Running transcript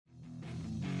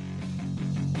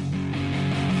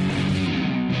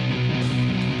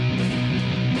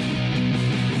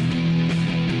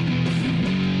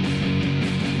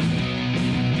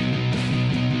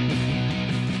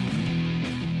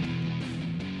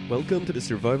Welcome to the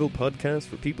Survival Podcast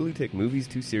for people who take movies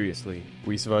too seriously.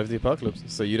 We survived the apocalypse,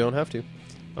 so you don't have to.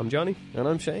 I'm Johnny. And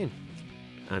I'm Shane.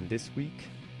 And this week,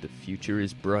 the future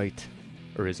is bright.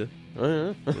 Or is it?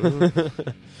 Oh, yeah.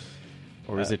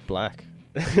 Or is it black?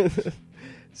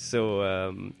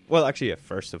 So, well, actually, yeah,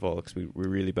 first of all, because we're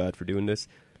really bad for doing this,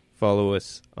 follow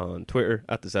us on Twitter,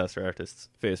 @DisasterArtists,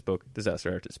 Facebook,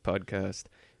 Disaster Artists Podcast.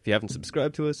 If you haven't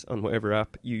subscribed to us on whatever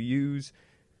app you use,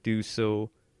 do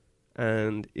so.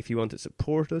 And if you want to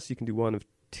support us, you can do one of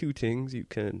two things. You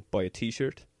can buy a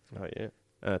t-shirt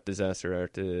at Disaster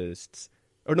Artists,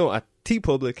 or no, at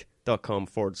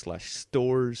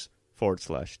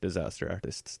tpublic.com/stores/Disaster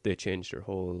Artists. They changed their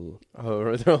whole... Oh,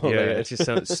 right. it just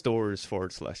sounds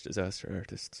stores/Disaster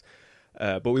Artists.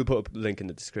 But we'll put a link in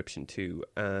the description too.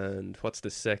 And what's the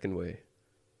second way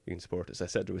you can support us? I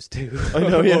said there was two. I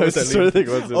know, yeah. I was sort of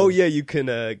thinking, oh, yeah, you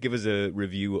can give us a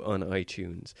review on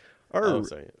iTunes. Or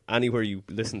anywhere you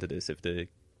listen to this, if they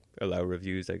allow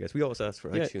reviews, I guess. We always ask for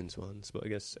iTunes ones, but I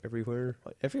guess everywhere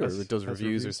it does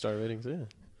reviews or star ratings, yeah.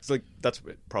 It's like, that's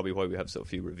probably why we have so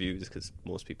few reviews, because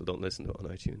most people don't listen to it on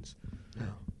iTunes.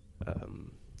 Well,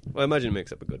 I imagine it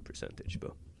makes up a good percentage,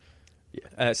 but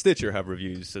yeah. Stitcher have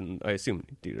reviews, and I assume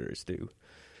dealers do.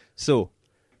 So,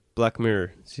 Black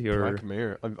Mirror. Black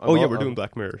Mirror. We're doing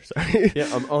Black Mirror, sorry.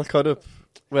 Yeah, I'm all caught up,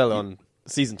 on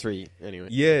season 3, anyway.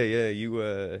 Yeah,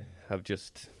 you have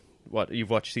just... you've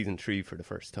watched season 3 for the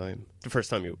first time. The first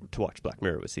time to watch Black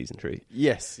Mirror was season 3.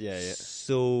 Yes, yeah.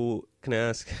 So, can I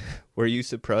ask, were you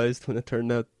surprised when it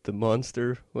turned out the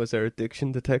monster was our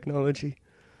addiction to technology?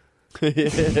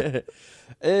 No,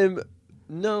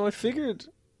 I figured...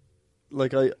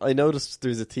 I noticed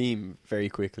there's a theme very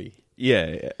quickly.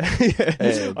 Yeah.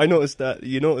 I noticed that.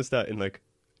 You noticed that in,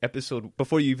 episode...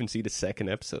 Before you even see the second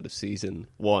episode of season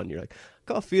 1, you're like, I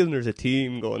got a feeling there's a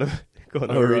theme going on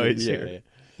a rise here.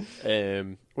 Yeah.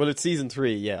 Well, it's season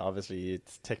 3, yeah, obviously.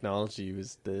 It's technology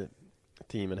was the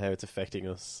theme and how it's affecting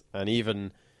us. And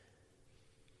even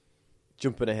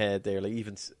jumping ahead there,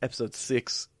 even episode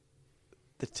 6,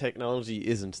 the technology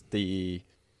isn't the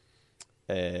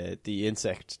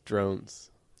insect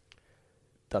drones.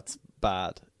 That's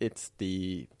bad. It's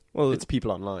it's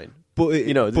people online. But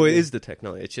it is the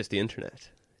technology. It's just the internet.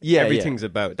 Yeah, everything's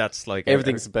about. That's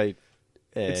everything's about.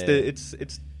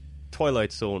 It's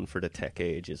Twilight Zone for the tech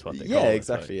age, is what they call it. Yeah,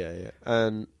 exactly. Yeah.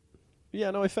 And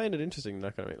I find it interesting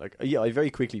that kind of way. I very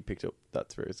quickly picked up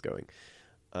that's where it's going,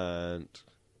 and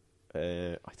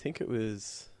I think it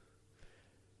was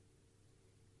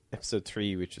episode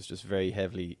 3, which was just very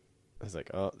heavily. I was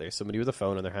like, oh, there's somebody with a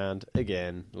phone in their hand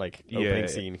again. Opening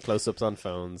scene, close-ups on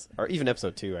phones, or even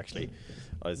episode 2 actually.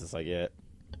 I was just like,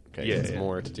 it's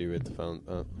more to do with the phone.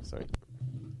 Oh, sorry,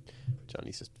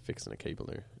 Johnny's just fixing a cable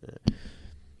there.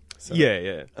 So,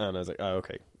 yeah. And I was like, oh,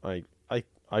 okay,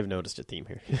 I've noticed a theme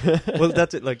here. Well,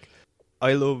 that's it.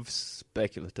 I love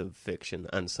speculative fiction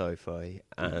and sci-fi,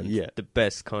 and the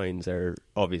best kinds are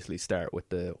obviously start with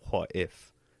the what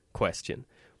if question.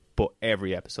 But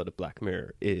every episode of Black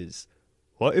Mirror is,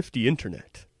 what if the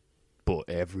internet, but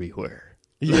everywhere?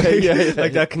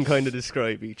 That can kind of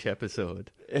describe each episode.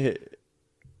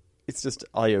 It's just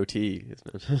IoT,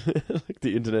 isn't it?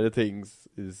 The Internet of Things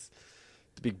is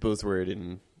the big buzzword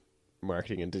in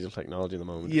marketing and digital technology at the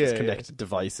moment. It's connected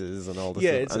devices and all this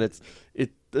stuff. And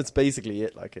it's basically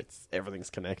it. It's everything's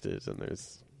connected, and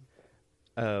there's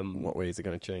what way is it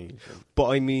going to change? But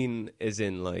I mean, as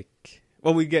in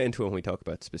well, we get into it when we talk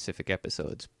about specific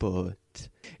episodes, but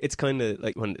it's kind of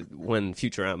like when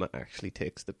Futurama actually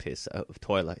takes the piss out of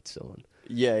Twilight Zone.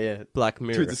 Yeah. Black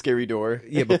Mirror. Through the scary door.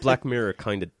 Yeah, but Black Mirror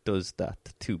kind of does that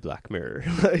to Black Mirror.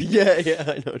 Yeah,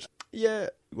 I know. Yeah.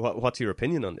 What's your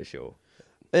opinion on the show?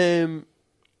 There's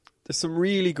some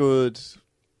really good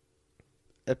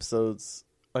episodes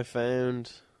I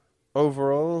found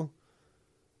overall.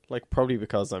 Probably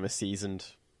because I'm a seasoned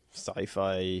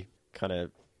sci-fi kind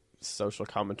of social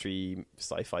commentary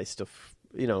sci-fi stuff.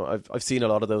 I've seen a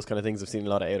lot of those kind of things. I've seen a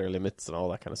lot of Outer Limits and all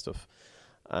that kind of stuff,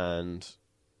 and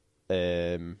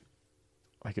I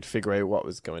could figure out what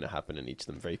was going to happen in each of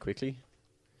them very quickly.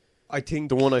 I think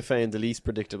the one I found the least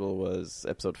predictable was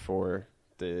episode 4,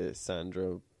 the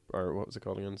Sandro, or what was it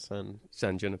called again? San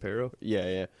Junipero.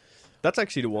 Yeah. That's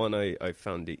actually the one I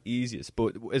found the easiest.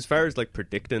 But as far as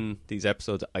predicting these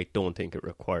episodes, I don't think it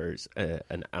requires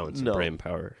an ounce of brain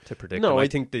power to predict them. I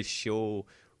think the show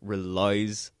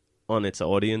relies on its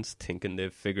audience thinking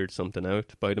they've figured something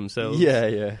out by themselves.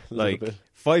 Yeah.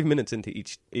 5 minutes into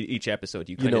each episode,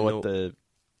 you kind of know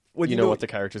what the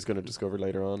character's going to discover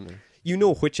later on. You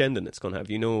know which ending it's going to have.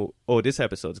 This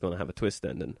episode's going to have a twist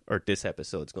ending, or this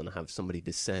episode's going to have somebody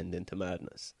descend into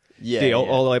madness.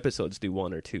 All episodes do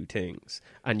one or two things,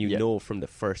 and you know from the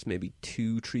first maybe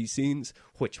 2-3 scenes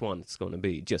which one it's going to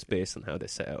be, just based on how they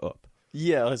set it up.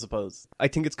 Yeah, I suppose. I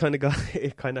think it kind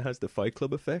of has the Fight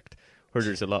Club effect, where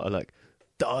there's a lot of like,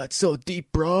 "Oh, it's so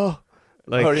deep, bro."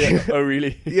 Like, oh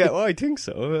really? Yeah, well, I think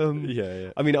so.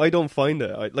 Yeah. I mean, I don't find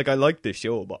it. I like the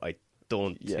show, but I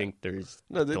don't think there's.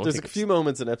 There's a few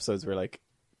moments in episodes where like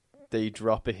they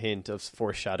drop a hint of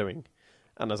foreshadowing,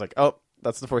 and I was like, "Oh,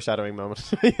 that's the foreshadowing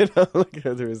moment." You know, like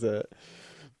there was a.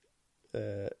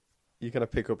 You kind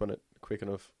of pick up on it quick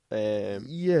enough.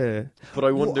 Yeah, but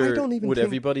I wonder, would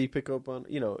everybody pick up on?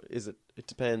 You know, it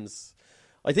depends.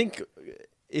 I think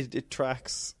it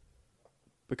tracks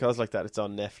because like that. It's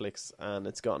on Netflix and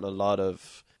it's gotten a lot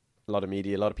of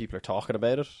media. A lot of people are talking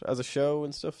about it as a show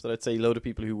and stuff. That I'd say a load of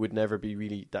people who would never be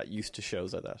really that used to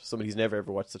shows like that. Somebody who's never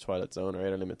ever watched The Twilight Zone or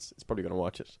Outer Limits is probably going to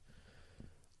watch it,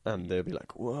 and they'll be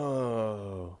like,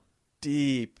 "Whoa,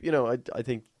 deep." You know, I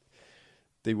think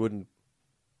they wouldn't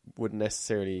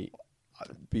necessarily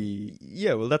be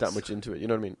that much into it. You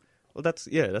know what I mean? Well, that's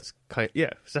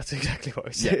exactly what I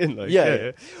was saying.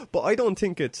 Yeah. But I don't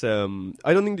think it's I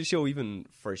don't think the show even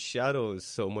foreshadows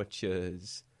so much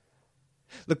as,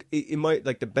 look, it might,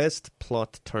 like, the best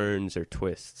plot turns or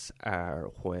twists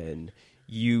are when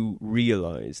you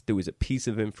realize there was a piece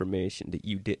of information that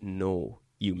you didn't know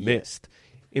you missed.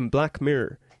 In Black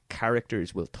Mirror,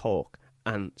 characters will talk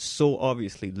and so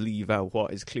obviously leave out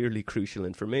what is clearly crucial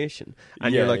information.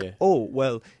 And you're like, oh,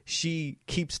 well, she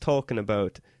keeps talking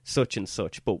about such and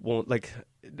such, but won't, like,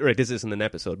 right, this isn't an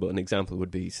episode, but an example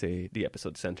would be, say, the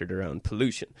episode centered around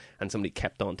pollution, and somebody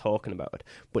kept on talking about it,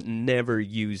 but never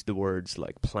used the words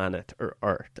like planet or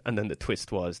Earth, and then the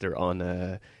twist was they're on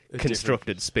a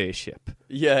constructed spaceship.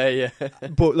 Yeah.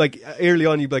 But like early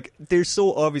on, you'd be like, they're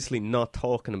so obviously not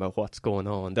talking about what's going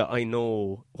on that I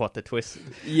know what the twist is.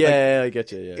 Yeah, like, I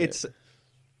get you. Yeah, it's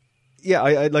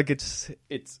I like it's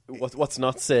what's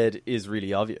not said is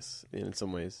really obvious in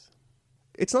some ways.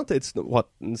 It's not that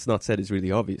what's not said is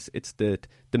really obvious. It's that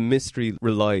the mystery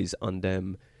relies on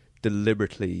them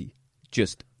deliberately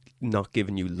just not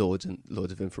giving you loads and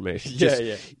loads of information.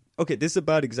 Yeah. Okay, this is a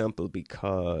bad example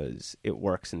because it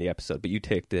works in the episode, but you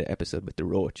take the episode with the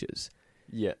roaches.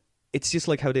 Yeah. It's just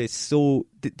like how they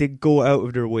go out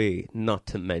of their way not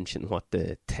to mention what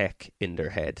the tech in their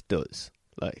head does.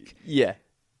 Like, yeah.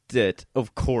 That,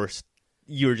 of course,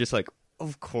 you're just like,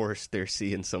 of course they're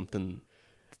seeing something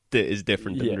that is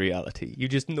different than reality. You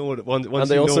just know that once and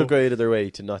they also go out of their way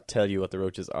to not tell you what the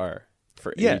roaches are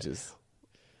for ages.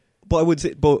 But I would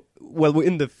say,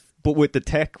 with the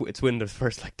tech, it's when the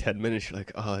first like 10 minutes you're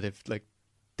like, oh,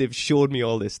 they've showed me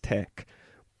all this tech,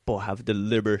 but have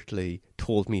deliberately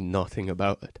told me nothing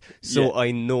about it. So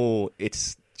I know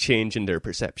it's changing their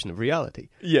perception of reality.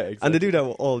 Yeah, exactly. And they do that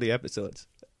with all the episodes.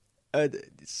 I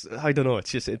don't know.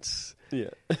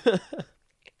 Yeah.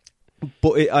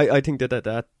 But I think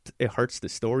that it hurts the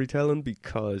storytelling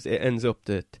because it ends up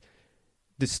that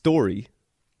the story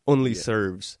only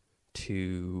serves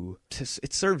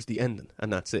it serves the ending,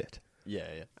 and that's it.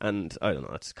 Yeah. And I don't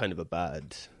know, it's kind of a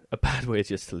bad way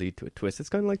just to lead to a twist. It's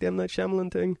kind of like the M. Night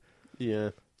Shyamalan thing.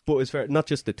 Yeah. But it's not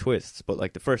just the twists, but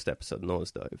like the first episode,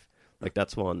 Nosedive. Like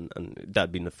that's one, and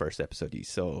that being the first episode you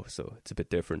saw, so it's a bit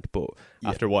different. But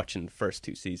after watching the first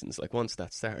 2 seasons, like once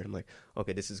that started, I'm like,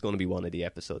 okay, this is going to be one of the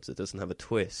episodes that doesn't have a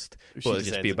twist, but it'll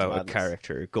just be about a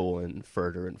character going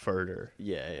further and further.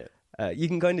 Yeah. You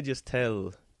can kind of just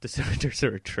tell the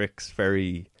sort of tricks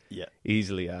very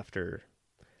easily after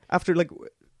like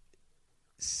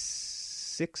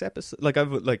 6 episodes.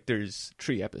 Like there's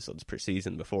 3 episodes per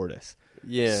season before this.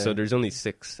 Yeah. So there's only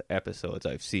 6 episodes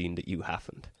I've seen that you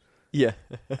haven't. Yeah.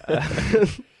 I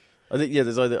think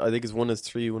it's one is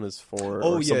 3, one is 4.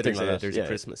 Oh or yeah, something there's a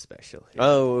Christmas special. Yeah.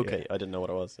 Oh okay, I didn't know what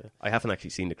it was. Yeah. I haven't actually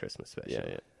seen the Christmas special.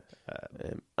 Yeah.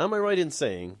 Am I right in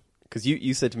saying, because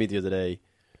you said to me the other day,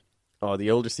 oh,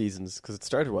 the older seasons, because it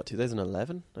started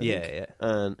 2011? I think?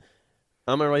 And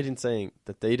am I right in saying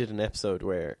that they did an episode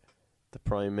where the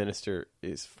Prime Minister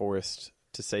is forced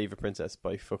to save a princess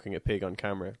by fucking a pig on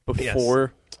camera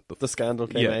before the scandal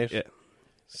came out? Yeah.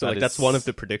 So that's one of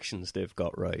the predictions they've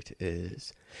got right.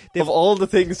 Is of all the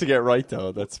things to get right,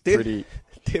 though, that's pretty.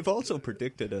 They've also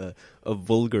predicted a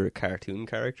vulgar cartoon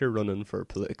character running for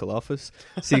political office,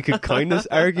 so you could kind of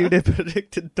argue they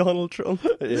predicted Donald Trump.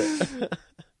 That's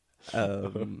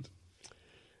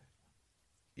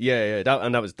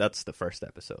the first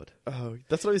episode. Oh,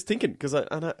 that's what I was thinking because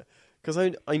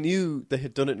I knew they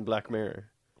had done it in Black Mirror,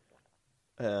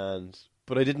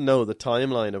 but I didn't know the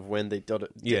timeline of when they did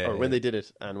it, when they did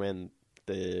it, and when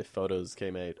the photos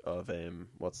came out of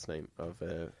what's his name of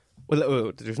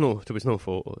Well, there was no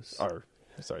photos. Or,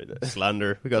 sorry,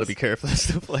 Slander. We got to be careful of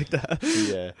stuff like that.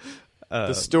 Yeah.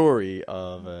 The story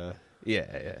of...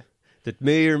 yeah. That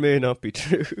may or may not be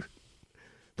true.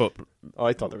 But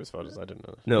I thought there was photos. I didn't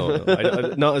know. No,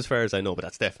 I, not as far as I know, but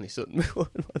that's definitely something we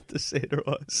want to say there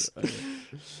was.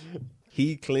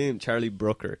 Charlie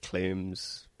Brooker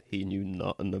claims he knew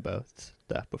nothing about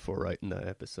that before writing that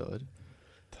episode.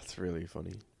 That's really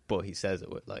funny. But he says it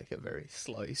with like a very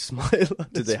sly smile on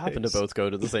Did they happen to both go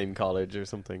to the same college or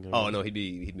something? Oh no, he'd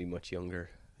be much younger.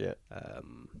 Yeah.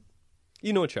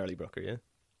 You know Charlie Brooker, yeah?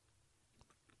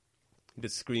 The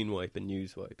Screen Wipe and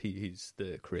News Wipe. He's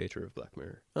the creator of Black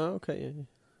Mirror. Oh, okay,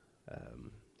 yeah.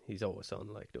 He's always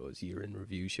on like those year in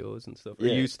review shows and stuff. Or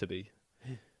Yeah. used to be.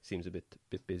 Seems a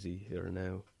bit busy here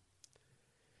now.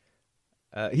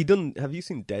 Have you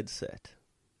seen Dead Set?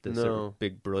 The sort of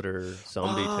Big Brother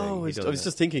zombie thing. I was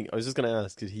just thinking. I was just going to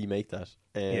ask, did he make that?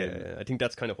 Yeah, I think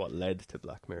that's kind of what led to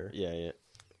Black Mirror. Yeah.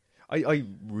 I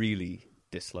really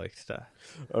disliked that.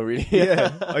 Oh, really?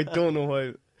 Yeah, I don't know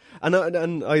why. And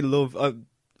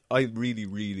I really,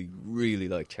 really, really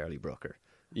like Charlie Brooker.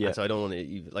 Yeah. And so I don't want to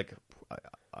even like.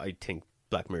 I think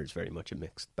Black Mirror is very much a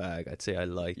mixed bag. I'd say I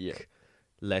like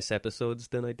less episodes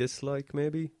than I dislike,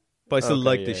 maybe, but I still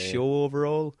like the show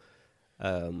overall.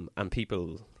 And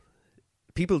people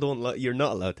don't like. You're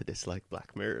not allowed to dislike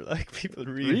Black Mirror. Like people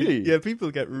really? Yeah,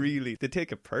 people get really. They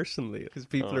take it personally because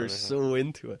people are so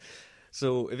into it.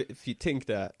 So if you think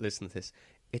that, listen to this.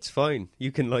 It's fine.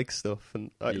 You can like stuff, and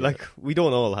like we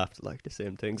don't all have to like the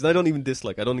same things. And I don't even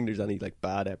dislike. I don't think there's any like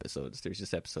bad episodes. There's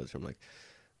just episodes from like,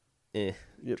 they're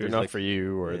not like, for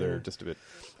you, or they're just a bit.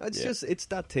 It's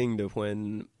that thing that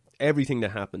when everything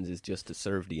that happens is just to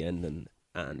serve the ending,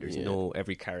 and there's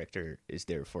every character is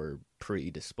there for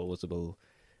pretty disposable.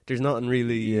 There's nothing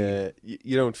really. Yeah,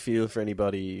 you don't feel for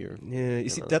anybody. Or, you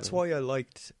see, that's why I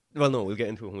liked. Well, no, we'll get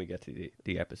into it when we get to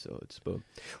the episodes. But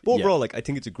overall, like I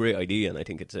think it's a great idea, and I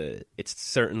think it's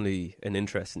certainly an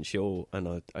interesting show,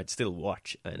 and I'd still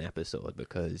watch an episode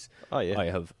because I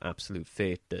have absolute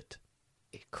faith that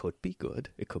it could be good,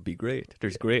 it could be great.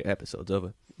 There's great episodes of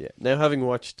it. Yeah. Now, having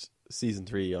watched season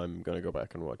 3, I'm going to go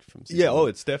back and watch from season 1.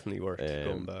 It's definitely worth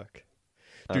going back.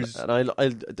 There's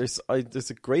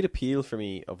a great appeal for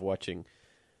me of watching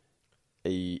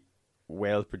a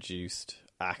well-produced,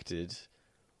 acted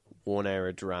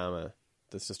 1-hour drama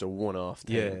that's just a one-off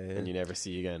thing and you never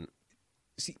see again.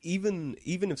 See, even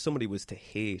if somebody was to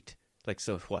hate, like,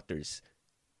 so what, there's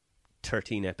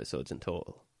 13 episodes in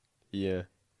total. Yeah.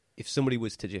 If somebody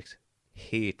was to just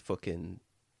hate fucking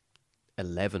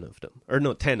 11 of them, or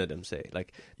no, 10 of them, say,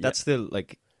 like, that's still,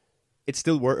 like, it's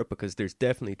still worth it because there's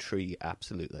definitely 3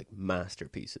 absolute, like,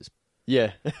 masterpieces.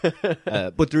 Yeah.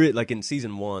 But there is, like, in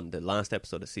season 1, the last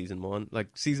episode of season 1,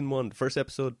 like, season 1, the first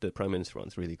episode, the Prime Minister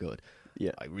one's really good.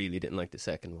 Yeah. I really didn't like the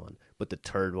second one. But the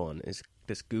third one is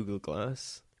this Google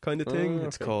Glass kind of thing. Okay.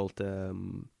 It's called,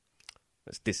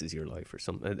 This Is Your Life or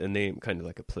something. A name, kind of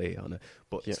like a play on it.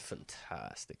 But it's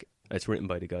fantastic. It's written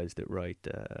by the guys that write,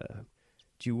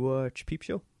 do you watch Peep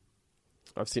Show?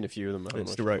 I've seen a few of them.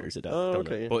 It's the writers of that.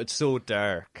 Okay. But it's so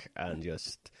dark, and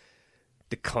just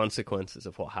the consequences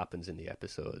of what happens in the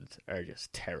episode are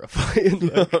just terrifying.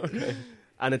 Like, okay.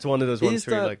 And it's one of those ones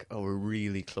where you're like, oh, we're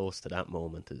really close to that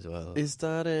moment as well. Is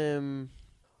that,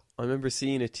 I remember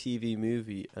seeing a TV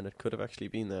movie, and it could have actually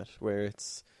been that, where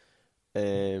it's,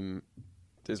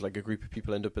 there's like a group of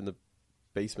people end up in the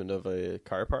basement of a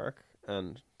car park,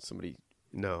 and somebody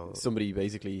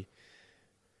basically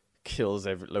kills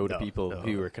every load of people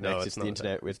who are connected to the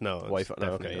internet with Wi-Fi.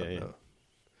 No, okay,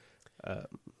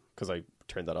 because I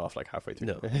turned that off like halfway through.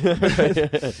 No,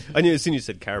 I knew as soon as you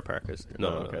said car parkers.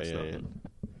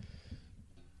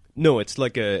 No, it's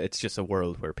like it's just a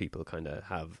world where people kind of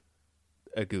have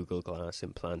a Google Glass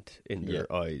implant in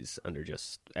their eyes, and they're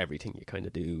just everything you kind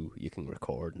of do, you can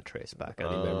record and trace back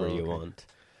any memory you want,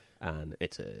 and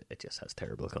it just has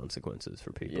terrible consequences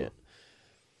for people. Yeah.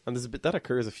 And there's that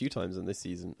occurs a few times in this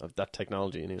season of that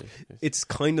technology anyway. It's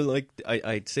kind of like,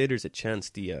 I'd say there's a chance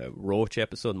the Roach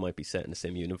episode might be set in the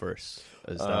same universe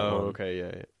as that one. Oh, okay,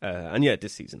 yeah. And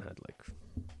this season had like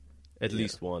at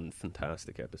least one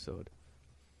fantastic episode.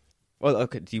 Well,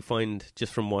 okay, do you find,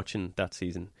 just from watching that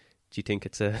season, do you think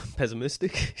it's a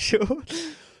pessimistic show?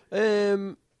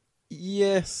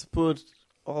 Yes, but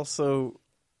also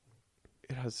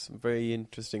it has some very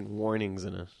interesting warnings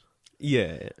in it.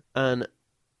 Yeah. And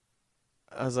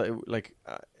as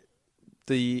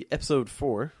the episode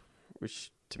 4,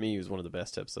 which to me was one of the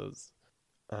best episodes,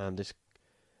 and it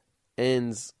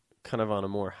ends kind of on a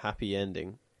more happy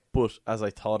ending, but as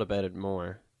I thought about it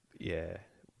more,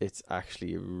 it's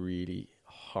actually a really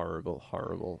horrible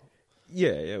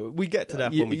Yeah, we get to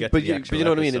that when we get to the actual But you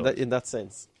know what I mean, episode. in that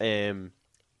sense.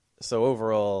 So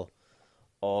overall,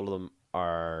 all of them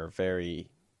are very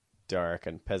dark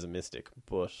and pessimistic,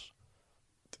 but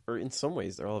or in some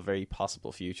ways they're all very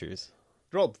possible futures.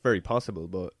 They're all very possible,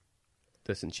 but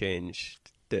doesn't change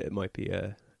that it might be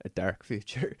a dark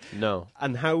future. No.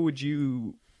 And how would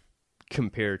you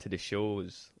compare to the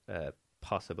show's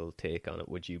possible take on it?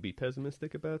 Would you be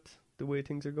pessimistic about the way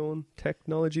things are going,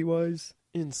 technology-wise?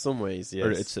 In some ways, yes.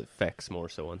 Or its effects more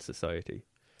so on society?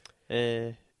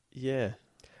 Yeah.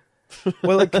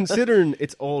 Well, like, considering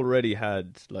it's already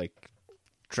had, like,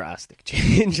 drastic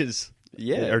changes.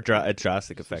 Yeah. Or a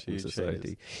drastic effect in Huge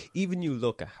society. Even you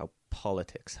look at how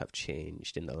politics have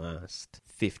changed in the last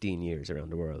 15 years around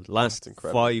the world. Last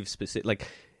 5 specific... Like,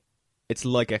 it's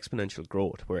like exponential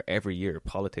growth, where every year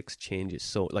politics changes.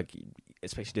 So, like,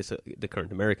 especially the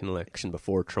current American election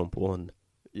before Trump won.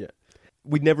 Yeah.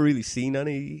 We'd never really seen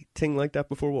anything like that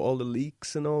before with all the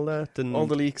leaks and all that. And all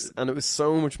the leaks, and it was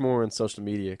so much more on social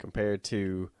media compared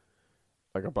to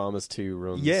like Obama's 2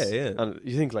 runs. Yeah, yeah. And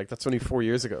you think, like, that's only 4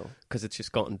 years ago. Because it's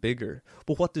just gotten bigger.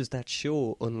 But what does that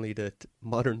show? Only that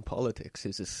modern politics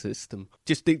is a system.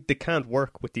 Just they can't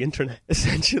work with the internet,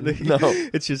 essentially. No.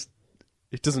 It's just...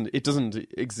 It doesn't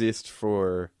exist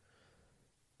for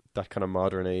that kind of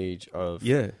modern age of...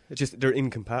 Yeah, it's just they're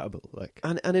incompatible. Like,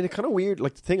 And in a kind of weird...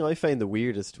 Like, the thing I find the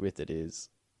weirdest with it is,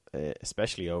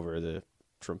 especially over the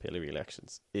Trump-Hillary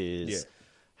elections, is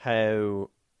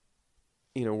how,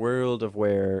 in a world of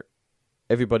where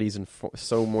everybody's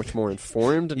so much more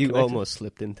informed... And you connected, almost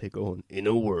slipped into going, in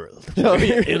a world. Oh,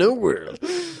 yeah, in a world.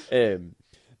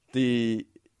 There's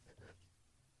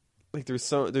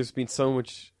been so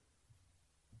much...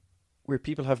 where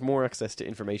people have more access to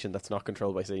information that's not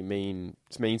controlled by, say,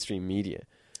 mainstream media.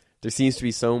 There seems to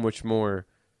be so much more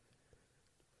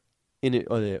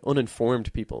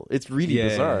uninformed people. It's really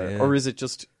bizarre. Yeah. Or is it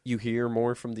just you hear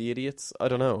more from the idiots? I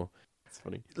don't know. It's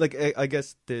funny. Like, I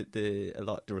guess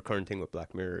the recurrent thing with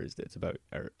Black Mirror is that it's about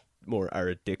our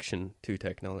addiction to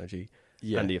technology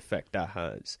and the effect that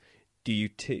has. Do you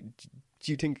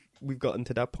think we've gotten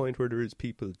to that point where there is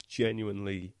people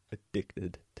genuinely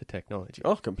addicted to technology?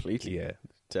 Oh, completely. Yeah,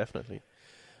 definitely.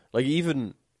 Like,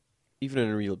 even in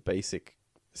a real basic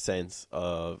sense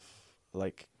of,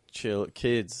 like,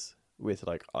 kids with,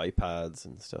 like, iPads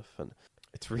and stuff, and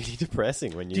it's really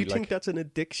depressing when you... Do you think that's an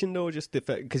addiction, though? Just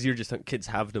because you're just... Kids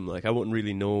have them. Like, I wouldn't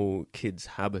really know kids'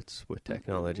 habits with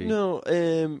technology. No,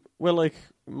 well, like,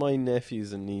 my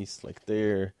nephews and niece, like,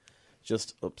 they're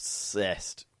just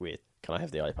obsessed with, can I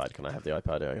have the iPad? Can I have the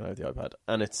iPad? Can I have the iPad?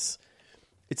 And it's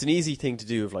an easy thing to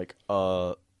do of, like,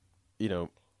 you know,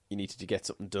 you need to get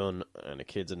something done and a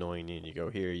kid's annoying you and you go,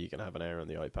 here, you can have an hour on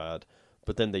the iPad.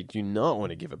 But then they do not want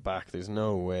to give it back. There's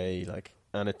no way. Like,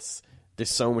 and they're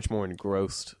so much more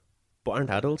engrossed. But aren't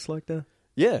adults like that?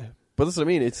 Yeah, but that's what I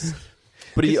mean. It's...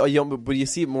 But you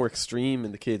see it more extreme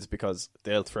in the kids because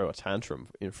they'll throw a tantrum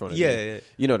in front of you. Yeah.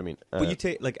 You know what I mean? But you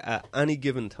take, like, at any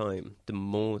given time,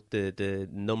 the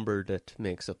number that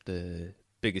makes up the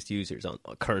biggest users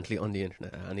currently on the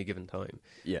internet at any given time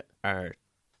are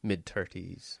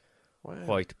mid-30s,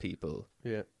 white people.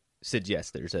 Yeah.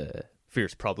 Suggest there's a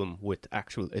fierce problem with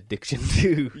actual addiction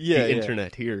to the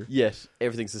internet here. Yet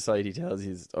everything society tells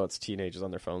you is, it's teenagers on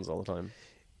their phones all the time.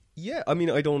 Yeah, I mean,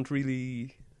 I don't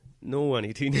really know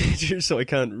any teenagers, so I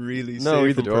can't really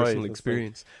say from personal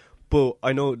experience. But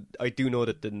I do know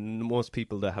that most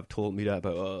people that have told me that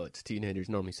about, it's teenagers,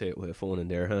 normally say it with a phone in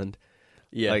their hand.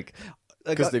 Yeah, like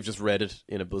because they've just read it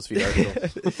in a BuzzFeed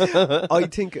article.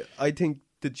 I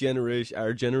think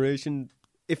our generation,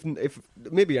 if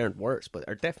maybe aren't worse, but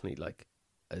are definitely, like,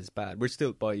 as bad. We're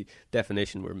still, by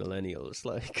definition, we're millennials.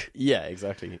 Like, yeah,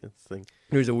 exactly. That's the thing.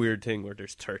 There's a weird thing where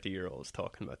there's 30-year-olds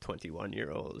talking about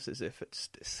 21-year-olds as if it's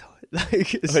this.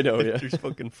 Like, I know, yeah. There's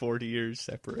fucking 40 years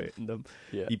separating them.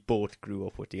 Yeah. You both grew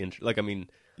up with the internet. Like, I mean,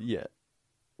 yeah.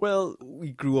 Well,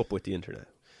 we grew up with the internet.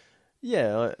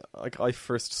 Yeah, I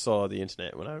first saw the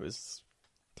internet when I was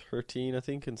 13, I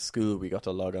think. In school, we got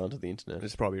to log on to the internet.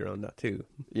 It's probably around that too.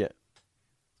 Yeah.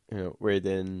 You know, where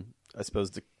then, I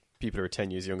suppose the people who are 10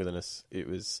 years younger than us, it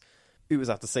was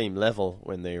at the same level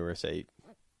when they were, say,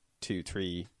 2,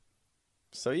 3.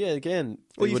 So yeah, again,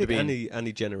 well, you think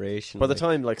any generation. By the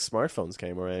time, like, smartphones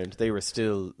came around, they were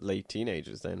still late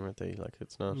teenagers then, weren't they? Like,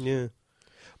 it's not. Yeah.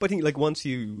 But I think, like, once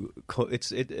the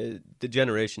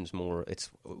generation's more, it's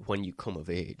when you come of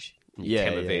age. You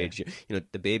came of age. You know,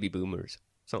 the baby boomers,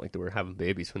 it's not like they were having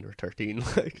babies when they were 13.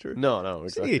 Like, no,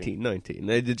 exactly. 18, 19.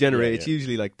 The generation, it's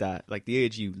usually like that. Like, the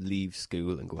age you leave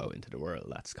school and go out into the world,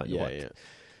 that's kind of what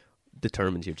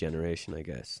determines your generation, I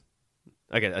guess.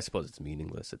 I suppose it's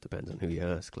meaningless. It depends on who you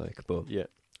ask. Like, but Yeah.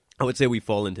 I would say we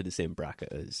fall into the same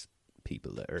bracket as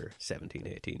people that are 17,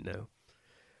 18 now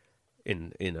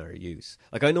in our use.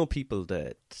 Like, I know people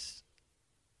that,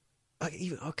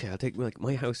 I'll take like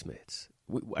my housemates.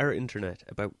 Our internet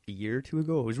about a year or two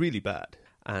ago, it was really bad,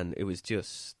 and it was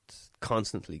just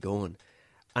constantly going.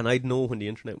 And I'd know when the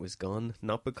internet was gone,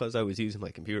 not because I was using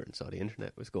my computer and saw the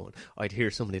internet was going. I'd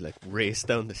hear somebody like race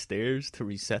down the stairs to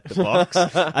reset the box,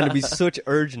 and it'd be such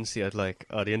urgency. I'd like,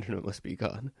 oh, the internet must be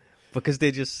gone, because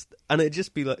they just, and it'd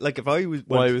just be like if I was,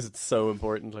 why was it so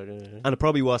important? Like, and it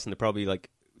probably wasn't. They probably like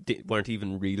weren't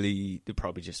even really. They're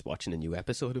probably just watching a new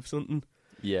episode of something.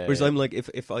 Yeah. Whereas I'm like,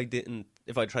 if I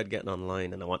tried getting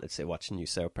online and I wanted to say watch a new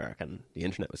South Park and the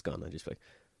internet was gone, I'd just be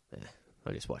like,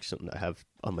 I'll just watch something that I have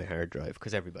on my hard drive,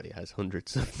 because everybody has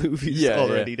hundreds of movies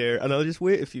already there, and I'll just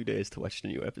wait a few days to watch the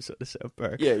new episode of South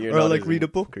Park. Yeah, or I'll like read a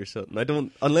book or something. I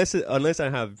don't unless I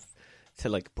have to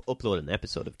like upload an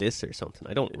episode of this or something.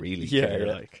 I don't really care.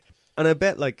 Yeah. Like, and I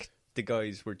bet like the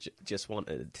guys were just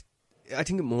wanted. I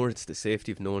think it's the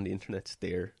safety of knowing the internet's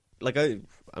there. Like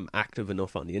I'm active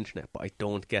enough on the internet, but I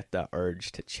don't get that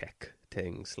urge to check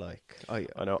things. Like I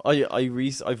know I've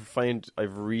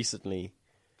recently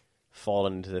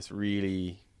fallen into this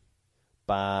really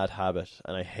bad habit,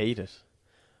 and I hate it,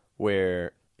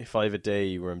 where if I have a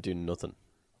day where I'm doing nothing,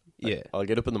 I'll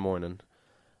get up in the morning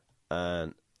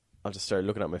and I'll just start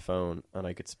looking at my phone, and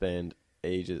I could spend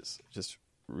ages just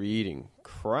reading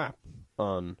crap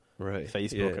on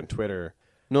Facebook and Twitter.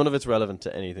 None of it's relevant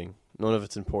to anything. None of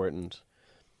it's important.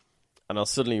 And I'll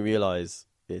suddenly realize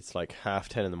it's like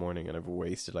 10:30 in the morning, and I've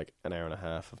wasted like an hour and a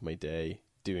half of my day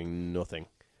doing nothing.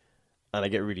 And I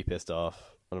get really pissed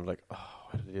off, and I'm like, "Oh,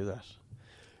 why did I do that?"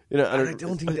 You know, and I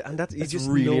don't think, and that's you just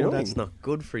really know annoying. That's not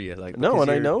good for you. Like, no,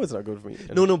 and I know it's not good for me.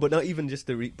 No, but not even just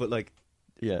but like,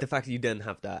 yeah, the fact that you then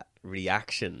have that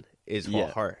reaction is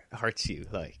what hurts you.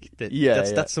 Like,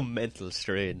 that's some mental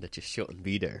strain that just shouldn't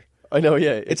be there. I know,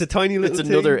 yeah, it's a tiny little. It's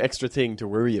another extra thing to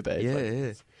worry about. Yeah,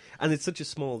 yeah, and it's such a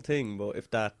small thing, but if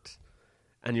that,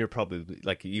 and you're probably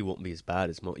like you won't be as bad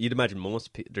as most. You'd imagine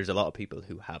there's a lot of people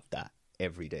who have that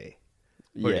every day.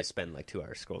 Where they spend like 2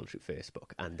 hours scrolling through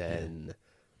Facebook and then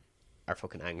are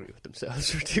fucking angry with themselves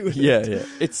for doing it. Yeah.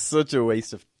 It's such a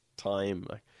waste of time.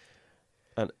 Like,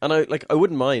 and I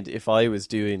wouldn't mind if I was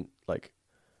doing like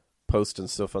posting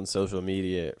stuff on social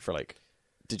media for like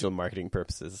digital marketing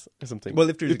purposes or something. Well,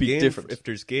 if there's different. If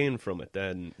there's gain from it,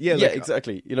 then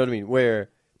exactly. You know what I mean? Where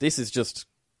this is just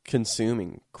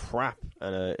consuming crap,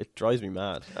 and it drives me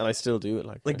mad, and I still do it.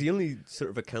 Like the only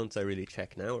sort of accounts I really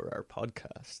check now are our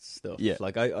podcast stuff. Yeah,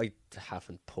 like I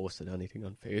haven't posted anything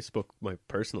on Facebook, my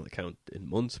personal account, in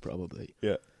months probably.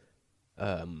 Yeah.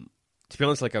 To be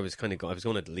honest, like I was going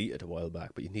to delete it a while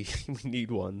back, but we need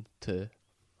one to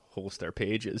host our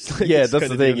pages. Like, yeah, that's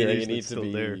the thing. Yeah, you need to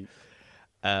be there.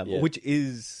 Which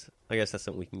is, I guess, that's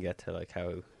something we can get to, like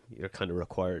how you're kind of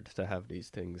required to have these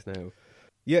things now.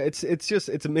 Yeah,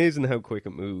 it's amazing how quick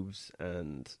it moves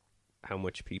and how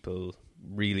much people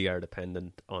really are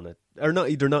dependent on it. Or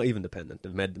they're not even dependent.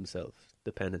 They've made themselves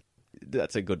dependent.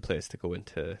 That's a good place to go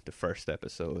into the first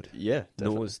episode. Yeah,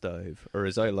 definitely. Nosedive, or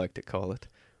as I like to call it,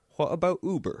 what about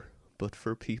Uber, but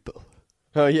for people?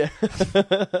 Oh, yeah.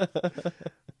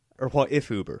 Or what if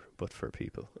Uber, but for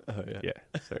people? Oh, yeah.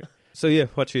 Yeah, sorry. So, yeah,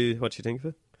 what you think of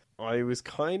it? I was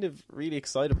kind of really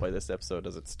excited by this episode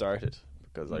as it started,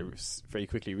 because I very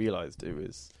quickly realised it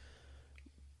was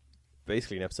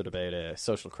basically an episode about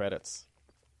social credits.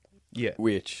 Yeah.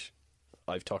 Which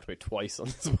I've talked about twice on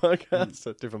this podcast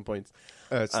at different points.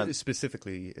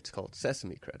 Specifically, it's called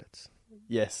Sesame Credits.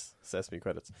 Yes, Sesame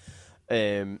Credits.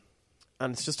 And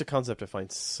it's just a concept I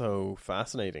find so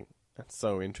fascinating and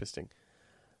so interesting.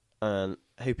 And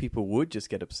how people would just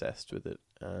get obsessed with it.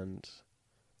 And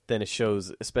then it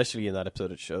shows, especially in that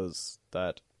episode, it shows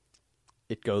that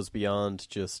it goes beyond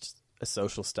just a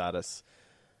social status.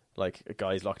 Like a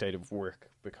guy's locked out of work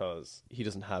because he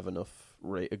doesn't have a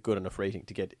good enough rating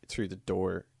to get through the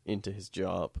door into his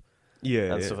job.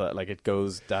 Yeah, and stuff like that. Like it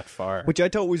goes that far. Which I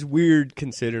thought was weird,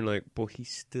 considering like, but he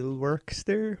still works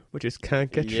there, but just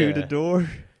can't get through the door.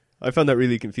 I found that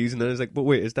really confusing. And I was like, but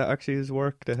wait, is that actually his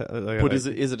work? But is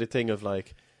it a thing of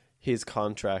like his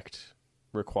contract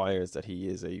requires that he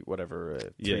is a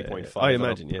 3.5? I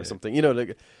imagine, or something. You know,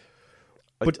 like.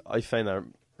 But I find that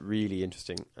really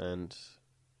interesting, and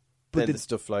then the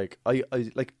stuff like I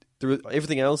like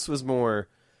everything else was more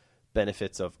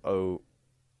benefits of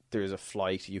there's a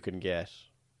flight you can get,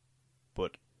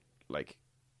 but like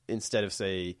instead of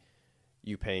say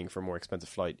you paying for a more expensive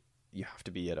flight, you have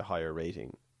to be at a higher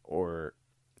rating, or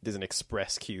there's an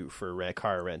express queue for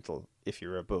car rental if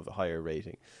you're above a higher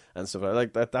rating and stuff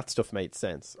like that. That stuff made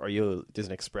sense. Or there's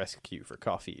an express queue for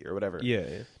coffee or whatever.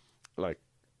 Yeah. Like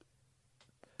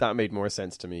that made more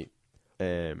sense to me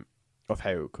of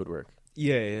how it could work.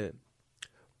 Yeah.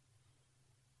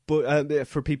 But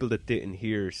for people that didn't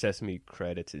hear, Sesame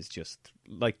Credits is just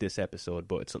like this episode,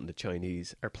 but it's something the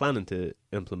Chinese are planning to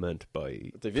implement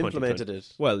by. They've implemented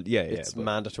it. Well, yeah, it's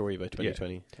mandatory by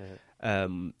 2020. Yeah.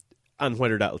 And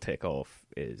whether that'll take off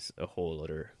is a whole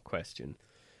other question.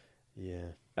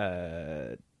 Yeah.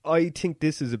 I think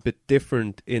this is a bit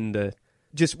different in the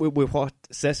just with what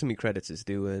Sesame Credits is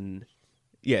doing.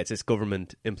 Yeah, it's this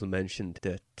government implementation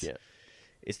that. Yeah.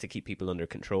 Is to keep people under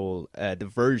control. The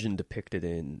version depicted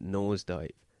in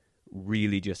Nosedive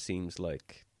really just seems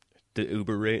like the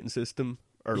Uber rating system,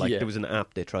 or like there was an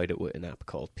app, they tried it with an app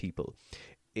called People.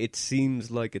 It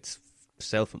seems like it's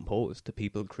self-imposed. The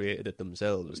people created it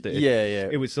themselves.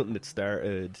 It was something that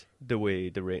started the way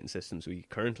the rating systems we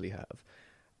currently have.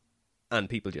 And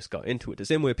people just got into it. The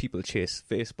same way people chase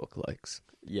Facebook likes.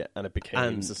 Yeah, and it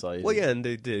became society. Well, yeah, and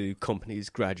the companies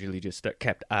gradually just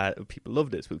kept people love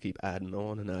this. We'll keep adding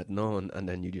on, and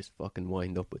then you just fucking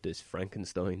wind up with this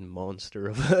Frankenstein monster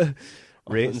of a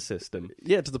rating system.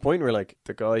 Yeah, to the point where like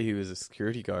the guy who was a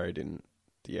security guard in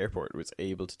the airport was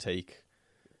able to take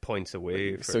points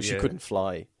away, so she couldn't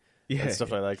fly. Yeah, and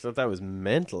stuff like that. So that was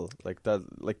mental. Like that.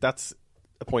 Like that's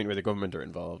a point where the government are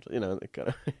involved. You know, like,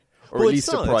 or at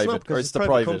least a private, or it's the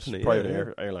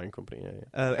private airline company.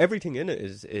 Yeah. Everything in it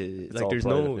is like there's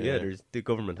private, there's the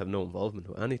government have no involvement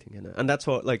with anything in it, and that's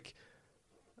what like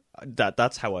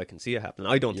that's how I can see it happening.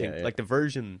 I don't think like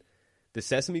the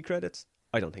Sesame Credits,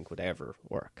 I don't think would ever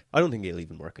work. I don't think it'll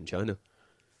even work in China.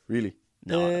 Really?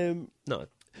 No.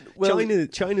 Well,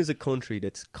 China's a country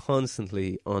that's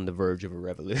constantly on the verge of a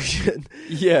revolution.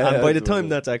 Yeah, and by the time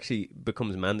that actually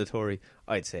becomes mandatory,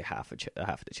 I'd say half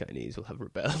the Chinese will have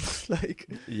rebelled.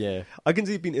 Like, yeah, I can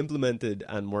see it being implemented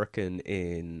and working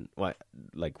in like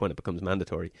when it becomes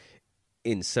mandatory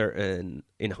in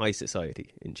high society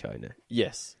in China.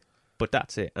 Yes, but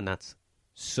that's it, and that's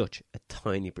such a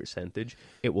tiny percentage.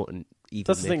 It wouldn't even.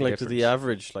 That's the thing. Like difference. to the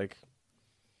average, like.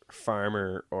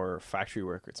 Farmer or factory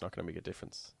worker, it's not going to make a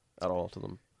difference at all to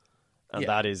them, and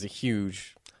that is a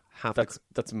huge.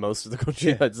 That's most of the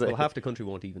country. I'd say. Well, half the country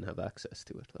won't even have access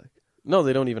to it. Like, no,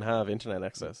 they don't even have internet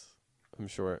access. I'm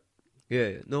sure.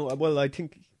 Yeah. No. Well, I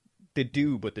think they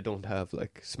do, but they don't have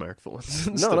like smartphones.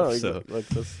 And no, stuff, so. Like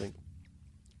this thing.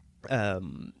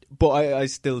 But I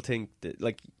still think that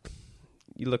like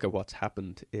you look at what's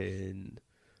happened in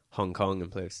Hong Kong and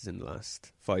places in the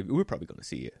last 5 we're probably going to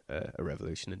see a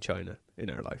revolution in China in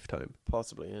our lifetime.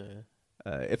 Possibly, yeah.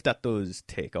 If that does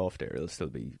take off there, it'll still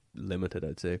be limited,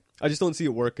 I'd say. I just don't see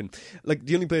it working. Like,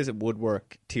 the only place it would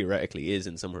work, theoretically, is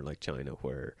in somewhere like China,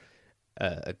 where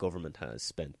a government has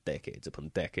spent decades upon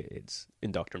decades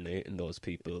indoctrinating those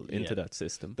people into that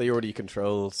system. They already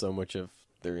control so much of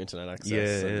their internet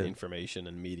access and information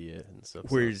and media and stuff.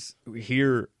 Whereas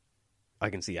here, I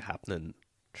can see it happening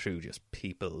through just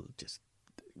people just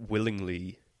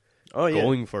willingly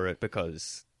going for it,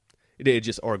 because it'd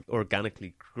just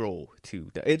organically grow to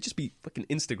it'd just be fucking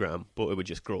Instagram, but it would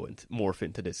just grow and morph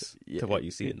into this to what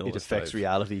you see in It affects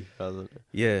reality, doesn't it?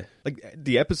 Yeah, like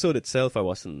the episode itself, I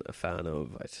wasn't a fan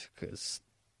of because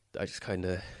I just kind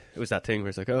of, it was that thing where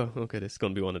it's like, oh, okay, this is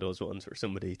going to be one of those ones where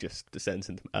somebody just descends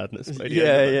into madness by the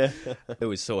end of it. It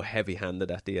was so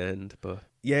heavy-handed at the end, but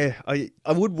yeah, I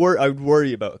would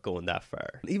worry about it going that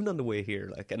far. Even on the way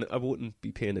here, like, and I wouldn't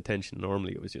be paying attention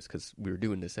normally. It was just because we were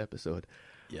doing this episode.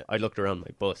 Yeah, I looked around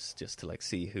my bus just to like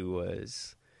see who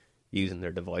was using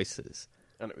their devices,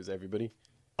 and it was everybody.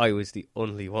 I was the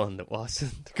only one that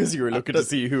wasn't, because you were looking to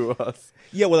see who it was.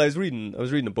 Yeah, well, I was reading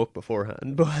a book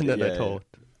beforehand, and then I thought.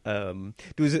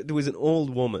 There was an old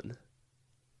woman,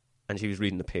 and she was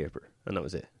reading the paper, and that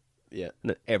was it. Yeah, and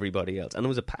then everybody else, and it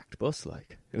was a packed bus,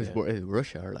 like it was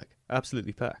rush hour, like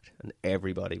absolutely packed, and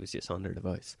everybody was just on their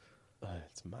device.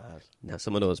 It's mad. Now,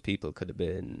 some of those people could have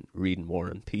been reading War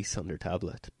and Peace on their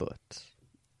tablet, but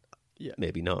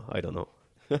maybe not. I don't know.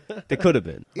 They could have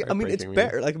been. I mean, it's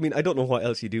better. Like, I mean, I don't know what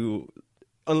else you do.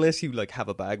 Unless you like have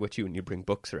a bag with you and you bring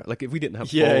books around. Like if we didn't have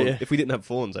if we didn't have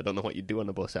phones, I don't know what you'd do on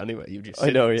the bus anyway. You just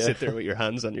sit there with your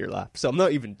hands on your lap. So I'm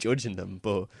not even judging them,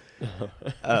 but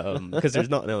because there's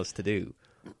nothing else to do.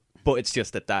 But it's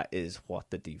just that is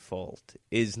what the default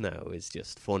is now. Is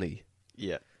just funny.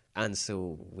 Yeah, and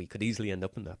so we could easily end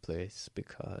up in that place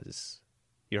because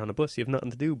you're on a bus, you have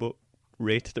nothing to do but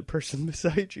rate the person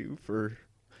beside you for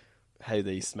how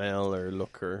they smell or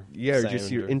look or or sound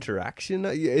just your interaction.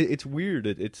 It's weird.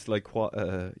 It's like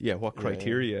what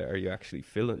criteria are you actually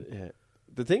filling? Yeah.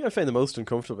 The thing I found the most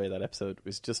uncomfortable about that episode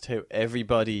was just how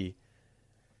everybody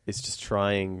is just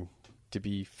trying to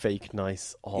be fake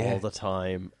nice all the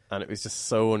time, and it was just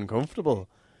so uncomfortable.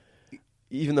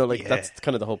 Even though, like, that's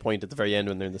kind of the whole point at the very end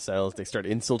when they're in the cells, they start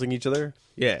insulting each other.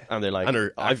 Yeah. And they're like,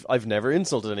 I've never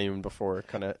insulted anyone before,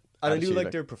 kind of. And I do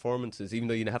like their performances, even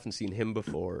though you haven't seen him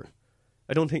before.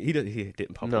 I don't think he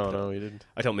didn't pop up. No, he didn't.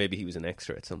 I thought maybe he was an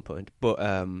extra at some point.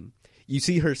 But you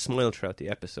see her smile throughout the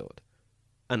episode,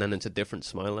 and then it's a different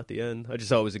smile at the end. I just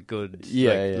thought it was a good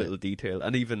little detail.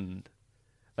 And even,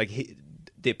 like,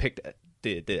 they picked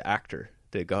the actor,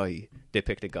 the guy, they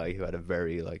picked a guy who had a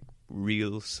very, like,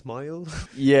 real smile. So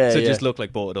it just looked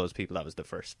like both of those people. That was the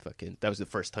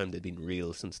first time they'd been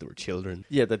real since they were children.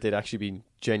 Yeah, that they'd actually been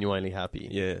genuinely happy.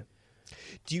 Yeah.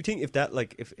 Do you think if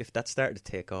that started to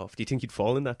take off, do you think you'd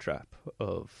fall in that trap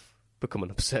of becoming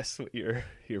obsessed with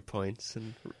your points?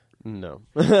 And no.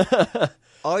 that's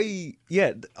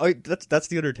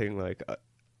the other thing. Like,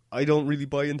 I don't really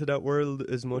buy into that world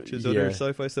as much as other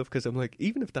sci-fi stuff, because I'm like,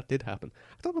 even if that did happen,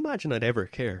 I don't imagine I'd ever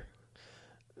care.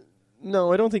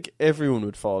 No, I don't think everyone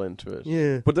would fall into it.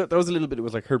 Yeah. But that was a little bit, it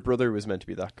was like her brother was meant to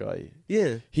be that guy.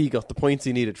 Yeah. He got the points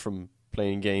he needed from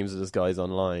playing games with his guys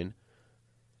online,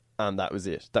 and that was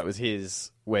it. That was his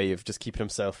way of just keeping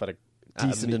himself at a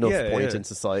decent enough point in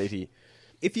society.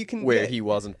 If you can, where he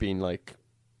wasn't being like,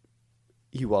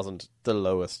 he wasn't the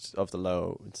lowest of the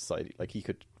low in society. Like, he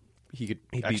could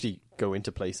actually go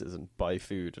into places and buy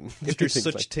food. And is there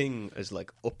such thing as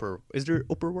like is there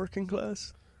upper working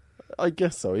class? I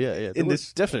guess so, yeah.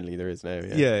 Definitely there is now,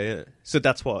 Yeah. So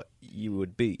that's what you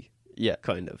would be. Yeah.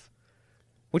 Kind of.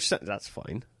 Which, that's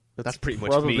fine. That's pretty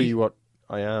much probably what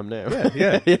I am now.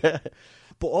 Yeah.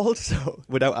 But also,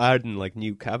 without adding, like,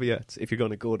 new caveats, if you're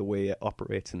going to go the way it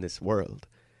operates in this world,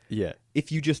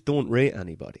 if you just don't rate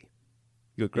anybody,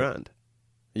 you're grand.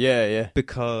 Yeah.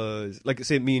 Because, like,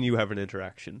 say me and you have an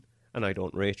interaction, and I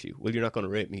don't rate you. Well, you're not going to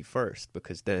rate me first,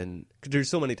 because then... Cause there's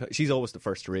so many times... She's always the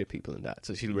first to rate people in that.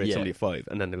 So she'll rate somebody a 5,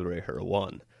 and then they'll rate her a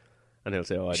 1. And they'll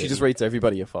say, she just rates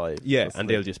everybody a 5. Yeah, and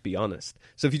they'll just be honest.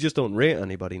 So if you just don't rate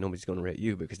anybody, nobody's going to rate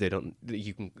you, because they don't...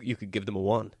 You could give them a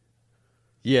 1.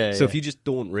 Yeah. So if you just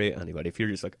don't rate anybody, if you're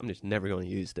just like, I'm just never going to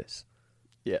use this,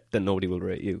 then nobody will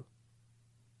rate you.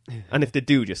 And if they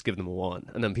do, just give them a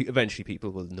 1. And then eventually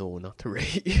people will know not to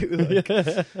rate you.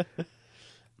 Like...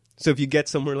 So if you get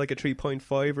somewhere like a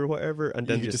 3.5 or whatever, and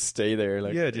then you just stay there,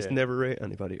 like, never rate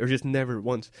anybody, or just never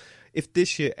once. If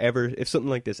something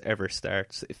like this ever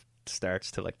starts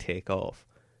to like take off,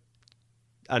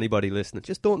 anybody listening,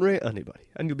 just don't rate anybody,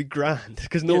 and you'll be grand,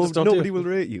 because nobody will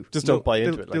rate you. Just don't buy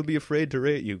into it. They'll be afraid to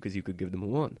rate you because you could give them a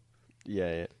 1.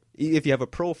 Yeah. If you have a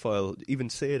profile,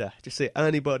 even say that. Just say,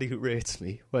 anybody who rates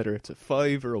me, whether it's a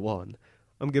 5 or a 1,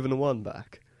 I'm giving a 1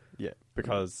 back. Yeah,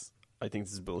 because I think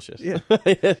this is bullshit. Yeah.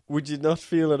 Would you not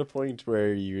feel at a point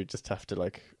where you just have to,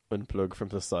 like, unplug from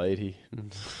society?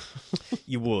 And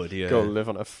you would, yeah. Go live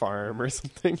on a farm or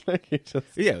something? Like,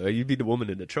 you'd be the woman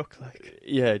in the truck, like.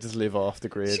 Yeah, just live off the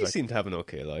grid. She seemed to have an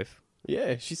okay life.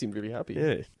 Yeah, she seemed really happy.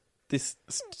 Yeah. This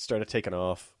started taking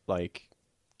off, like,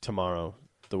 tomorrow,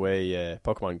 the way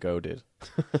Pokemon Go did.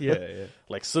 Yeah.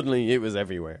 Like, suddenly it was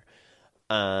everywhere.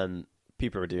 And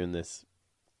people were doing this.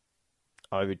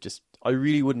 I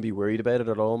really wouldn't be worried about it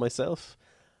at all myself.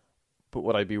 But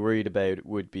what I'd be worried about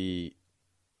would be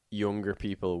younger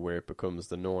people, where it becomes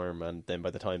the norm, and then by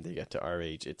the time they get to our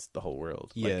age, it's the whole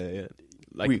world. Yeah.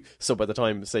 So by the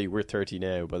time, say we're 30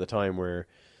 now, by the time we're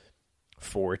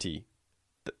 40,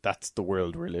 that's the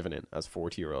world we're living in as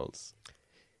 40-year-olds.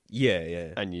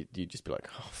 Yeah. And you just be like,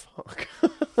 oh, fuck.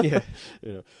 Yeah.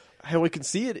 You know, how I can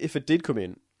see it, if it did come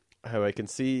in, how I can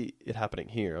see it happening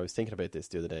here, I was thinking about this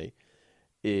the other day,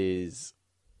 is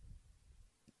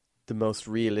the most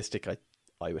realistic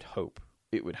I would hope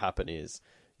it would happen is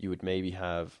you would maybe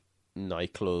have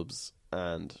nightclubs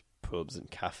and pubs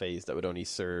and cafes that would only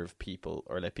serve people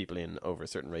or let people in over a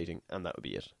certain rating, and that would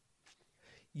be it.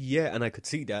 Yeah, and I could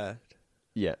see that.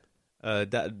 Yeah.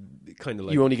 That kind of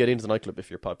like... You only get into the nightclub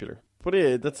if you're popular. But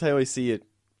yeah, that's how I see it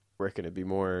working. It'd be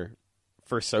more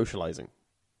for socializing.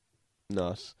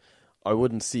 I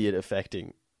wouldn't see it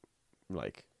affecting,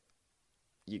 like,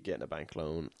 you getting a bank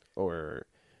loan or...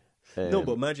 no,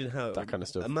 but imagine how... that kind of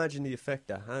stuff. Imagine the effect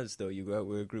that has, though. You go out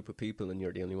with a group of people and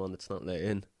you're the only one that's not let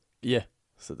in. Yeah.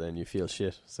 So then you feel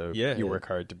shit. So you work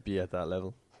hard to be at that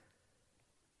level.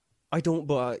 I don't,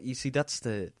 but you see, that's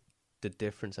the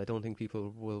difference. I don't think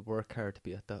people will work hard to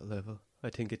be at that level. I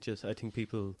think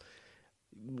people...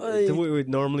 the way it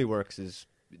normally works is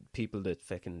people that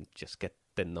fucking just get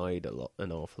denied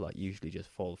an awful lot usually just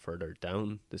fall further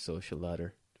down the social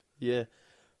ladder. Yeah.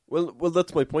 Well,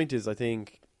 that's my point is I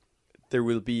think there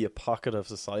will be a pocket of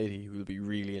society who will be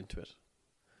really into it.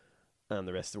 And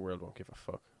the rest of the world won't give a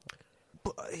fuck.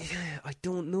 But I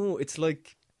don't know. It's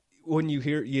like when you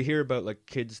hear about like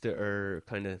kids that are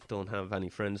kind of don't have any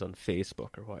friends on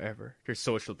Facebook or whatever. There's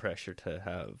social pressure to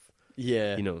have.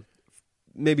 Yeah. You know,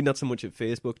 maybe not so much a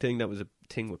Facebook thing. That was a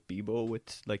thing with Bebo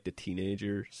with like the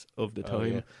teenagers of the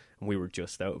time. Yeah. And we were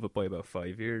just out of it by about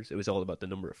 5 years. It was all about the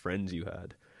number of friends you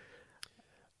had.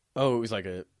 Oh, it was like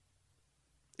a...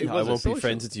 I won't be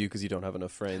friends with you because you don't have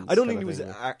enough friends. I don't think it was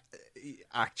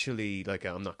actually like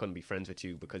I'm not going to be friends with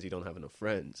you because you don't have enough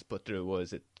friends. But there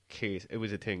was a case. It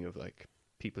was a thing of like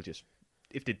people just,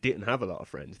 if they didn't have a lot of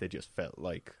friends, they just felt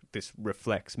like this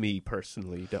reflects me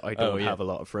personally that I don't have a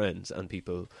lot of friends, and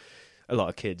a lot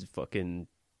of kids fucking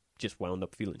just wound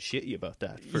up feeling shitty about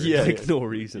that for no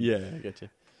reason. Yeah, I get you.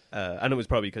 And it was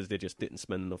probably because they just didn't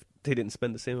spend enough. They didn't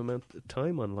spend the same amount of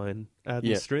time online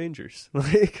adding strangers,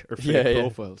 like or fake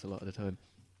profiles a lot of the time.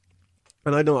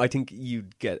 And I think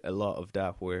you'd get a lot of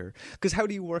that because how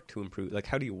do you work to improve? Like,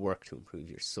 how do you work to improve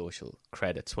your social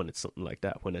credits when it's something like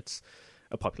that? When it's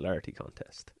a popularity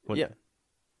contest?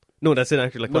 No, that's it.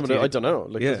 Actually, like, I don't know.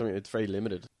 Like, I mean, it's very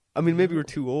limited. I mean, maybe we're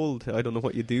too old. I don't know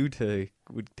what you do to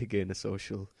gain a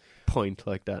social point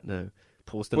like that now.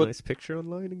 Post a nice picture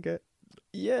online and get.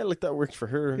 Yeah, like that worked for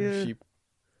her. Yeah.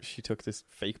 She took this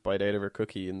fake bite out of her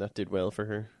cookie and that did well for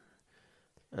her.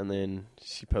 And then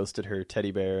she posted her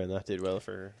teddy bear and that did well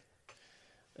for her.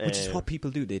 Which is what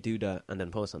people do. They do that and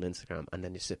then post on Instagram and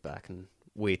then you sit back and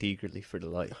wait eagerly for the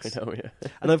likes. I know, yeah.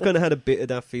 And I've kind of had a bit of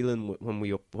that feeling when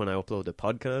I upload the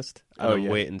podcast. And I'm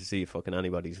waiting to see if fucking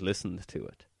anybody's listened to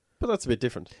it. But that's a bit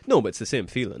different. No, but it's the same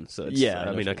feeling. So it's,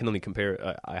 I mean, I can only compare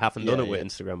it. I haven't done it with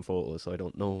Instagram photos, so I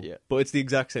don't know. Yeah. But it's the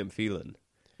exact same feeling.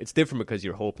 It's different because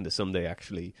you're hoping to someday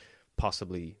actually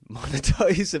possibly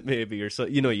monetize it maybe or so.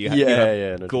 You know, you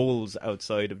have goals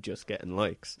outside of just getting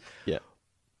likes. Yeah.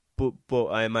 But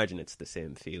I imagine it's the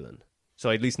same feeling.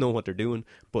 So I at least know what they're doing,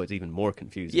 but it's even more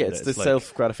confusing. Yeah, it's the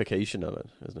self-gratification of it,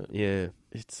 isn't it? Yeah.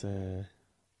 It's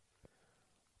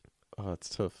it's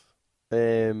tough.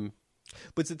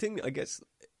 But it's the thing, I guess,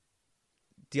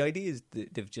 the idea is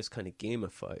that they've just kind of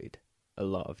gamified a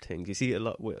lot of things. You see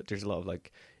there's a lot of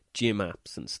like gym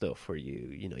apps and stuff where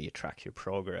you track your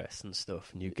progress and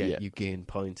stuff and you gain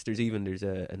points. There's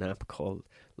an app called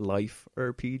Life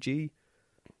RPG.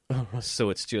 So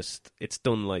it's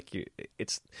done like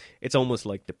it's almost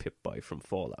like the Pip-Boy from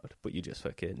Fallout, but you just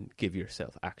fucking give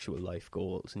yourself actual life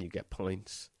goals and you get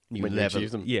points. And you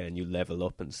achieve them. Yeah, and you level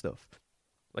up and stuff.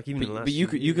 Like even but you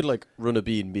could like run a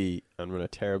B&B and run a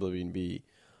terrible B&B,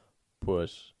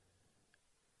 but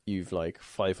you've like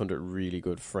 500 really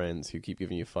good friends who keep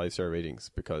giving you 5-star ratings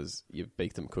because you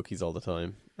bake them cookies all the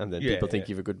time, and then people think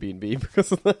you have a good B&B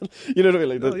because of that. You know what I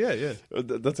mean?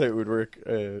 Like that's how it would work.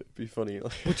 Be funny,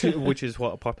 which is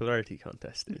what a popularity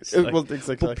contest is. Well,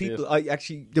 exactly. But people,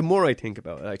 the more I think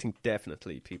about it, I think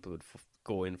definitely people would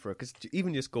go in for it, because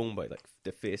even just going by like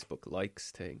the Facebook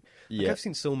likes thing, like I've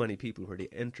seen so many people where they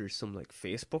enter some like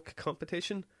Facebook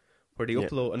competition where they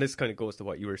upload, and this kind of goes to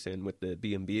what you were saying with the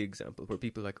B&B example, where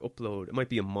people like upload, it might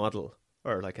be a model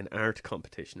or like an art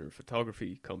competition or a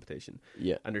photography competition,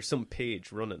 and there's some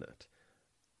page running it,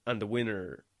 and the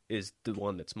winner is the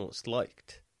one that's most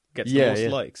liked, gets the most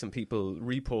likes, and people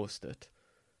repost it.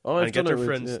 Oh, I've done it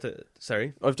with,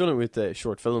 Sorry? I've done it with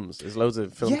short films. There's loads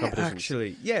of film competitions.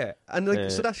 Actually, and like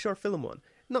so that short film one,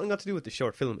 nothing got to do with the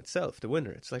short film itself, the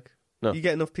winner. It's like you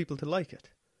get enough people to like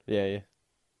it. Yeah.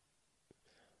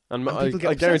 And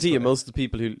I guarantee you, most of the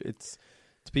people it's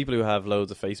people who have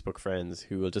loads of Facebook friends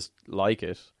who will just like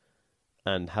it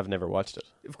and have never watched it.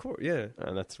 Of course, yeah.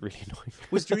 And that's really annoying.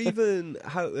 Was there even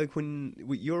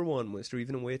with your one? Was there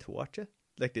even a way to watch it?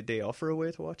 Like, did they offer a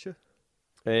way to watch it?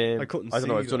 I don't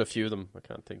know. I've done a few of them. I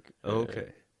can't think.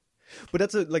 Okay, but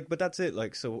that's it. Like,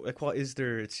 Like, so, like, what is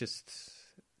there? It's just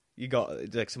you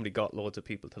got like somebody got loads of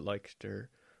people to like their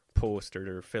post or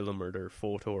their film or their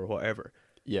photo or whatever.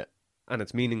 Yeah, and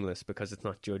it's meaningless because it's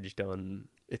not judged on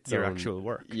your actual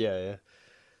work. Yeah.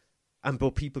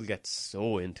 But people get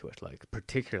so into it. Like,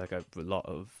 particularly, like a lot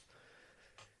of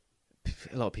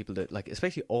people that, like,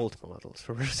 especially alt models,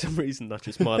 for some reason, not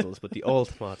just models, but the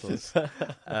alt models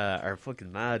are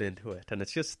fucking mad into it. And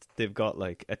it's just, they've got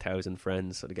like 1,000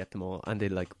 friends, so they get them all. And they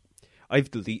like,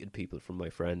 I've deleted people from my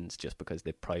friends just because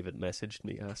they private messaged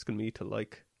me asking me to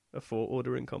like a photo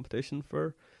they're in competition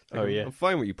for. Like, I'm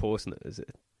fine with you posting it as a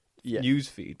news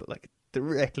feed, but like,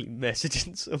 directly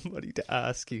messaging somebody to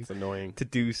ask you It's annoying. to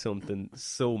do something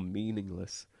so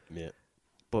meaningless. Yeah.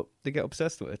 But they get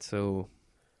obsessed with it, so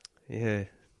yeah.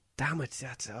 Damn it,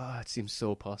 it seems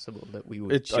so possible that we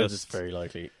would It's very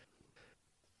likely.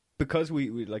 Because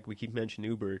we keep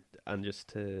mentioning Uber, and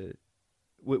just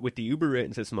with the Uber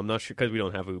rating system, I'm not sure, because we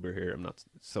don't have Uber here, I'm not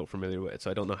so familiar with it,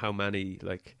 so I don't know how many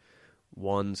like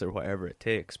ones or whatever it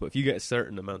takes. But if you get a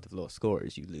certain amount of low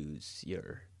scores, you lose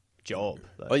your job.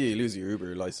 Like, You lose your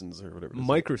Uber license or whatever.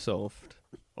 Microsoft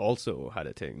also had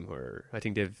a thing where I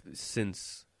think they've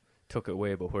since took it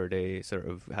away, but where they sort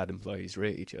of had employees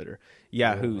rate each other.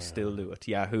 Yahoo still do it.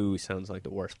 Yahoo sounds like the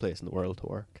worst place in the world to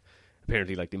work.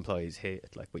 Apparently, like, the employees hate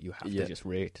it, like, but you have to just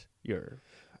rate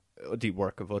the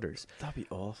work of others. That'd be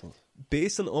awful.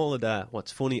 Based on all of that,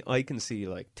 what's funny, I can see,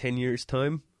 like, 10 years'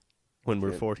 time, when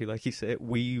we're 40, like you say,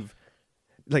 we've,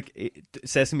 like,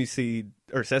 Sesame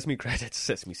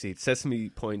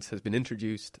Points has been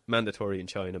introduced, mandatory in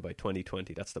China by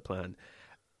 2020. That's the plan.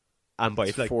 And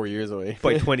by, like, 4 years away.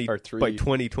 By or 3. By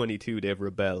 2022, they've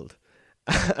rebelled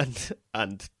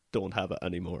and don't have it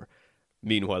anymore.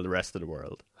 Meanwhile, the rest of the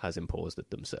world has imposed it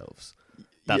themselves.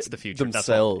 That's the future.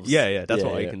 Themselves. That's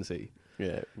what I can see.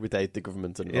 Yeah, without the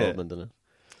government's involvement in it.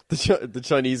 The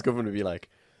Chinese government would be like,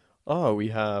 oh, we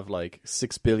have like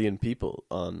 6 billion people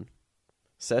on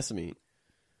Sesame.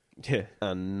 Yeah.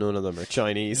 And none of them are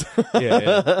Chinese.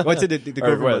 Well, I'd say the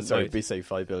government we say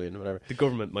 5 billion, whatever. The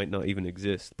government might not even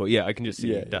exist. But yeah, I can just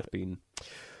see that being...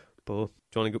 But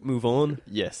do you want to move on?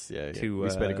 Yes, we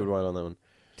spent a good while on that one.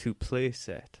 To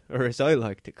Playset, or as I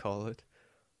like to call it,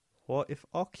 what if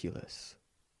Oculus,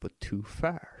 but too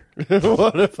far?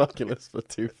 What if Oculus, but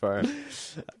too far? What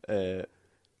do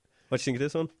you think of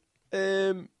this one?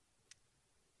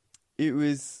 It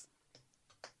was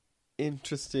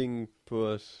interesting,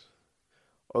 but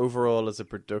overall, as a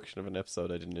production of an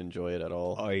episode, I didn't enjoy it at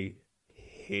all. I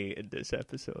hated this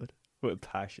episode with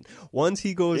passion. Once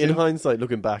he goes in hindsight,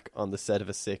 looking back on the set of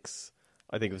a 6,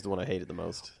 I think it was the one I hated the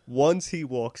most. Once he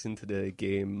walks into the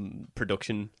game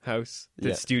production house,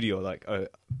 the studio, like,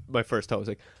 my first thought was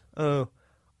like, oh,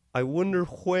 I wonder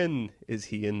when is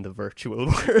he in the virtual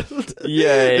world?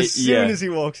 As soon as he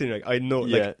walks in, like, I know,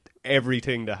 like,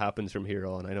 everything that happens from here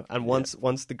on, I know. And once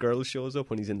the girl shows up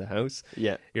when he's in the house,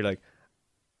 you're like,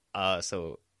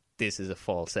 so this is a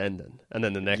false ending. And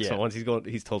then the next one, once he's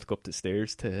told to go up the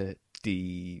stairs to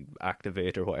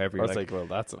deactivate or whatever. I was like, well,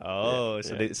 that's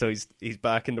him. So he's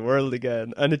back in the world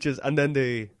again, and then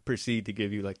they proceed to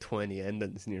give you like 20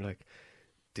 endings, and you're like,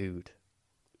 dude,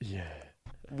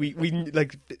 we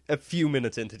like a few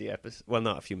minutes into the episode. Well,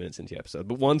 not a few minutes into the episode,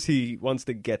 but once he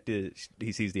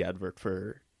sees the advert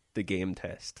for the game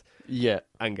test,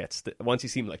 and once you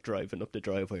see him like driving up the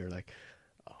driveway, you're like,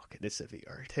 oh, okay, this is a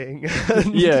VR thing.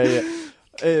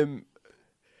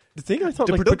 The thing I thought,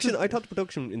 I thought the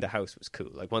production in the house was cool.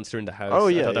 Like, once they're in the house,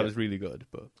 I thought that was really good.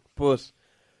 But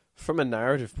from a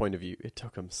narrative point of view, it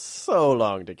took him so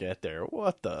long to get there.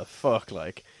 What the fuck?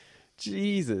 Like,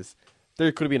 Jesus.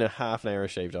 There could have been a half an hour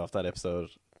shaved off that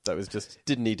episode. That was just,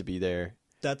 didn't need to be there.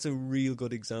 That's a real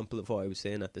good example of what I was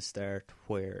saying at the start,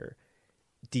 where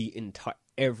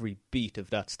every beat of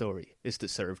that story is to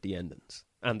serve the endings.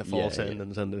 And the false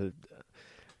endings and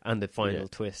the final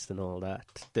twist and all that.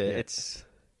 It's...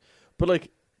 But,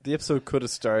 like, the episode could have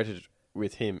started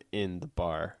with him in the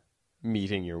bar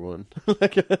meeting your one.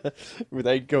 Like,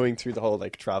 without going through the whole,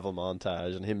 like, travel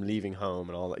montage and him leaving home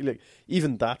and all that. Like,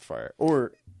 even that far.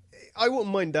 Or... I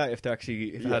wouldn't mind that if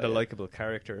it had a likable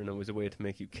character and it was a way to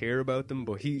make you care about them.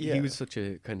 But he was such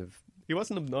a kind of... He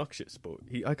wasn't obnoxious, but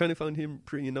I kind of found him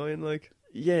pretty annoying, like...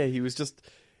 Yeah, he was just...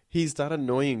 He's that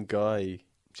annoying guy...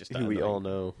 who we all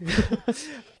know.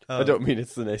 I don't mean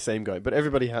it's the same guy, but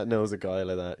everybody knows a guy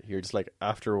like that. You're just like,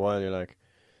 after a while, you're like,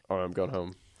 oh, I'm going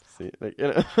home. See, like, you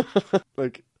know,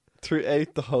 like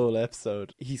throughout the whole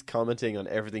episode, he's commenting on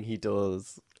everything he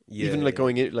does. Even like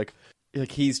going in, like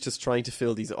he's just trying to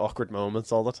fill these awkward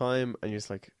moments all the time, and you're just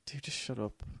like, dude, just shut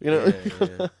up. You know?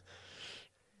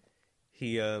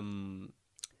 He,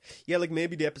 like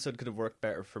maybe the episode could have worked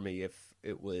better for me if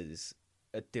it was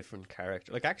a different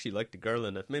character. Like, I actually like the girl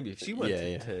in it. Maybe if she went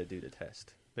to do the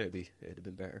test, maybe it'd have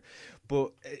been better.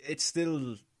 But it's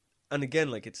still, and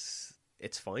again, like, it's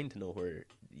fine to know where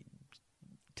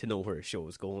a show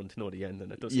is going, to know the end,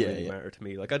 and it doesn't really matter to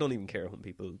me. Like, I don't even care when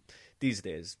people these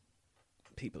days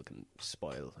can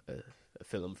spoil a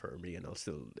film for me, and I'll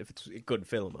still, if it's a good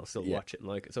film, I'll still watch it and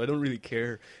like it. So I don't really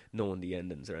care knowing the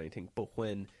endings or anything. But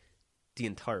when the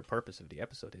entire purpose of the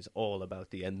episode is all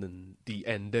about the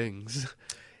endings.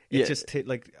 It just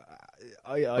like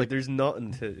there's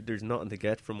nothing to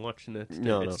get from watching it.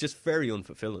 No, it's just very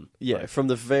unfulfilling. Yeah, like, from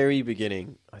the very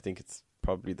beginning, I think it's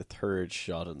probably the third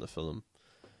shot in the film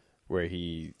where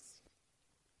he's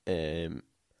on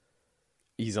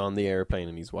the airplane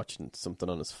and he's watching something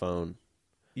on his phone.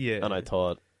 Yeah, and I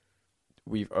thought,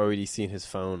 we've already seen his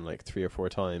phone like 3 or 4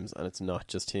 times, and it's not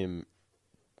just him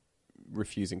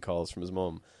refusing calls from his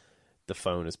mum. The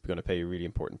phone is going to play a really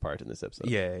important part in this episode.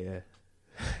 Yeah.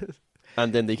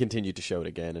 And then they continue to show it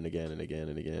again and again and again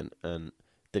and again. And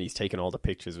then he's taking all the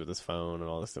pictures with his phone and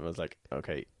all this stuff. I was like,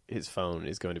 okay, his phone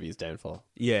is going to be his downfall.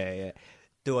 Yeah.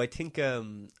 Though I think I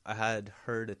had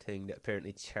heard a thing that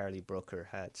apparently Charlie Brooker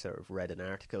had sort of read an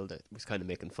article that was kind of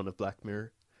making fun of Black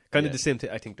Mirror. Kind of the same thing.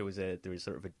 I think there was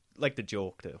sort of like the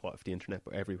joke that what if the internet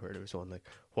were everywhere? There was one like,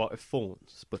 what if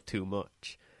phones but too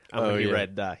much? And when he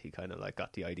read that, he kind of like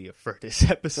got the idea for this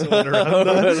episode around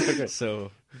that. Okay.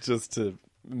 So just to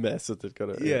mess with it,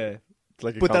 kind of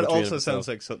like. But that also sounds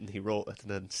like something he wrote and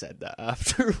then said that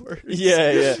afterwards.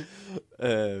 Yeah.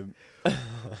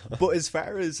 But as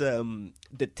far as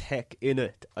the tech in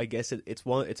it, I guess it's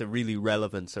a really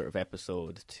relevant sort of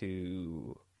episode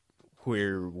to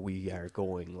where we are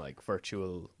going. Like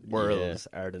virtual worlds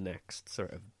are the next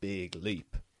sort of big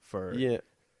leap for. Yeah.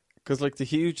 Because, like, the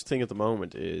huge thing at the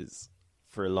moment is,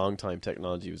 for a long time,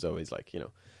 technology was always, like,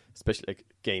 especially, like,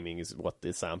 gaming is what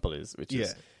the sample is, which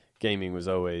is, gaming was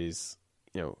always,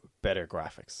 better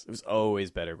graphics. It was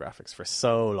always better graphics for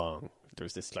so long. There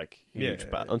was this, like, huge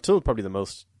battle. Until probably the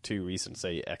most 2 recent,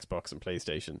 say, Xbox and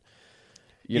PlayStation.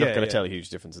 You're not going to tell a huge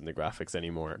difference in the graphics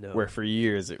anymore. No. Where for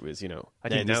years it was, I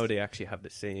think now they actually have the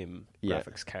same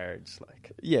graphics cards.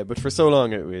 Like. Yeah, but for so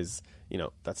long it was,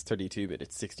 that's 32-bit,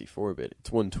 it's 64-bit,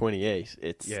 it's 128,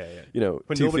 it's,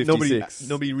 256.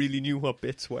 Nobody really knew what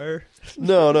bits were.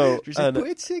 No. And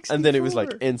then it was like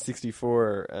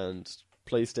N64 and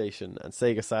PlayStation and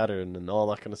Sega Saturn and all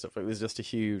that kind of stuff. It was just a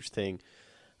huge thing.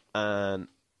 And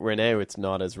where now it's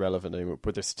not as relevant anymore,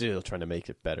 but they're still trying to make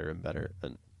it better and better.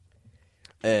 And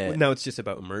now it's just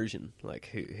about immersion,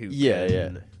 like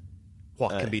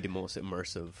what can be the most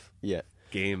immersive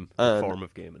game form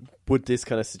of gaming. But this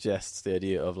kind of suggests the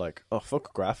idea of like, oh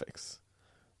fuck graphics,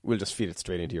 we'll just feed it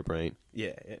straight into your brain.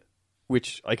 Yeah.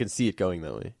 Which I can see it going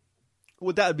that way.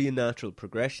 Well, that'd be a natural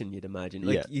progression, you'd imagine.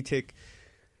 Like you take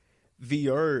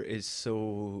VR is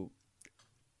so.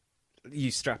 You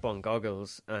strap on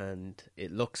goggles and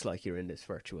it looks like you're in this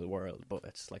virtual world, but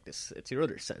it's like this. It's your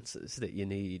other senses that you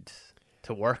need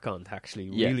to work on to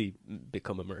actually really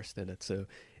become immersed in it. So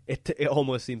it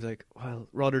almost seems like, well,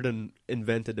 rather than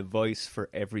invent a device for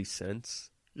every sense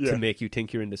to make you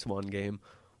think you're in this one game,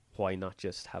 why not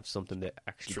just have something that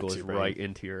actually tricks goes right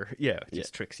into your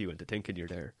just tricks you into thinking you're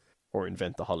there, or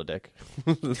invent the holodeck.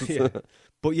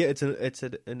 But yeah, it's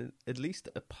at least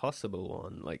a possible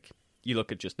one. Like you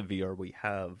look at just the VR we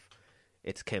have,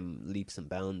 it's come leaps and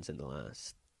bounds in the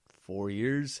last 4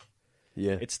 years.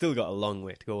 Yeah, it's still got a long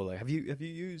way to go. Like, have you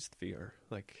used VR?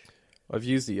 Like, I've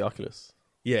used the Oculus.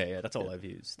 Yeah, that's all I've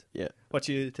used. Yeah, what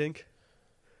do you think?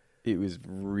 It was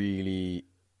really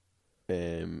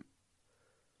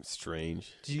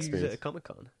strange. Did you use it at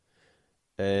Comic-Con?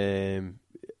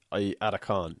 I at a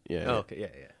con. Yeah. Oh, okay.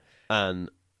 Yeah. And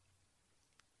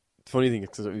the funny thing is,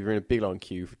 because we were in a big long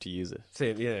queue to use it.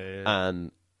 Same. Yeah.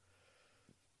 And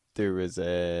there was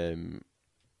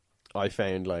I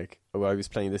found like I was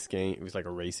playing this game. It was like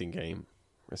a racing game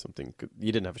or something.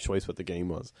 You didn't have a choice what the game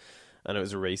was, and it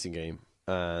was a racing game.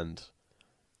 And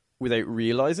without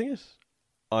realizing it,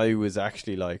 I was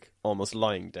actually like almost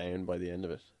lying down by the end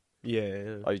of it.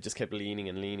 Yeah. I just kept leaning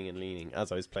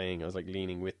as I was playing. I was like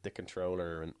leaning with the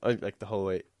controller, and I like the whole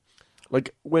way.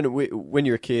 Like when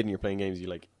you're a kid and you're playing games,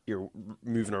 you're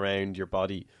moving around your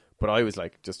body. But I was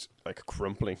like just like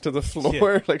crumpling to the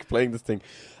floor, like playing this thing,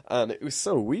 and it was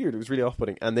so weird. It was really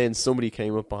off-putting. And then somebody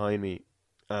came up behind me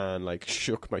and like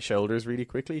shook my shoulders really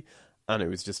quickly, and it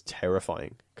was just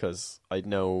terrifying because I'd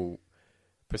no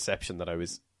perception that I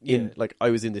was in. Like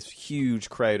I was in this huge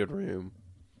crowded room,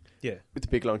 with a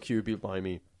big long queue of people behind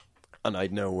me, and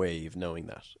I'd no way of knowing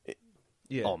that.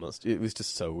 Almost, it was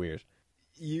just so weird.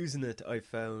 Using it, I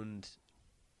found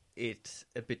it's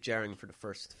a bit jarring for the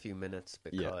first few minutes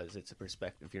because it's a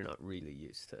perspective you're not really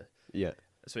used to. Yeah.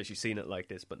 Especially seeing it like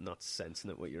this, but not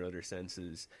sensing it with your other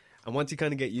senses. And once you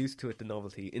kind of get used to it, the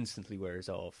novelty instantly wears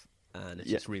off, and it's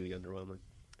just really underwhelming.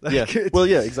 Like, well,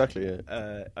 yeah, exactly.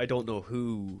 Yeah. I don't know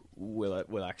who will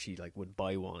actually would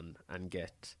buy one and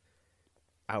get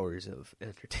hours of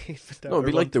entertainment. No, it'd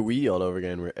be like the Wii all over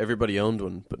again, where everybody owned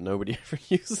one, but nobody ever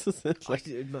uses it.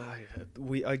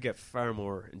 I get far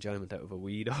more enjoyment out of a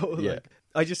Wii, though. Yeah.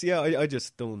 I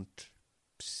just don't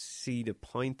see the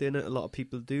point in it. A lot of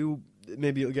people do.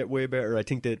 Maybe it'll get way better. I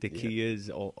think that the key is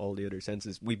all the other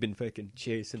senses. We've been fucking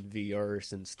chasing VR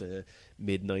since the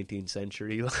mid 19th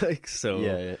century, like,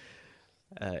 so.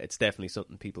 It's definitely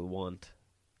something people want.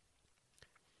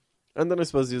 And then I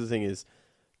suppose the other thing is,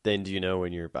 then do you know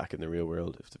when you're back in the real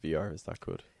world if the VR is that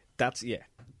good? That's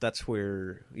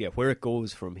where it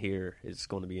goes from here is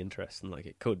going to be interesting. Like,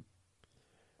 it could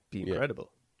be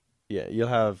incredible. Yeah, you'll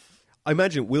have. I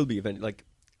imagine it will be eventually. Like,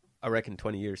 I reckon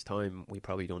 20 years time we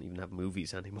probably don't even have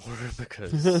movies anymore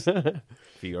because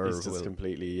VR it's just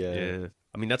completely. Yeah.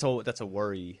 I mean, that's a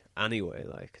worry anyway.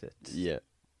 Like that. Yeah.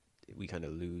 We kind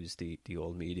of lose the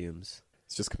old mediums.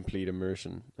 It's just complete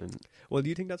immersion. And well, do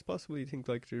you think that's possible? Do you think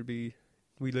like we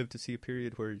live to see a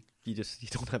period where you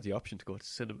don't have the option to go to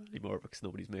cinema anymore because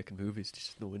nobody's making movies. There's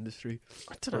just no industry.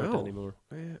 I don't know anymore.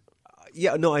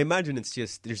 Yeah, no, I imagine it's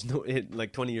just there's no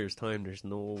like 20 years time. There's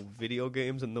no video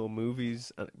games and no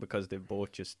movies because they've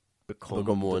both just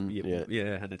become one.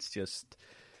 Yeah, and it's just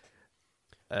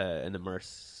an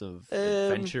immersive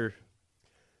adventure.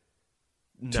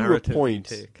 To a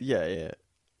point, yeah.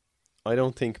 I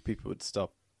don't think people would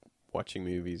stop watching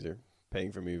movies or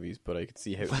paying for movies, but I could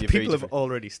see how people have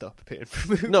already stopped paying for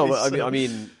movies. No, but I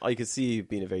mean, I could see it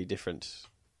being a very different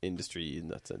industry in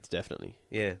that sense. Definitely,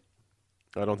 yeah.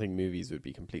 I don't think movies would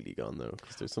be completely gone though,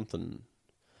 because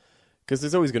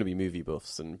there's always going to be movie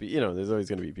buffs, and there's always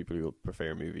going to be people who will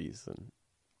prefer movies and.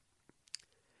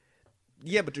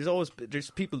 Yeah, but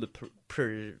there's people that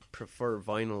prefer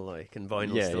vinyl, like, and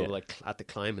vinyl still like at the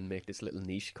climb and make this little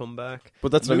niche comeback.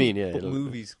 But that's what I mean. Yeah, but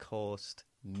movies cost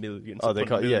millions. Oh,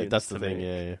 that's the thing.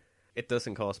 Yeah. It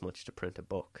doesn't cost much to print a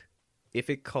book. If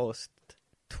it cost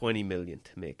 20 million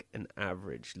to make an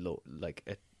average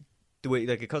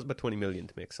it costs about 20 million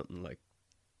to make something like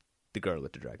The Girl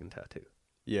with the Dragon Tattoo.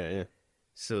 Yeah.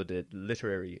 So the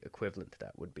literary equivalent to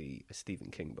that would be a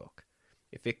Stephen King book.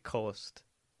 If it cost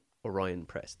Orion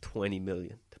Press 20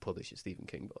 million to publish a Stephen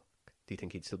King book, do you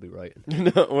think he'd still be writing?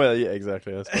 No, well, yeah,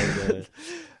 exactly. I suppose,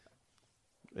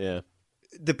 yeah.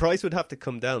 The price would have to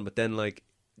come down, but then, like,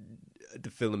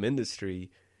 the film industry,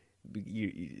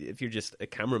 if you're just a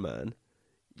cameraman,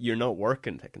 you're not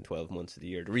working taking 12 months of the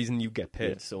year. The reason you get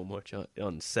paid so much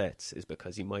on sets is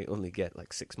because you might only get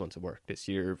like 6 months of work this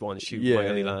year. One shoot might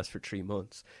only last for 3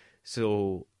 months.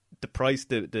 So the price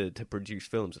to produce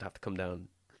films would have to come down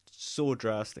so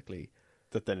drastically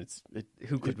that then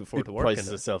who could afford to work prices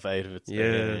in it? Itself out of it.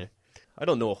 Yeah. I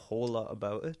don't know a whole lot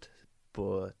about it,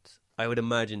 but I would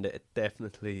imagine that it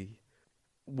definitely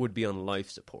would be on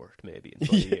life support maybe in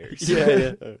 20 years.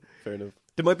 Yeah. Fair enough.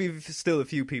 There might be still a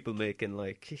few people making,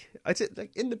 like, I'd say,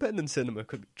 like, independent cinema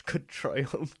could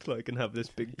triumph, like, and have this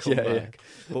big comeback.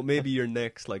 But maybe your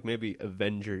next, like, maybe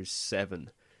Avengers 7,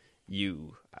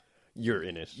 you're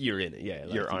in it. You're in it, yeah.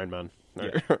 Like, you're Iron Man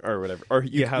or whatever. Or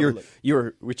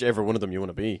you're whichever one of them you want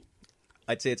to be.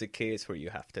 I'd say it's a case where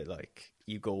you have to, like,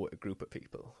 you go with a group of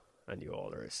people and you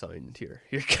all are assigned to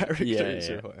your characters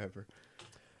or whatever.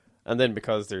 And then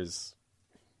because there's,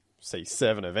 say,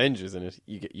 7 Avengers in it,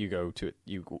 you go to it,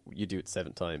 you do it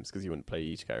 7 times because you wouldn't play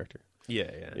each character. Yeah,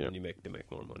 and they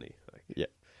make more money. Like. Yeah,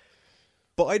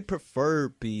 but I'd prefer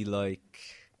be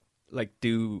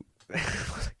do.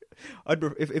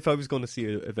 If I was going to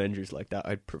see Avengers like that,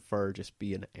 I'd prefer just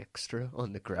be an extra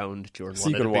on the ground during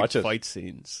one of the big fight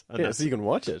scenes. And so you can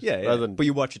watch it. Yeah. But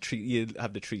you watch you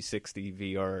have the 360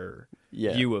 VR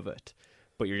view of it,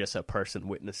 but you're just a person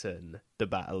witnessing the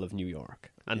Battle of New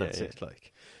York, and that's it.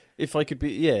 Like. If I could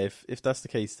be, if that's the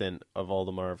case, then of all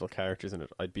the Marvel characters in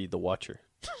it, I'd be the Watcher.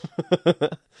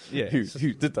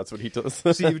 That's what he does.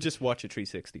 So you would just watch a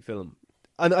 360 film,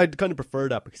 and I'd kind of prefer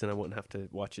that because then I wouldn't have to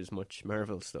watch as much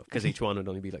Marvel stuff because each one would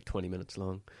only be like 20 minutes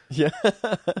long. Yeah,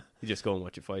 you just go and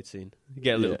watch a fight scene, you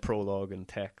get a little prologue and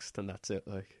text, and that's it.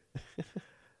 Like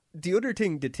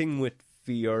the thing with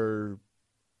VR,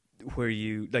 where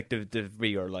you like the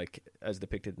VR, like as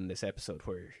depicted in this episode,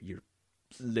 where you're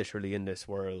literally in this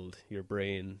world, your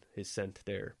brain is sent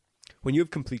there. When you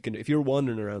have if you're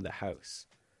wandering around the house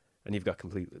and you've got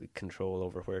complete control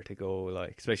over where to go,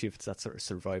 like especially if it's that sort of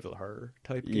survival horror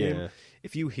type game,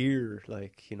 if you hear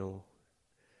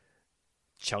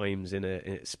chimes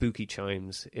spooky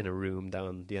chimes in a room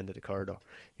down the end of the corridor,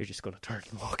 you're just going to turn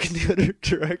and walk in the other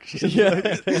direction.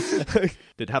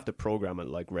 They'd have to program it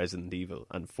like Resident Evil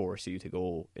and force you to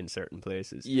go in certain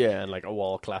places. Yeah, and like a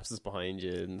wall collapses behind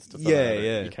you and stuff.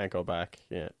 You can't go back.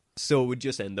 Yeah. So it would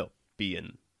just end up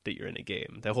being that you're in a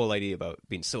game. The whole idea about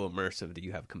being so immersive that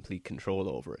you have complete control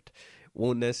over it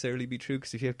won't necessarily be true,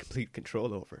 because if you have complete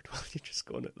control over it, well, you're just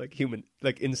going to, like,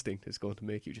 instinct is going to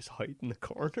make you just hide in the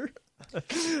corner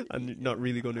and you're not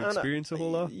really going to experience a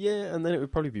whole lot. Yeah, and then it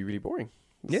would probably be really boring.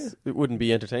 Yeah. It wouldn't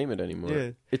be entertainment anymore. Yeah.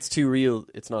 It's too real.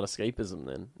 It's not escapism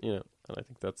then, you know. And I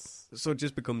think that's... So it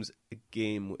just becomes a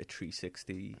game with a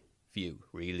 360 view,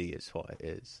 really, is what it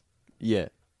is. Yeah.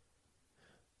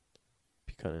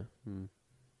 Be kind of...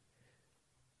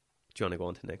 Do you want to go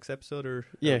on to the next episode, or...?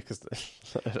 Yeah, because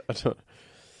I don't...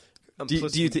 Do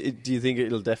you think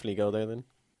it'll definitely go there then?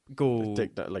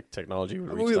 Like technology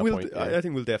will reach that point? Yeah. I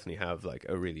think we'll definitely have like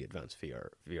a really advanced VR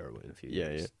in a few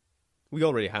years. Yeah. We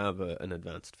already have an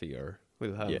advanced VR.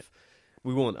 We'll have... Yeah.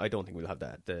 We won't... I don't think we'll have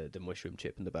that, the mushroom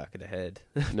chip in the back of the head.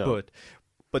 No.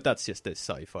 But that's just a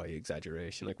sci-fi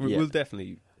exaggeration. Like, we'll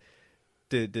definitely...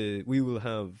 We will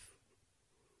have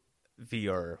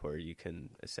VR where you can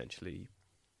essentially...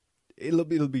 It'll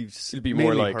be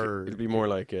more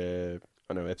like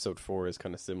I know episode 4 is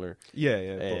kind of similar.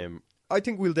 Yeah. I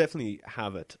think we'll definitely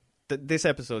have it. This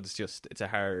episode is just, it's a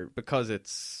hard, because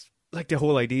it's like the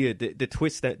whole idea, the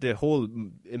twist, that the whole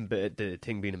the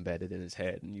thing being embedded in his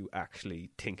head and you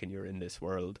actually thinking you're in this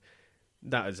world,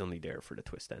 that is only there for the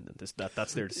twist ending.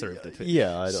 That's there to serve the twist.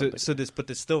 Yeah, I don't but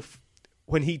the stuff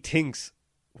when he thinks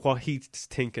what he's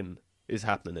thinking is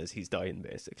happening as he's dying,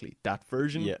 basically. That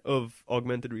version of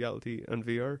augmented reality and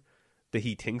VR that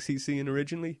he thinks he's seeing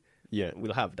originally,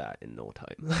 we'll have that in no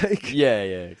time. Like, yeah,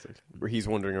 exactly. Where he's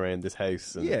wandering around this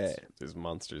house and there's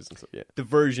monsters and stuff. Yeah, the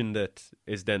version that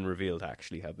is then revealed to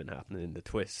actually have been happening in the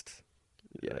twist.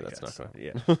 Yeah, that's not going.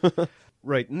 Yeah.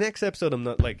 Right. Next episode, I'm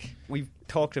not like we've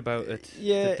talked about it.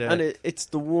 Yeah, and it's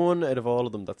the one out of all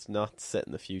of them that's not set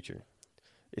in the future.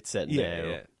 It's set now.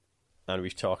 Yeah. And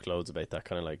we've talked loads about that,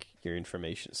 kind of like your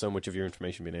information, so much of your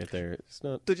information being out there. It's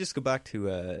not. To just go back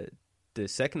to the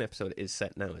second episode is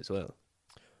set now as well.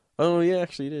 Oh yeah,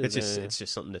 actually it is. It's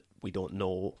just something that we don't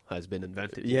know has been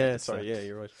invented. Yeah, sorry. Yeah,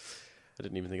 you're right. I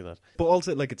didn't even think of that. But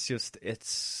also, like,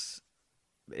 it's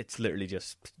literally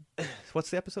just, what's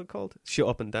the episode called? Shut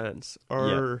Up and Dance,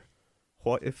 or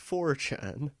What If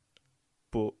 4chan,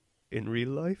 but in real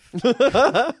life.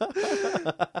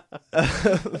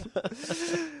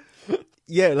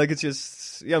 Yeah, like, it's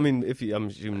just... Yeah, I mean, if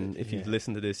you've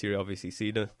listened to this, you're obviously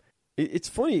seen it. It's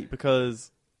funny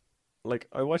because, like,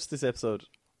 I watched this episode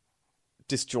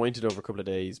disjointed over a couple of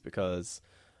days because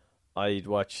I'd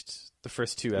watched the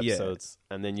first 2 episodes,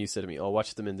 and then you said to me, "I'll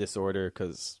watch them in this order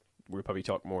because we'll probably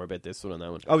talk more about this one and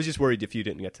that one." I was just worried if you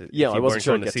didn't get to... Yeah, I wasn't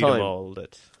sure to get time. All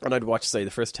that. And I'd watched, say,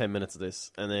 the first 10 minutes of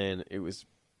this, and then it was,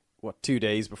 2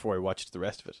 days before I watched the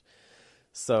rest of it.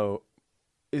 So...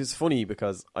 It was funny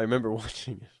because I remember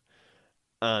watching it,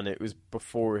 and it was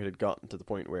before it had gotten to the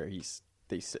point where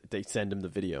they send him the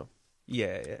video.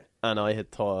 Yeah. And I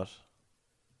had thought,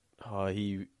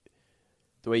 the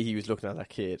way he was looking at that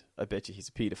kid, I bet you he's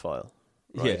a paedophile,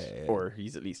 right? Yeah. Or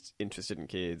he's at least interested in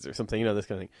kids or something, this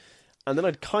kind of thing. And then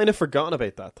I'd kind of forgotten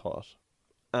about that thought.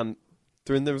 And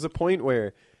there was a point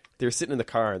where they were sitting in the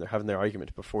car and they're having their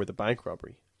argument before the bank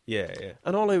robbery. Yeah.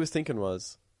 And all I was thinking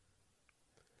was,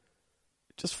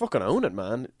 just fucking own it,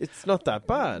 man. It's not that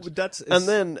bad. And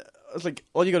then I was like,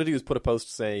 all you got to do is put a post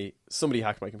to say somebody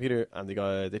hacked my computer and they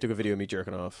took a video of me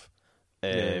jerking off.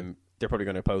 They're probably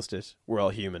going to post it. We're all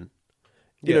human.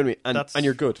 You know what I mean? And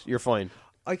you're good. You're fine.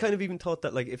 I kind of even thought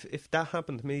that, like, if that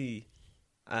happened to me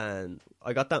and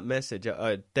I got that message,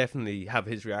 I'd definitely have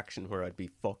his reaction where I'd be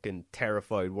fucking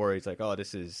terrified, worried, like, oh,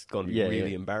 this is going to be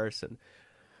really embarrassing.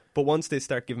 But once they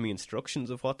start giving me instructions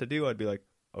of what to do, I'd be like,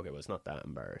 okay, well, it's not that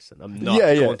embarrassing. I'm not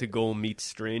going to go meet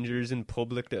strangers in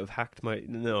public that have hacked my...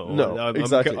 No,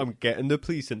 exactly. I'm getting the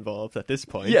police involved at this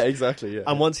point. Yeah, exactly, yeah.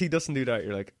 And once he doesn't do that,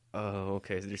 you're like, oh,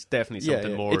 okay, so there's definitely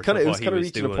something more. It was kind of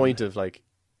reaching a point of, like...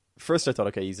 First I thought,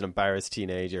 okay, he's an embarrassed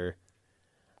teenager.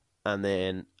 And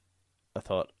then I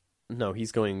thought, no,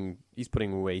 he's putting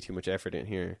way too much effort in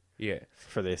here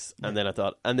for this. And then I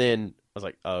was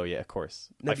like, oh, yeah, of course.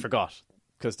 I forgot.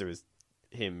 Because there was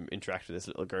him interacting with this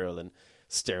little girl and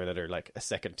staring at her like a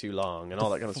second too long and all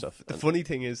that kind of stuff. The funny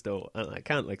thing is, though, and I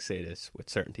can't like say this with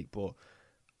certainty, but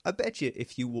I bet you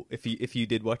if you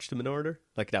did watch them in order,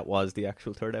 like that was the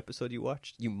actual third episode you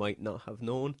watched, you might not have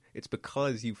known. It's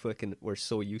because you fucking were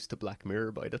so used to Black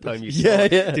Mirror by the time you saw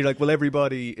it. You're like, well,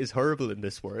 everybody is horrible in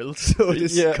this world, so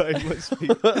this guy must be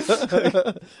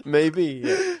maybe.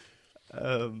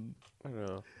 Yeah. I don't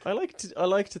know. I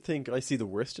like to think I see the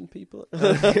worst in people.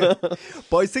 But I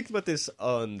was thinking about this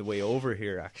on the way over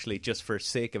here, actually, just for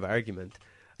sake of argument.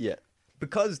 Yeah.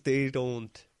 Because they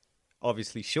don't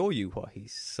obviously show you what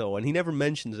he's so, and he never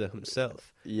mentions it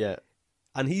himself. Yeah.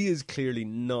 And he is clearly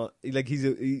not, like,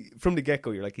 from the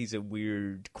get-go, you're like, he's a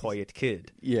weird, quiet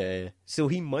kid. Yeah. So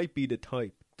he might be the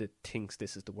type that thinks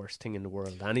this is the worst thing in the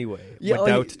world anyway.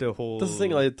 Without the whole... That's the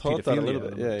thing, I thought that a little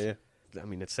bit. Yeah. I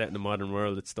mean, it's set in the modern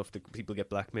world. It's stuff that people get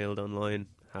blackmailed online.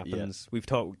 Happens. We've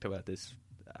talked about this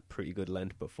at pretty good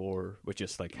length before, with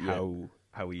just, like, how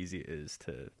easy it is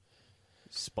to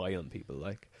spy on people,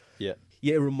 like. Yeah.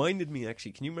 Yeah, it reminded me,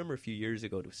 actually, can you remember a few years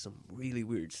ago, there was some really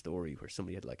weird story where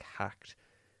somebody had, like, hacked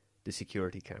the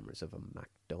security cameras of a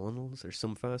McDonald's or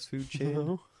some fast food chain.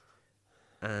 No.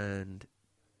 And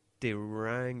they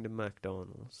rang the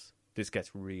McDonald's. This gets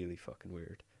really fucking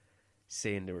weird.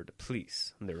 Saying they were the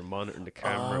police and they were monitoring the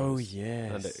cameras. Oh,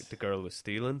 yes. And the girl was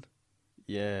stealing.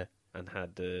 Yeah. And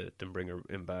had them bring her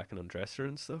in back and undress her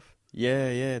and stuff.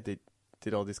 Yeah. They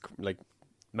did all this, like,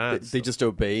 mad. They just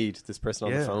obeyed this person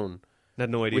on the phone. I had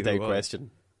no idea without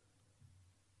question.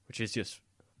 Which is just,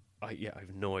 I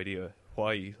have no idea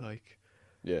why. Like,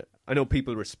 yeah, I know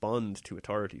people respond to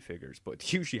authority figures,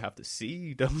 but you usually have to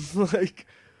see them. Like,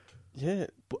 yeah,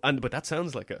 but that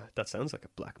sounds like a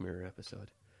Black Mirror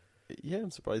episode. Yeah, I'm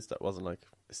surprised that wasn't like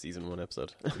a season 1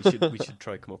 episode. we should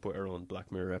try come up with our own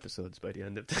Black Mirror episodes by the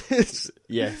end of this.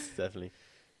 Yes, definitely.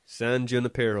 San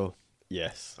Junipero.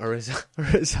 Yes, or as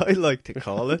I like to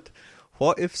call it,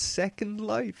 what if Second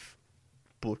Life,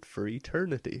 but for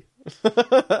eternity?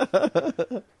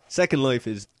 Second Life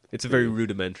it's a very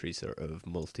rudimentary sort of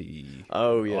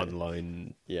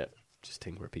online just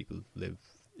thing where people live.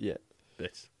 Yeah.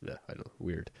 It's I don't know,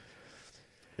 weird.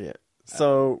 Yeah.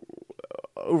 So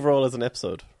overall as an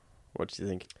episode, what did you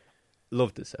think?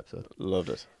 Loved this episode. Loved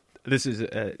it. This is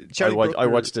I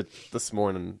watched it this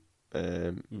morning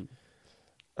and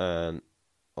I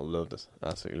loved it.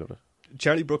 Absolutely loved it.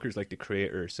 Charlie Brooker's like the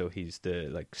creator, so he's the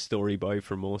like story boy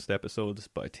for most episodes.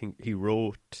 But I think he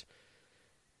wrote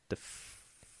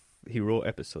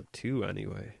episode 2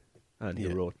 anyway, and he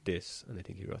wrote this, and I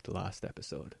think he wrote the last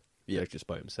episode. Yeah, just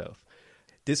by himself.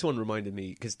 This one reminded me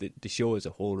because the show as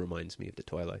a whole reminds me of the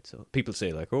Twilight Zone. People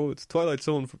say like, "Oh, it's Twilight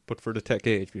Zone, but for the tech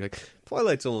age." Be like,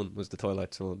 Twilight Zone was the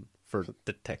Twilight Zone for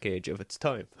the tech age of its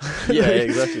time. Yeah,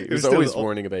 exactly. It was always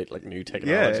warning about like new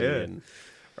technology and.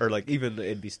 Or like even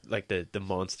it'd be like the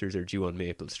monsters are due on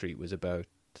Maple Street was about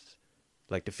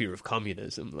like the fear of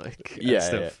communism, like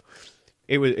stuff. Yeah.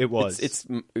 It was. It's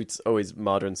always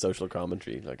modern social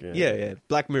commentary, like yeah.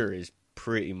 Black Mirror is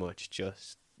pretty much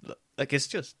just like it's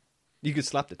just you could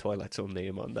slap the Twilight Zone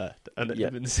name on that, and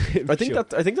I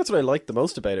think that's what I liked the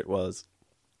most about it was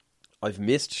I've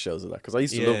missed shows of that because I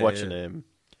used to love watching.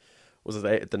 Was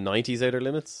it the 90s Outer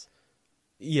Limits?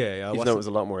 Yeah, even though it was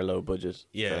a lot more low budget.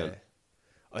 Yeah.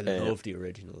 I love the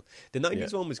original. The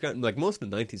 90s one was great. Like most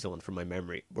of the 90s one, from my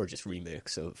memory, were just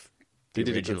remakes of the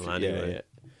original anyway. Yeah.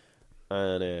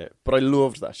 And but I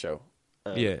loved that show.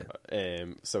 Yeah.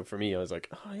 So for me, I was like,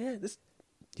 oh yeah, this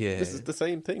is the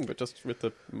same thing, but just with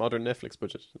the modern Netflix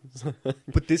budget.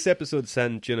 But this episode,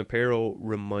 San Junipero,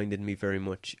 reminded me very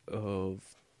much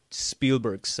of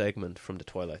Spielberg's segment from the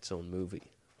Twilight Zone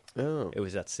movie. Oh. It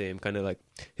was that same kind of like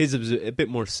his was a bit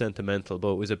more sentimental,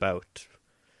 but it was about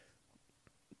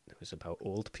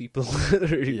old people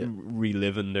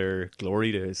reliving their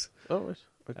glory days. Oh, right.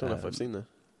 I don't know if I've seen that.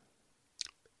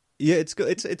 Yeah, it's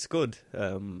good. It's good.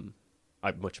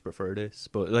 I much prefer this,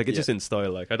 but like it's just in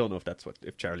style. Like I don't know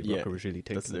if Charlie Brooker was really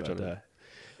thinking about that.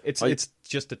 It's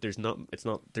just that there's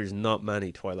not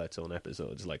many Twilight Zone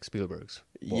episodes like Spielberg's.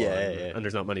 And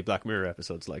there's not many Black Mirror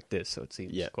episodes like this, so it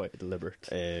seems quite deliberate.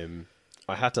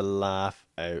 I had to laugh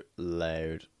out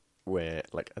loud where,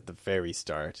 like, at the very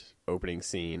start, opening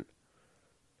scene,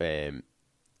 you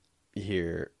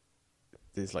hear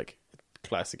this like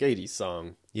classic 80s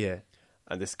song. Yeah.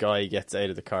 And this guy gets out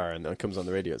of the car and then comes on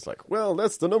the radio. It's like, well,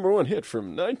 that's the #1 hit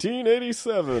from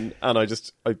 1987. And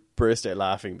I burst out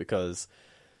laughing because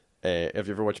have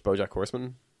you ever watched BoJack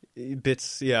Horseman?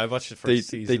 Bits, yeah, I watched the first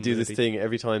season. They do this thing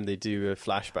every time they do a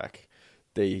flashback.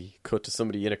 They cut to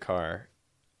somebody in a car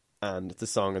and the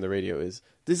song on the radio is,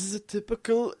 this is a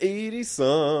typical 80s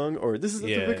song, or this is a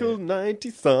typical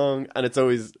 90s song. And it's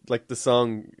always like the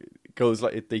song goes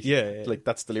like like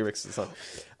that's the lyrics of the song,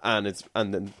 and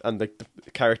like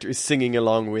the character is singing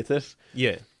along with it,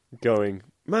 going,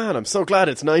 man, I'm so glad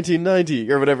it's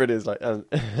 1990 or whatever it is, like. But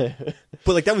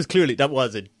like that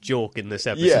was a joke in this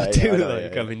episode too.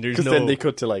 I mean, there's no. Then they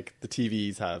cut to like the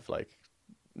TVs have like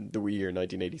the year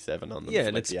 1987 on them. Yeah,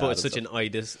 and it's such an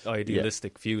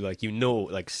idealistic view. Like, you know,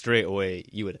 like straight away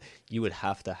you would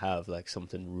have to have like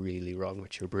something really wrong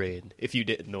with your brain if you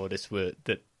didn't notice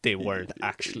that they weren't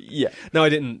actually. Yeah. No, I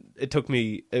didn't. It took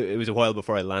me. It was a while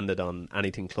before I landed on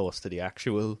anything close to the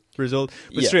actual result.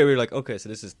 But straight away, you're like, okay, so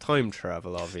this is time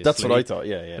travel, obviously. That's what I thought.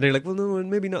 Yeah, yeah. And they're like, well, no,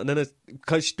 maybe not. And then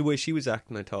because the way she was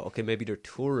acting, I thought, okay, maybe they're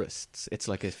tourists. It's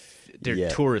like they're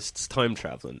tourists time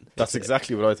traveling. That's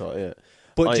exactly what I thought. Yeah.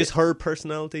 But just her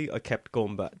personality, I kept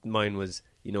going back. Mine was,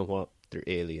 you know what? They're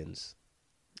aliens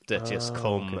that just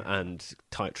come and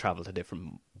travel to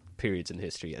different periods in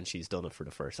history, and she's done it for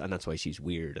the first, and that's why she's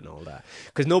weird and all that.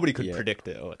 Because nobody could predict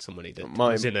it. Oh, it's somebody that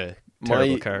was in a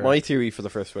terrible car. My theory for the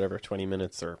first 20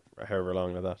 minutes or however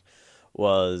long like that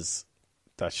was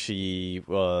that she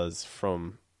was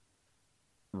from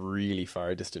really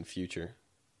far distant future,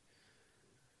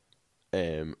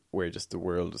 where just the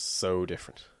world is so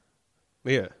different.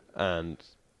 Yeah. And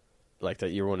like that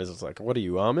year one is just like, what are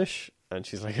you, Amish? And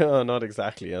she's like, oh, not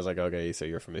exactly. I was like, okay, so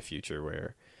you're from a future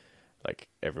where like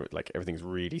everything's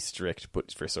really strict,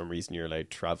 but for some reason you're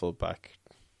allowed to travel back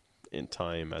in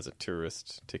time as a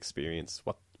tourist to experience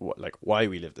what like why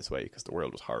we live this way, because the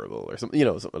world was horrible or something, you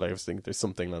know, something like, I was thinking there's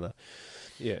something like that.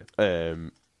 Yeah.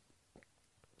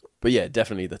 But yeah,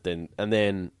 definitely that then, and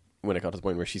then when it got to the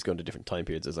point where she's going to different time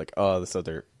periods, it's like, oh, so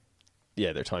they're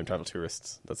time travel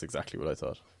tourists. That's exactly what I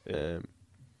thought. Yeah.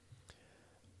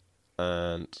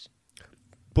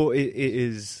 But it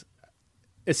is,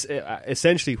 it's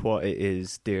essentially what it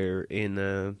is. They're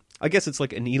in I guess it's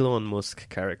like an Elon Musk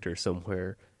character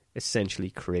somewhere essentially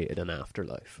created an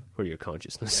afterlife where your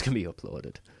consciousness can be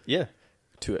uploaded. Yeah.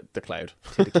 To the cloud.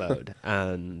 To the cloud.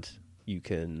 And you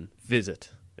can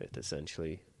visit it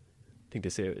essentially. I think they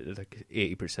say like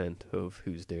 80% of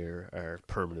who's there are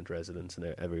permanent residents, and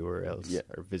everywhere else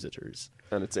are visitors.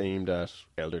 And it's aimed at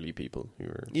elderly people who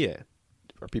are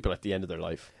or people at the end of their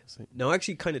life. So. Now, I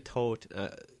actually kind of thought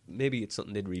maybe it's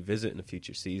something they'd revisit in a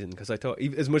future season, because I thought,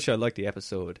 as much as I liked the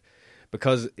episode,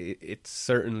 because it's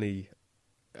certainly,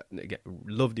 again,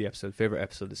 loved the episode, favorite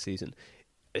episode of the season.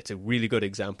 It's a really good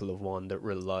example of one that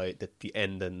that the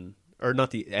ending, or not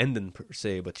the ending per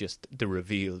se, but just the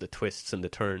reveal, the twists and the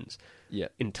turns,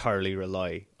 entirely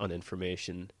rely on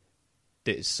information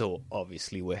that is so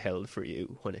obviously withheld for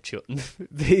you when it shouldn't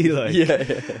be.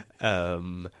 Like,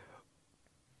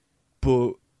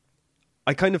 but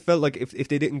I kind of felt like if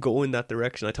they didn't go in that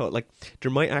direction, I thought like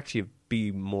there might actually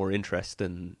be more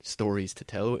interesting stories to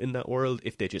tell in that world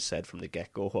if they just said from the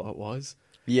get-go what it was.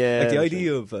 Yeah, like the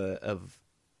idea of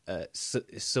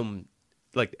some,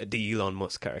 like the Elon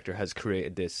Musk character has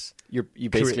created this. You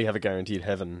basically have a guaranteed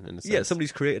heaven in a sense. Yeah,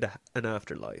 somebody's created an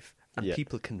afterlife, and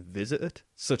people can visit it.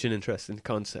 Such an interesting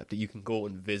concept that you can go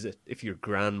and visit. If your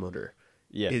grandmother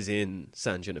is in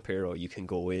San Junipero, you can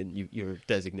go in. You're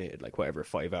designated like whatever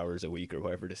 5 hours a week or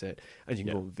whatever they said, and you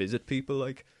can go and visit people.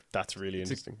 Like, that's really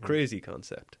interesting. It's a crazy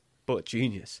concept, but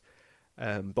genius.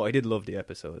 But I did love the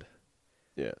episode.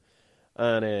 Yeah,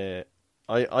 and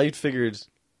I'd figured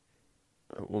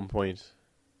at one point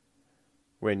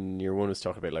when your one was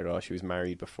talking about like, oh, she was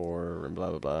married before and blah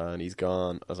blah blah, and he's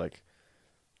gone. I was like,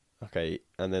 okay,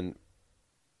 and then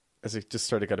as it just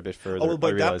started to get a bit further. Oh, well,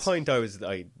 by that point, I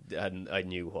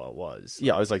knew what it was.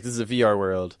 Yeah, I was like, this is a VR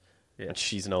world, and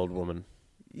she's an old woman.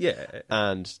 Yeah,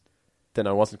 and then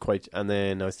I wasn't quite, and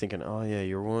then I was thinking, oh yeah,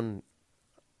 your one,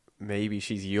 maybe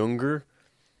she's younger,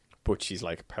 but she's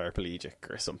like paraplegic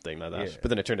or something like that. Yeah. But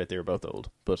then it turned out they were both old.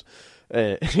 But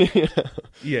I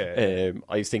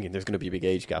was thinking there's going to be a big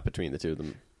age gap between the two of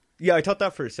them. Yeah, I thought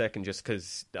that for a second, just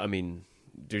because, I mean,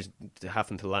 there's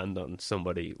having to land on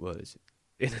somebody was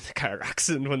in a car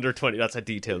accident when they're 20. That's a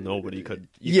detail nobody could.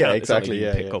 Exactly.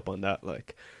 Pick up on that.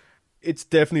 Like, it's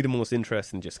definitely the most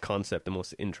interesting just concept, the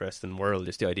most interesting world.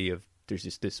 Just the idea of there's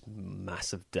just this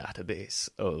massive database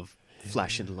of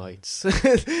flashing lights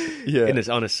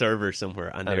on a server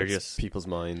somewhere, and they're just people's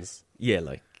minds.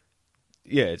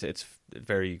 It's a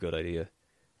very good idea.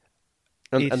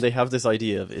 And they have this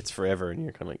idea of it's forever, and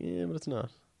you're kind of like, yeah, but it's not.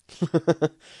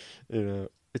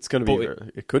 It's going to be.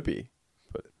 It could be,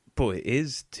 but it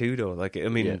is too, though. Like, I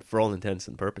mean, for all intents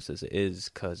and purposes, it is,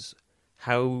 because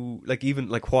how, like, even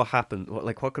like what happened,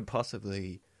 like what could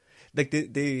possibly, like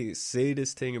they say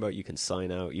this thing about you can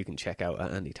sign out, you can check out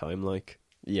at any time, like.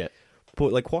 Yeah.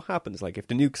 But, like, what happens, like, if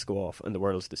the nukes go off and the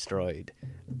world's destroyed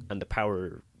and the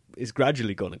power is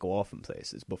gradually going to go off in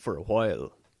places, but for a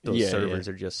while those servers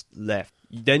are just left,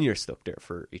 then you're stuck there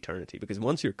for eternity, because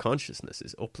once your consciousness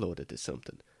is uploaded to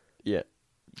something,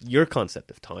 your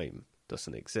concept of time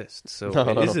doesn't exist. So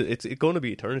it's going to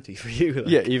be eternity for you. Like.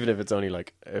 Yeah, even if it's only,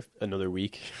 like, another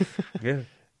week. Yeah.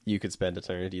 you could spend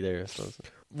eternity there, I suppose.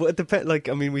 Well, it depends. Like,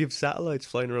 I mean, we have satellites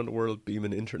flying around the world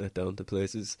beaming internet down to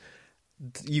places.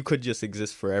 You could just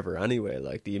exist forever anyway.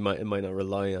 Like, it might not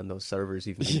rely on those servers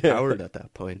even being powered at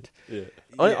that point. Yeah.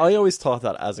 I always thought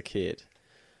that as a kid,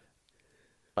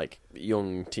 like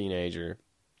young teenager,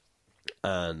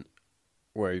 and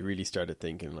where I really started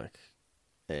thinking like,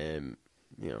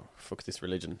 fuck this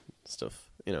religion stuff,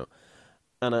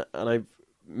 and I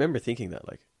remember thinking that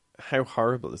like, how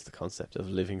horrible is the concept of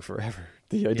living forever?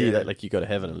 The idea that like you go to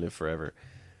heaven and live forever.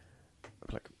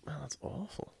 I'm like, man, that's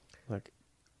awful. Like,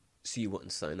 so you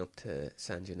wouldn't sign up to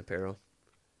San Junipero?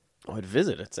 I'd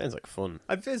visit. It sounds like fun.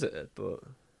 I'd visit it, but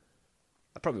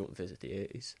I probably wouldn't visit the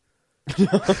 80s.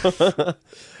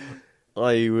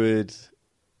 I would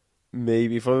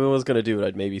maybe, if I was going to do it,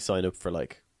 I'd maybe sign up for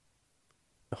like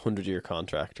 100-year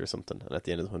contract or something, and at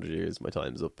the end of the 100 years, my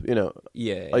time's up.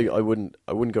 Yeah. I wouldn't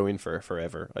go in for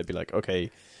forever. I'd be like, okay,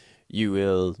 you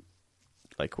will,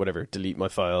 like, whatever, delete my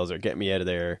files or get me out of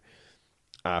there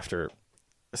after,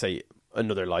 say,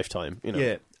 another lifetime.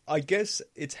 Yeah, I guess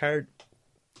it's hard.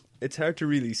 It's hard to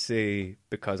really say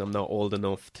because I'm not old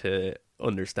enough to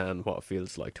understand what it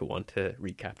feels like to want to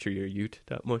recapture your youth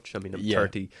that much. I mean, I'm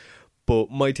 30, but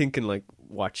my thinking, like,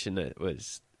 watching it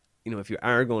was, if you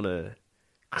are going to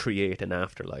create an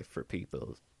afterlife for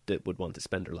people that would want to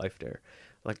spend their life there,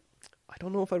 like, I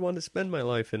don't know if I'd want to spend my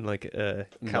life in like a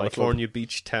California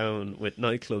beach town with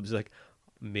nightclubs. Like,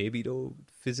 maybe they'll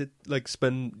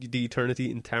spend the eternity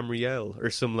in Tamriel or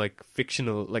some like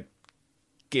fictional like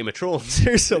Game of Thrones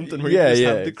or something where you just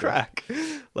have the crack.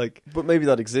 Like, but maybe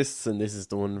that exists and this is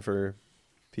the one for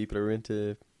people who are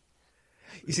into.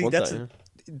 You see,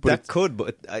 that could,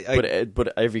 but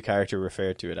but every character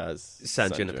referred to it as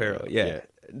San Junipero. Yeah,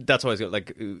 that's why I was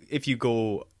like, if you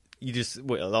go, you just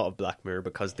with a lot of Black Mirror,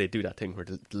 because they do that thing where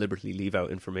they deliberately leave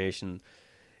out information.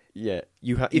 Yeah,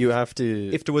 you have to.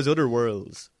 If there was other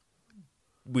worlds,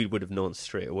 we would have known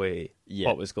straight away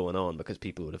what was going on because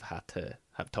people would have had to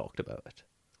have talked about it.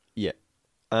 Yeah,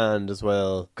 and as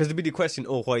well, because there'd be the question: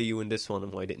 oh, why are you in this one,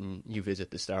 and why didn't you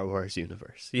visit the Star Wars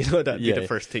universe? That'd be the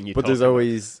first thing you. But there's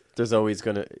always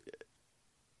gonna.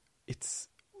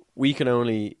 We can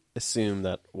only assume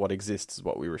that what exists is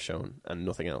what we were shown and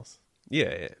nothing else.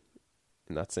 Yeah.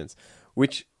 In that sense,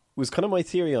 which was kind of my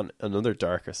theory on another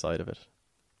darker side of it,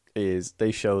 is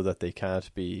they show that they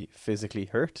can't be physically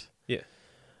hurt. Yeah.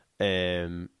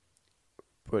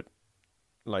 But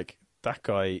like that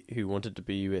guy who wanted to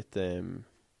be with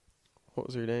what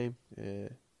was her name?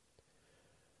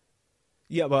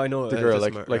 Yeah, but I know the girl.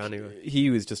 Like anyway. He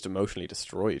was just emotionally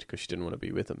destroyed because she didn't want to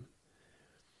be with him.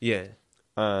 Yeah.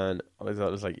 And I thought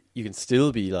it was like, you can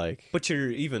still be like, but you're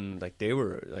even like, they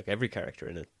were like, every character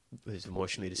in it was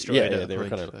emotionally destroyed. Yeah, they were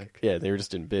kind of like, they were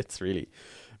just in bits, really.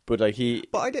 But like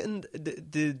but I didn't.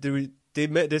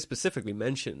 They specifically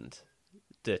mentioned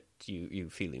that you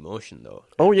feel emotion though.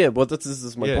 Oh yeah, but this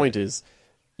is my point is,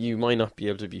 you might not be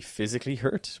able to be physically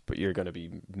hurt, but you're going to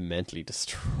be mentally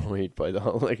destroyed by the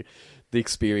whole, like, the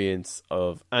experience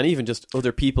of, and even just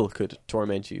other people could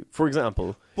torment you. For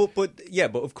example, but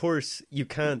of course you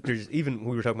can't. There's even,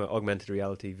 we were talking about augmented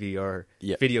reality, VR,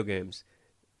 video games.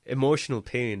 Emotional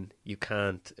pain you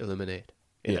can't eliminate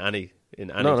in anything.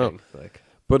 No. Like,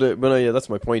 but that's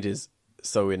my point is.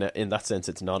 So in that sense,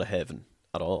 it's not a heaven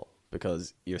at all,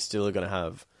 because you're still going to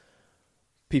have.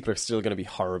 People are still going to be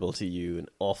horrible to you, and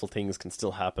awful things can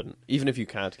still happen, even if you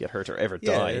can't get hurt or ever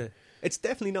die. Yeah. It's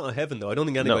definitely not a heaven, though. I don't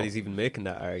think anybody's even making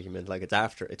that argument. Like,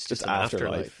 it's just an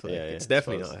afterlife. Like, it's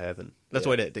definitely not a heaven. That's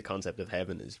why the concept of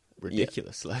heaven is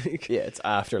ridiculous. Like, it's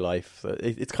afterlife. So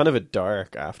it's kind of a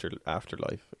dark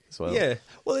afterlife as well. Yeah,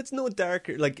 well, it's no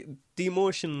darker. Like, the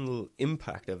emotional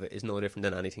impact of it is no different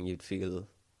than anything you'd feel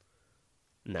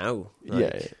now.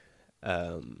 Like,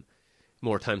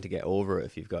 more time to get over it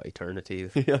if you've got eternity.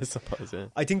 Yeah, I suppose, yeah.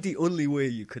 I think the only way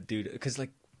you could do that, because,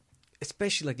 like,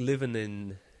 especially, like, living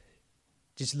in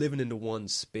the one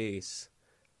space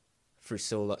for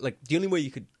so long, like, the only way you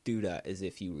could do that is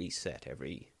if you reset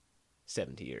every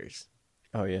 70 years.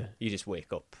 Oh, yeah. You just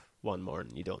wake up one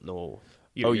morning, you don't know.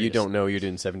 You don't know you're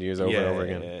doing 70 years over and over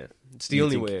again. Yeah. It's the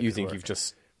only way. You think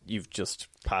you've just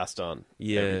passed on.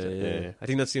 Yeah. I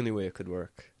think that's the only way it could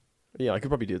work. Yeah, I could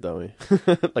probably do it that way.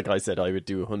 Like I said, I would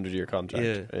do a 100-year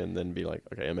contract and then be like,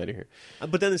 okay, I'm out of here.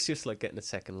 But then it's just like getting a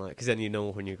second life, because then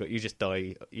when you just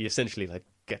die, you essentially like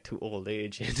get to old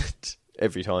age in it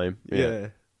every time. Yeah.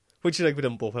 Which, like, with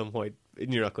them both, and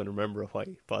you're not going to remember why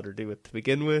you bothered to do it to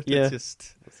begin with. Yeah. It's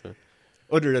just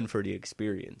other than for the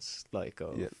experience, like,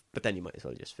 but then you might as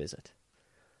well just visit.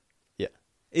 Yeah.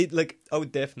 I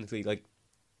would definitely, like,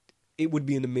 it would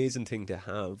be an amazing thing to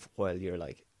have while you're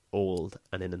like old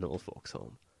and in an old folks'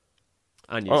 home.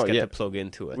 And you just get to plug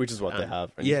into it. Which is what they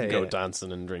have. And you can go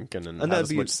dancing and drinking and have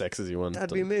as much sex as you want.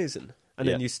 That'd be amazing. And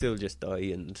then you still just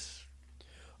die and...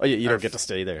 Oh, yeah, you don't get to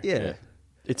stay there. Yeah.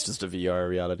 It's just a VR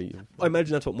reality. I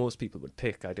imagine that's what most people would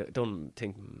pick. I don't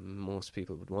think most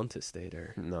people would want to stay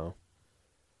there. No.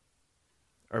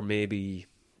 Or maybe...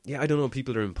 Yeah, I don't know.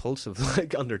 People are impulsive.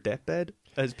 Like, on their deathbed,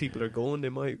 as people are going, they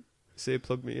might say,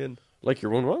 plug me in. Like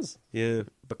your one was? Yeah,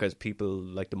 because people,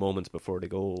 like, the moments before they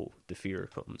go, the fear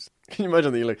comes. Can you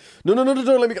imagine that you're like, no,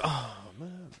 let me go. Oh,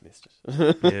 man, I missed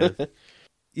it.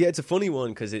 Yeah, it's a funny one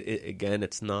because, again,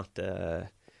 it's not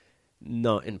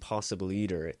impossible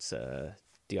either. It's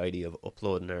the idea of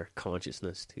uploading our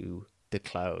consciousness to the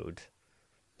cloud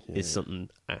is something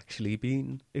actually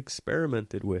being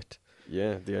experimented with.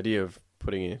 Yeah, the idea of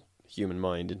putting a human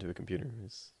mind into a computer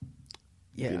is...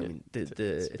 Yeah, I mean, it's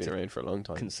been around for a long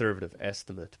time. Conservative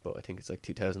estimate, but I think it's like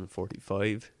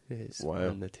 2045 is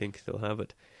when I think they'll have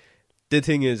it. The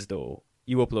thing is, though,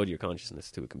 you upload your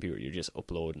consciousness to a computer. You're just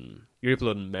uploading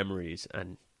memories,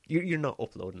 and you're not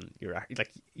uploading.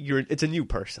 It's a new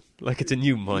person. Like, it's a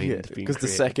new mind. Because the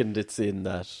second it's in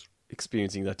that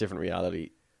experiencing that different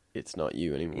reality, it's not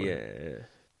you anymore. Yeah,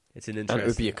 it's an interesting. And it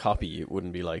would be a copy. It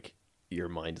wouldn't be like your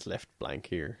mind is left blank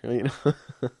here. You know.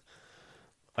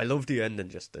 I love the ending,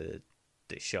 just the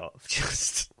shot of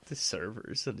just the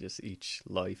servers and just each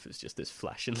life is just this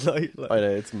flashing light. Like. I know,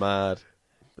 it's mad.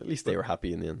 At least they were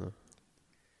happy in the end, though.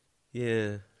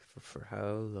 Yeah, for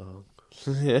how long?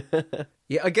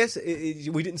 Yeah, I guess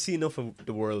we didn't see enough of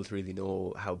the world to really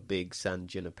know how big San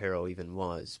Junipero even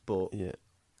was. But yeah,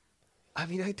 I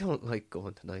mean, I don't like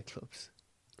going to nightclubs.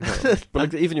 No.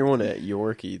 But like even your one at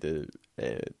Yorkie, the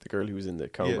girl who was in the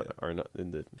coma or not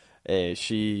in the,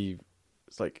 she.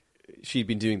 It's like she'd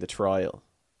been doing the trial.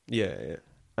 Yeah.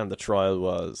 And the trial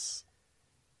was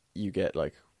you get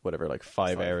like whatever, like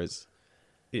 5 hours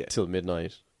till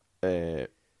midnight.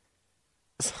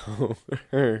 So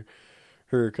her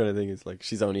kind of thing is like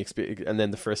she's only and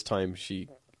then the first time she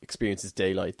experiences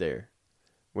daylight there,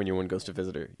 when your one goes to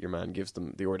visit her, your man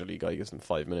the orderly guy gives them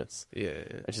 5 minutes. Yeah.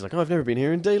 And she's like, "Oh, I've never been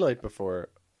here in daylight before."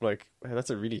 Like, man, that's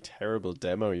a really terrible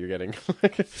demo you're getting.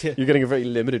 You're getting a very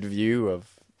limited view of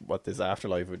what this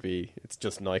afterlife would be. It's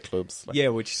just nightclubs. Like, yeah,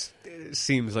 which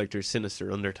seems like there's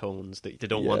sinister undertones that they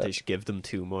don't want to give them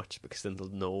too much, because then they'll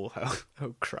know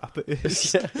how crap it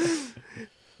is.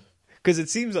 Because it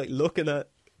seems like, looking at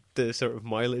the sort of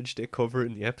mileage they cover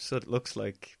in the episode, it looks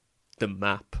like the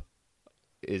map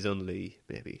is only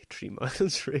maybe 3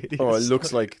 miles radius. Oh, it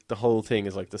looks like the whole thing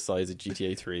is like the size of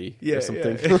GTA 3 or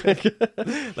something.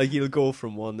 Yeah. Like, you'll go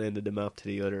from one end of the map to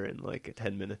the other in like a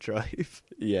 10-minute drive.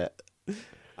 Yeah.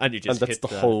 And you just that's hit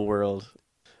the whole world.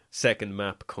 Second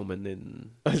map coming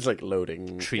in. It's like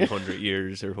loading 300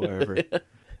 years or whatever.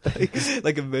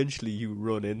 Like eventually you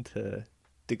run into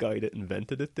the guy that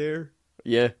invented it there.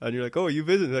 Yeah. And you're like, "Oh, you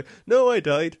visited?" Like, "No, I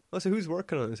died." I said, "Who's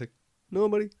working on it?" It's like,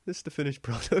 "Nobody. This is the finished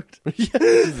product." Yeah,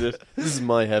 this is it. This is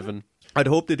my heaven. I'd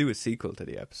hope they do a sequel to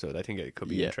the episode. I think it could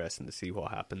be interesting to see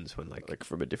what happens when like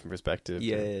from a different perspective.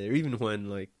 Yeah, or even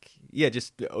when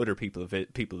just other people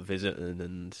visiting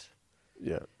and.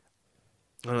 Yeah,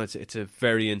 I know it's a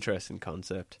very interesting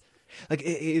concept. Like,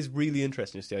 it is really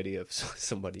interesting, just the idea of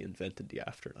somebody invented the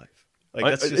afterlife. Like,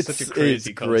 that's just such a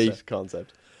crazy concept. Great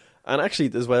concept. And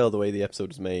actually, as well, the way the episode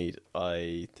was made,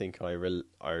 I think I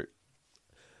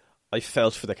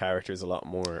felt for the characters a lot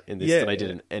more in this than I did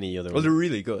in any other one. Well, they're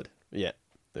really good. Yeah,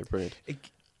 they're brilliant.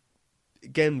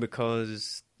 Again,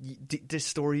 because the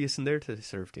story isn't there to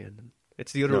serve the ending.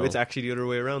 It's the other. No. It's actually the other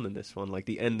way around in this one. Like,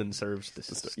 the ending serves the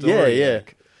story. Yeah.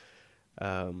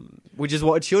 Which is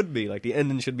what it should be. Like, the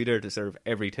ending should be there to serve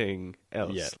everything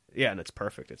else. Yeah, and it's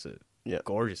perfect. It's a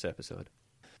gorgeous episode.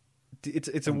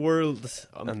 It's a world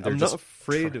I'm not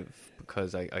afraid of,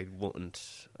 because I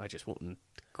just wouldn't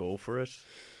go for it.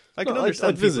 I can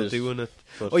understand people doing it.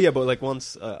 But like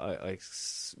once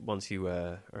you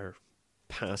are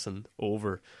passing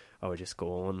over, I would just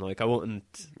go on. Like,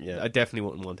 I definitely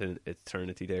wouldn't want an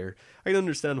eternity there. I can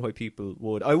understand why people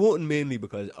would. I wouldn't, mainly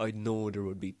because I know there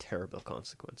would be terrible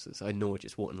consequences. I know it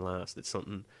just wouldn't last. It's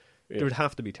something, there would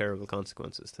have to be terrible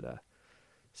consequences to that.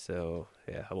 So,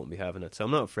 yeah, I won't be having it. So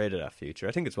I'm not afraid of that future.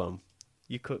 I think it's one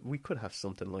we could have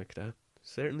something like that.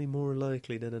 Certainly more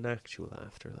likely than an actual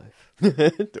afterlife.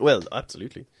 Well,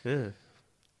 absolutely. Yeah.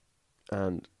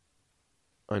 And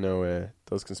I know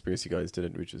those conspiracy guys did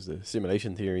it, which is the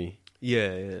simulation theory.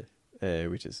 Yeah.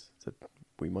 Which is that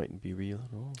we mightn't be real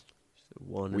at all.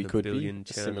 We could be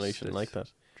a simulation like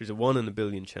that. There's a 1 in a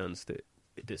billion chance that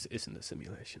this isn't a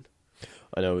simulation.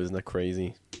 I know, isn't that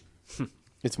crazy?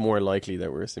 It's more likely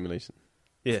that we're a simulation.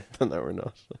 Yeah. than that we're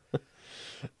not.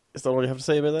 Is that all you have to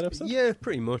say about that episode? Yeah,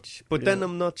 pretty much. But then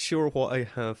I'm not sure what I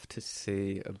have to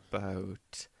say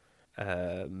about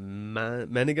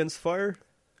Men Against Fire.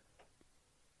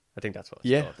 I think that's what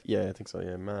it's called. Yeah, I think so.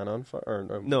 Yeah, Man on Fire.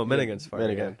 Or, no, Men Against Fire. Men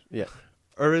Against. Yeah.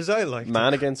 Or as I like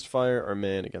Man Against Fire or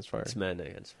Men Against Fire. It's Men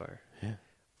Against Fire. Yeah.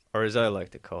 Or as I like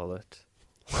to call it,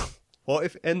 what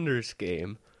if Ender's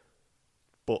Game,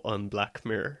 but on Black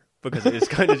Mirror? Because it is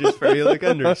kind of just very like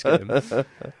Ender's Game.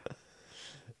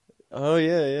 Oh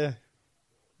yeah.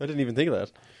 I didn't even think of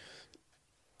that.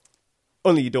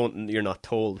 Only you're not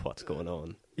told what's going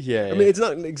on. Yeah. I mean, it's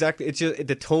not exactly. It's just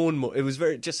the tone. It was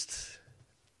very just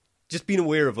being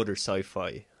aware of other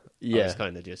sci-fi. Yeah. I was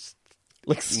kind of just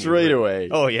like straight away.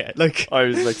 Oh yeah, like I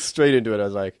was like straight into it. I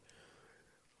was like,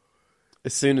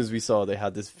 as soon as we saw they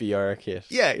had this VR kit.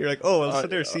 Yeah, you're like, oh, well, so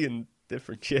they're seeing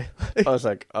different shit. I was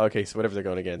like, okay, so whatever they're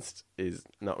going against is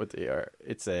not with the VR.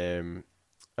 It's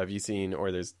have you seen,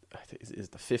 or there's, I think, is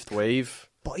the Fifth Wave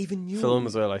but even you film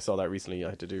as well? I saw that recently. I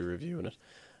had to do a review on it,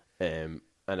 and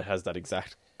it has that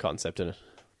exact concept in it.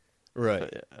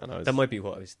 Right. And that might be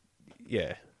what I was.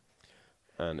 Yeah.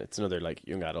 And it's another like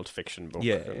young adult fiction book.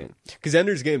 Yeah, because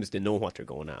Ender's Game is they know what they're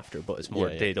going after, but it's more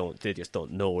they they just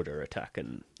don't know they're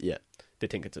attacking. Yeah, they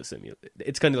think it's a simulation.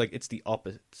 It's kind of like it's the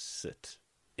opposite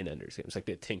in Ender's Game. It's like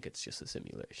they think it's just a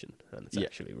simulation and it's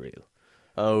actually real.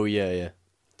 Oh yeah.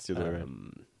 It's the other way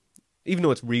around. Even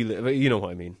though it's real, you know what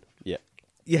I mean. Yeah.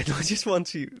 Yeah, no, I just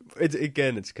want you. It's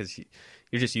because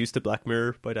you're just used to Black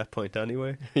Mirror by that point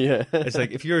anyway. Yeah, it's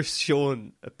like if you're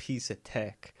shown a piece of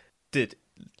tech that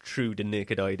through the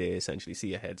naked eye they essentially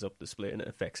see a heads up display and it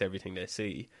affects everything they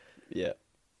see. Yeah,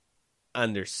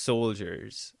 and they're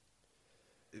soldiers.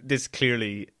 They're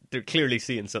clearly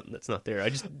seeing something that's not there.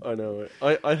 I know.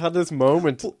 I had this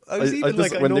moment. I was even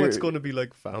like, I know it's going to be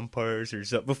like vampires or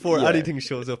something. Before anything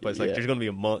shows up, I was like, there's going to be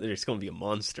a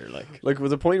monster. Like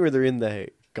with the point where they're in the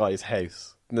guy's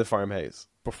house, in the farmhouse,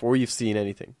 before you've seen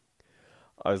anything,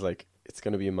 I was like, it's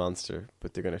going to be a monster,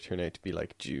 but they're going to turn out to be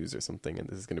like Jews or something, and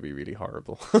this is going to be really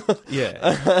horrible.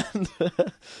 Yeah. And,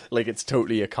 like, it's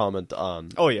totally a comment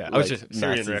on... Oh, yeah. I was like, just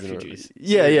Syrian refugees.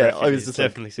 Yeah. I was just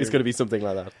definitely like, it's going to be something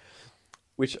like that.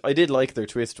 Which I did like their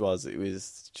twist was, it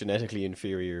was genetically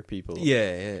inferior people.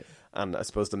 Yeah. And I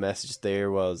suppose the message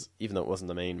there was, even though it wasn't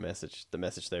the main message, the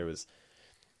message there was,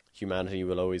 humanity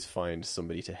will always find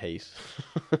somebody to hate.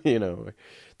 You know,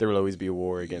 there will always be a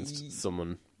war against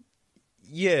someone.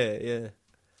 Yeah.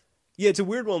 It's a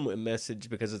weird one with a message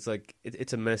because it's like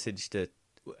it's a message that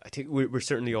I think we're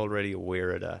certainly already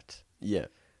aware of that. Yeah,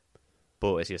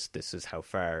 but it's just this is how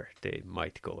far they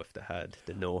might go if they had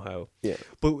the know-how. Yeah,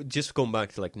 but just going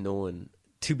back to like knowing.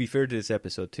 To be fair to this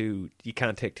episode too, you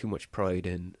can't take too much pride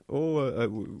in.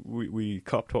 We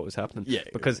copped what was happening. Yeah,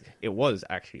 because it was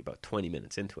actually about 20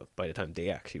 minutes into it by the time they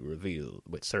actually reveal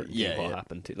with certainty what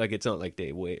happened. Like it's not like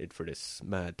they waited for this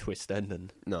mad twist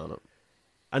ending. No.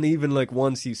 And even like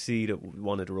once you see that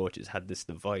one of the roaches had this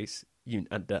device, and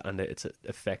it's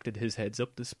affected his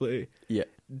heads-up display. Yeah,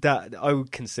 that I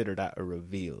would consider that a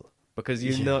reveal because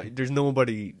there's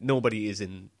nobody is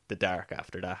in the dark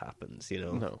after that happens. You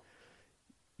know, no.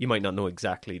 You might not know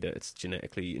exactly that it's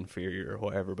genetically inferior or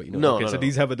whatever, but you know. So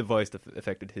these have a device that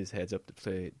affected his heads-up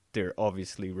display. They're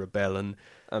obviously rebelling,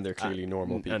 and they're clearly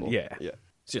normal people. And yeah.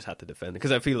 Just had to defend it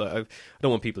because I feel like I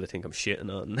don't want people to think I'm shitting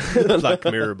on Black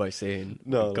Mirror by saying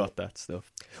got that stuff.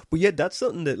 But yeah, that's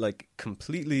something that like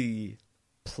completely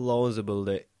plausible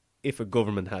that if a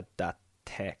government had that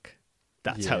tech,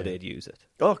 that's how they'd use it.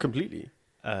 Oh, completely.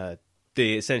 They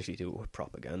essentially do it with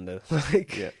propaganda.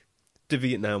 Like the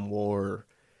Vietnam War,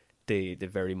 they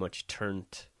very much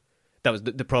turned. That was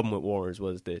the problem with wars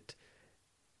was that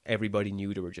everybody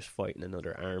knew they were just fighting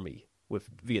another army. With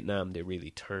Vietnam, they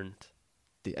really turned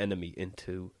the enemy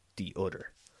into the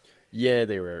other. Yeah,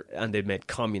 they were, and they made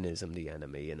communism the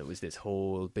enemy, and it was this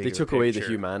whole big. They took away the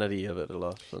humanity of it a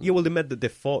lot. Yeah, well, they meant that they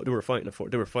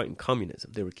were fighting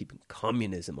communism. They were keeping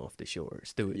communism off the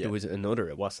shores. There was another.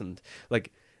 It wasn't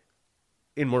like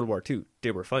in World War II. They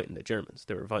were fighting the Germans.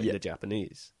 They were fighting the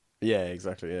Japanese. Yeah,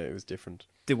 exactly. Yeah, it was different.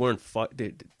 They weren't but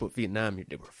Vietnam.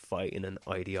 They were fighting an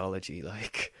ideology,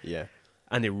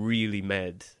 and they really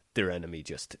made their enemy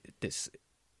just this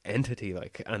entity,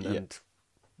 and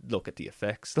look at the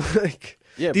effects, they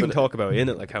even talk about in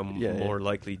it, like how more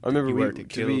likely I remember you were to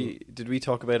kill. Did we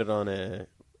talk about it on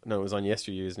no, it was on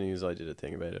yesterday's news. I did a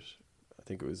thing about it. I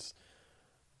think it was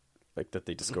like that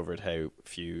they discovered how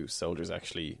few soldiers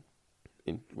actually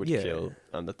would kill,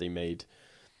 and that they made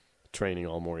training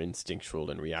all more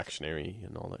instinctual and reactionary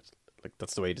and all that. Like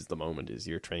that's the way it is at the moment, is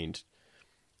you're trained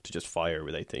to just fire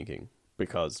without thinking,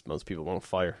 because most people won't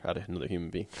fire at another human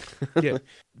being. Yeah,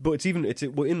 but it's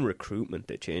in recruitment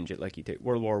they change it. Like you take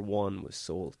World War One was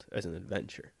sold as an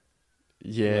adventure.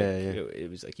 Yeah, It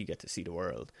was like you get to see the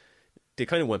world. They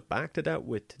kind of went back to that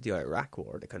with the Iraq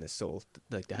War. They kind of sold,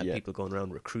 like they had people going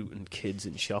around recruiting kids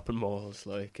in shopping malls,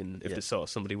 like, and if they saw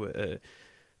somebody with a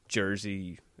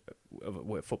jersey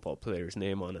with a football player's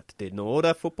name on it, they'd know,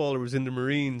 that footballer was in the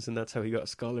Marines and that's how he got a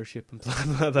scholarship and blah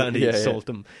blah blah, and he sold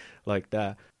them like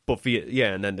that. But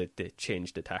and then they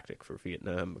changed the tactic for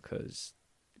Vietnam because,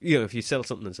 if you sell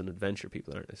something as an adventure,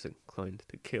 people aren't as inclined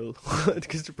to kill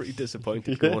because they're pretty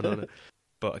disappointed going on it.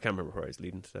 But I can't remember where I was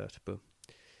leading to that. But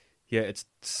yeah, it's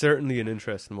certainly an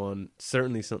interesting one.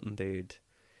 Certainly something they'd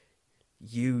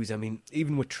use. I mean,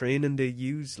 even with training, they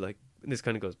use, like, this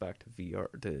kind of goes back to the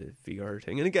VR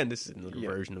thing. And again, this is another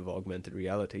version of augmented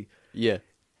reality. Yeah.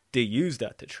 They use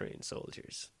that to train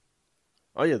soldiers.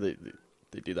 Oh, yeah, they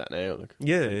do that now. Like.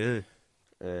 Yeah.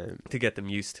 To get them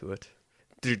used to it.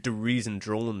 The reason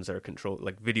drones are controlled,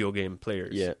 like video game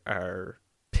players are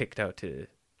picked out to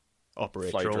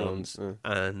operate drones.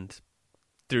 And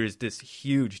there is this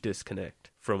huge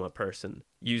disconnect from a person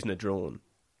using a drone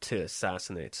to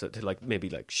assassinate, so to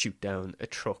maybe shoot down a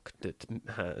truck that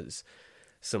has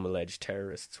some alleged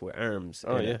terrorists with arms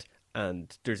in it,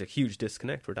 and there's a huge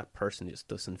disconnect where that person just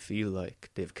doesn't feel like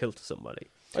they've killed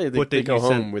somebody. Oh, yeah, they go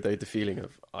home without the feeling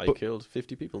of I killed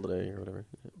 50 people today or whatever.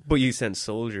 But you send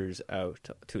soldiers out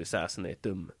to assassinate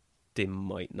them, they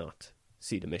might not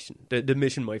see the mission. The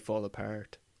mission might fall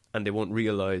apart. And they won't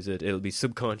realise it. It'll be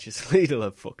subconsciously they'll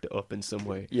have fucked it up in some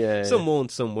way. Yeah. Some won't,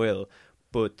 some will.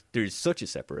 But there's such a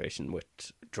separation with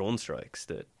drone strikes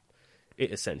that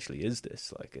it essentially is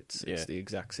this. Like, it's the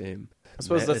exact same. I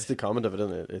suppose that's the comment of it,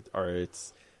 isn't it?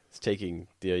 It's taking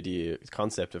the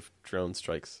concept of drone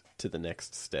strikes to the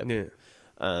next step. Yeah.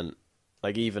 And,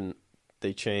 like, even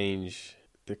they change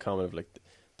the comment of, like,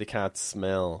 they can't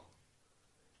smell.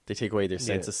 They take away their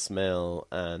sense of smell,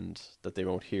 and that they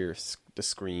won't hear the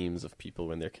screams of people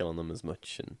when they're killing them as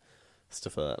much and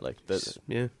stuff like that. Like that,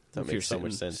 that makes so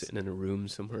much sense. Sitting in a room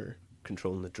somewhere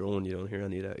controlling the drone, you don't hear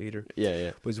any of that either.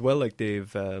 Yeah. But as well, like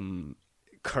they've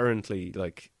currently,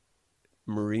 like,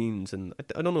 Marines, and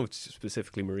I don't know if it's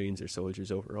specifically Marines or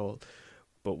soldiers overall,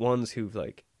 but ones who've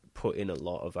like put in a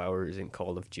lot of hours in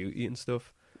Call of Duty and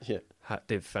stuff. Yeah,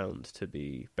 they've found to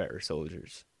be better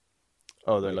soldiers.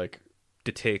 Oh, they're like.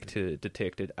 Detected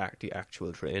the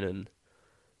actual training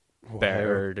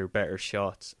better. They're better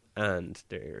shots, and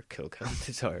their kill count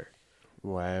is higher.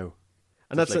 Wow,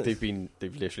 and that's like they've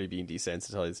literally been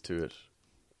desensitized to it.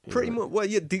 Pretty much. Well,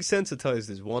 yeah, desensitized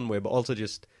is one way, but also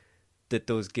just that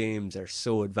those games are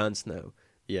so advanced now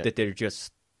that they're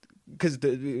just because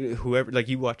whoever, like,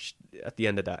 you watched at the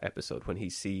end of that episode when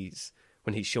he's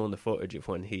shown the footage of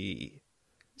when he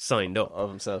signed up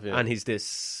of himself, and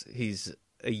he's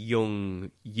a young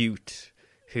youth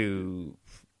who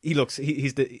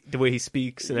he's the way he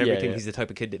speaks and everything. He's the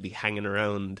type of kid that'd be hanging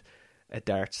around a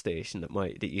dart station that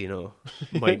might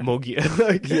mug you.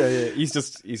 Like, he's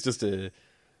just a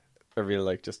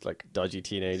real just dodgy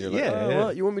teenager.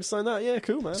 What, you want me to sign that? Yeah,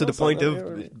 cool, man. So the point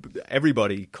of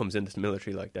everybody comes into the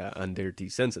military like that and they're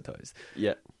desensitized.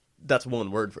 Yeah. That's one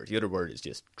word for it. The other word is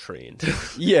just trained.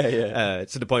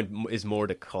 So the point is more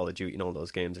that Call of Duty and all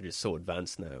those games are just so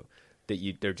advanced now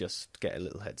that they're just get a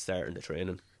little head start in the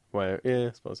training. Wow, yeah,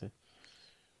 I suppose,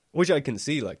 Which I can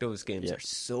see, like, those games are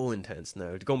so intense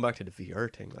now. Going back to the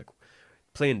VR thing, like,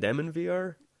 playing them in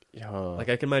VR, like,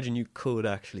 I can imagine you could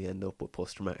actually end up with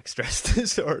post-traumatic stress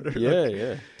disorder.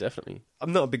 Yeah, definitely.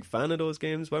 I'm not a big fan of those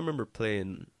games, but I remember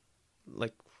playing,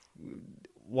 like,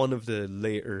 one of the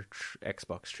later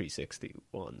Xbox 360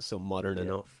 ones, so modern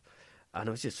enough, and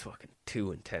it was just fucking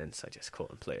too intense. I just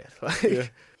couldn't play it.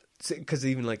 Like, because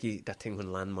even like that thing when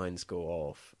landmines go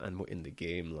off and in the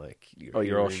game, like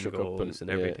you're all shook up and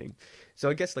everything. So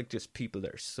I guess like just people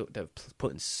that have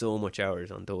put in so much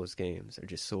hours on those games are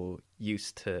just so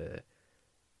used to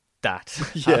that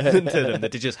happening to them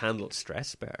that they just handle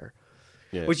stress better.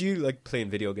 Yeah. Which, you like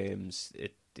playing video games,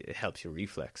 it helps your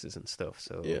reflexes and stuff.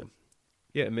 So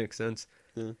it makes sense.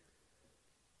 Yeah.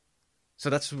 So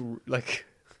that's like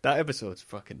that episode's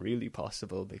fucking really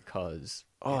possible because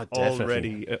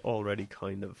it already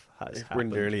kind of has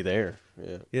happened. We're nearly there.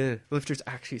 Yeah. Well, if there's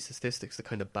actually statistics that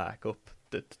kind of back up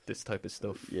that this type of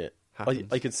stuff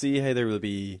happens. I can see how there will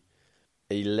be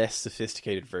a less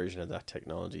sophisticated version of that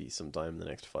technology sometime in the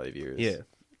next 5 years. Yeah.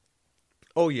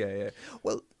 Oh, yeah.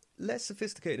 Well, less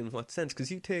sophisticated in what sense? Because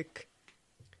you take...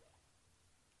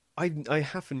 I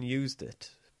haven't used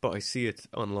it, but I see it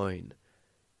online.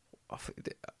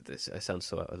 I sound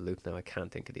so out of the loop now, I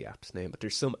can't think of the app's name, but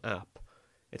there's some app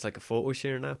It's like a photo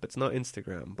sharing app. It's not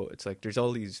Instagram, but it's like there's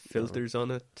all these filters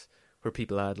on it where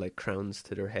people add like crowns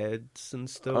to their heads and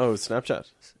stuff. Oh, Snapchat.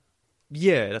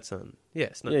 Yeah, that's on. Yeah,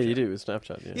 Snapchat. Yeah, you do with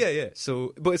Snapchat. Yeah. Yeah.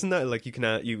 So, but isn't that like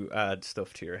you add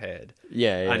stuff to your head?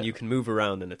 Yeah. And you can move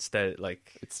around, and it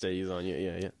stays on you.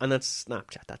 Yeah. And that's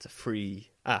Snapchat. That's a free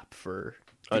app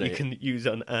that you can use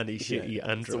on any shitty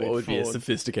Android phone. So what would phone. be a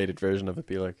sophisticated version of it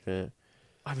be like? Yeah.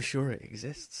 I'm sure it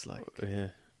exists. Like, yeah,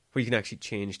 where you can actually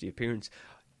change the appearance.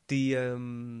 The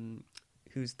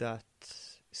who's that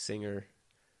singer?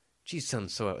 Geez,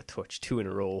 sounds so out of touch. 2 in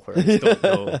a row where I just don't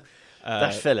know.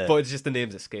 That fella. But it's just the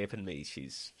name's escaping me.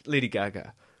 She's Lady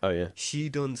Gaga. Oh yeah. She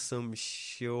done some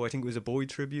show. I think it was a boy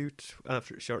tribute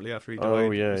shortly after he died.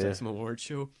 Oh yeah, it was some award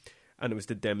show, and it was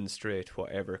to demonstrate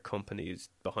whatever company is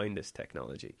behind this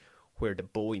technology. Where the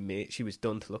boy she was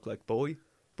done to look like boy,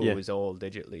 but it was all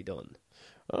digitally done.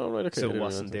 Oh right, okay. So it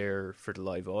wasn't there for the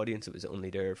live audience. It was only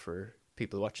there for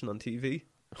people watching on TV.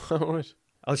 Oh right.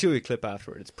 I'll show you a clip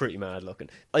afterward. It's pretty mad looking.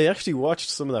 I actually watched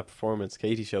some of that performance.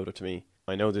 Katie showed it to me.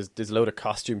 I know there's a load of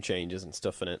costume changes and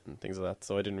stuff in it and things like that.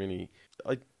 So I don't really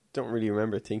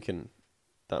remember thinking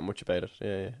that much about it.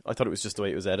 Yeah. I thought it was just the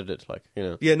way it was edited, like, you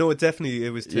know. Yeah, no, it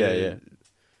was. Yeah.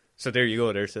 So there you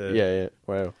go. There's a yeah.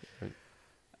 Wow.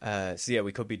 So yeah,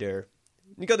 we could be there.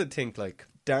 You got to think like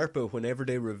DARPA. Whenever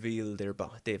they reveal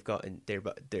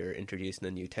they're introducing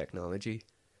a new technology,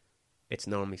 it's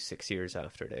normally 6 years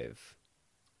after they've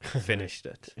finished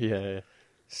it. Yeah.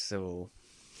 So,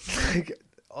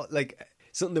 like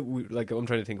something that I'm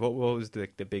trying to think. What was the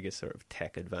biggest sort of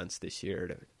tech advance this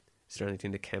year? Is there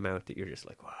anything that came out that you're just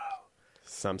like, wow?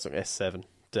 Samsung S7,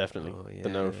 definitely. Oh, yeah, the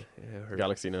Note,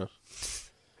 Galaxy Note.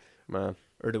 Man.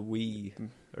 Or the Wii,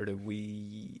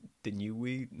 the new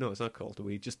Wii. No, it's not called the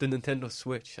Wii. Just the Nintendo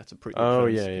Switch. That's a pretty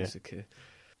advanced piece of kit.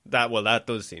 That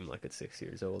does seem like it's 6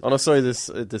 years old. Oh no, sorry, the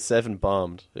 7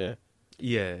 bombed. Yeah.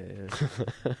 Yeah.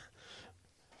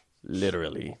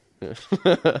 Literally.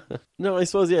 No, I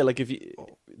suppose like if you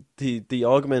the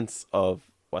augments of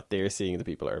what they're seeing the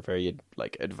people are very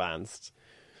like advanced.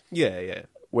 Yeah.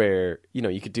 Where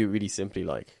you could do really simply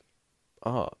like,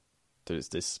 there's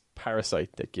this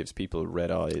parasite that gives people red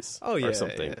eyes or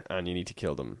something, and you need to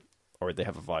kill them, or they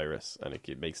have a virus and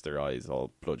it makes their eyes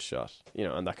all bloodshot.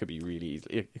 And that could be really easy.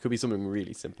 It could be something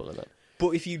really simple in that. But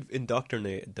if you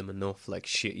indoctrinated them enough, like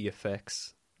shitty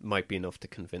effects might be enough to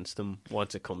convince them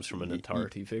once it comes from an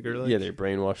authority figure. Like. Yeah, they're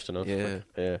brainwashed enough. Yeah.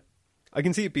 Yeah. I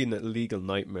can see it being a legal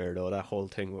nightmare, though, that whole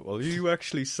thing with, well, you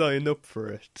actually signed up for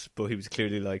it, but he was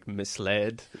clearly, like,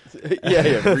 misled.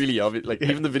 yeah, really obvious. Like,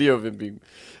 even the video of him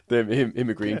him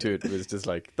agreeing to it was just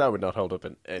like, that would not hold up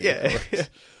in any court.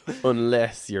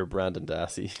 Unless you're Brandon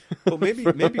Dassey. But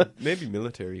maybe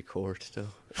military court, though.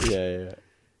 Yeah.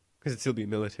 Because it'd still be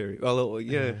military. Well,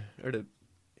 yeah, or the...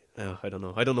 No, I don't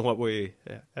know. I don't know what way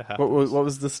it happens. What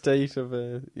was the state of,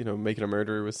 making a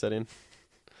murderer was set in?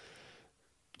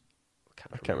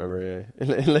 I can't remember,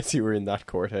 unless you were in that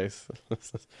courthouse.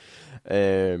 But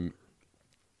I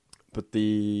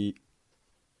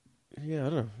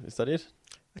don't know. Is that it?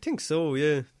 I think so,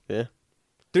 yeah. Yeah.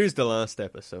 There's the last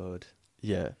episode.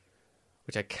 Yeah.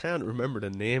 Which I can't remember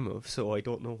the name of, so I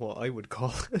don't know what I would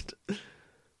call it.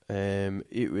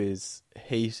 It was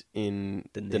Hate in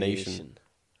the Nation.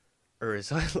 Or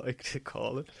as I like to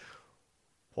call it,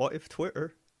 What If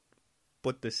Twitter...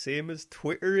 but the same as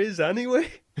Twitter is anyway.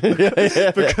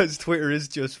 Because Twitter is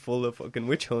just full of fucking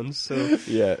witch hunts. So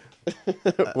yeah.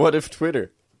 What if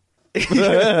Twitter?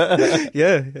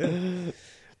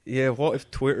 Yeah, what if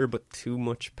Twitter but too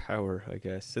much power, I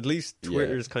guess. At least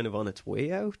Twitter is kind of on its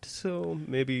way out, so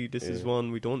maybe this is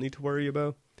one we don't need to worry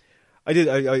about.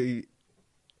 I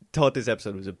thought this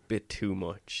episode was a bit too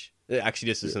much.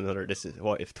 Actually, this is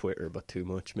what if Twitter but too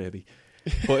much, maybe.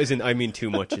 But too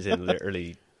much is in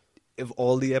literally... Of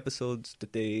all the episodes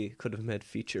that they could have made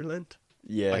feature length,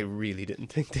 I really didn't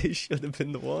think they should have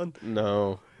been the one.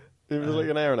 No. It was like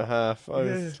an hour and a half. I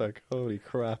was like, holy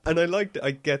crap. And and I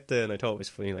thought it was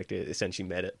funny, like they essentially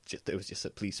made it, it was just a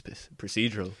police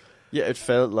procedural. Yeah, it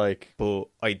felt like... But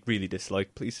I really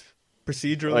dislike police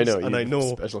procedurals. I know, and I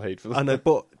know special hate for them.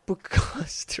 But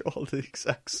because they're all the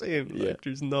exact same, yeah. Like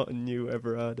there's nothing new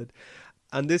ever added.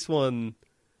 And this one,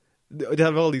 they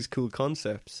have all these cool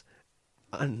concepts.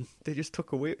 And they just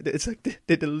took away. It's like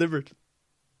they delivered.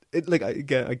 It like I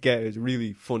get it's a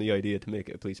really funny idea to make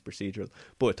it a police procedural,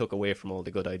 but it took away from all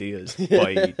the good ideas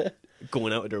by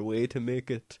going out of their way to make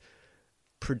it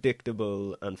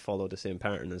predictable and follow the same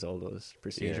pattern as all those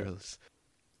procedurals. Yeah.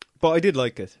 But I did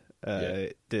like it.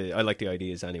 I like the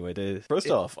ideas anyway. First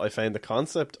off, I found the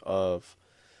concept of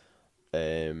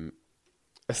a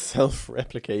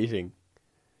self-replicating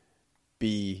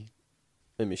be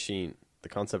a machine, the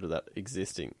concept of that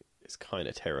existing is kind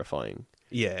of terrifying.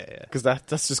 Yeah. Because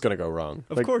that's just going to go wrong.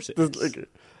 Of course it is. Like,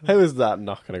 how is that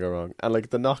not going to go wrong? And like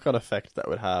the knock-on effect that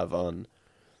would have on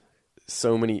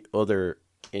so many other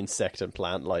insect and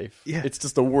plant life. Yeah. It's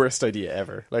just the worst idea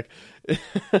ever. Like,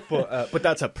 but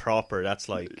that's that's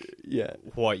like yeah,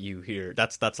 what you hear.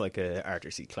 That's like a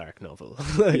Arthur C. Clarke novel.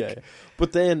 yeah.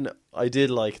 But then I did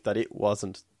like that it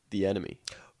wasn't the enemy.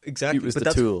 Exactly, it was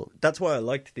the tool. That's why I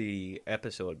liked the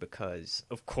episode, because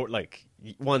of course, like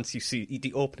once you see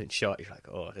the opening shot, you're like,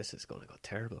 "Oh, this is going to go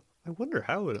terrible. I wonder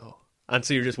how it'll." And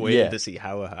so you're just waiting to see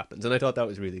how it happens. And I thought that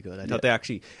was really good. I thought they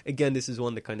actually, again, this is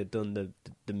one that kind of done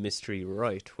the mystery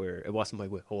right, where it wasn't by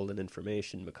withholding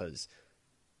information because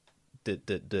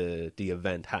the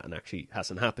event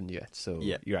hasn't happened yet. So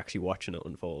you're actually watching it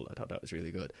unfold. I thought that was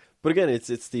really good. But again,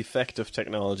 it's the effect of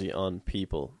technology on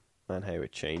people and how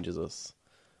it changes us,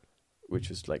 which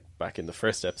was like back in the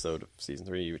first episode of season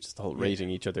 3, which is the whole rating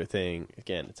each other thing.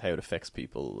 Again, it's how it affects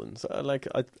people, and so I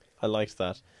liked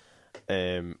that.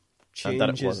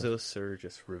 Changes us or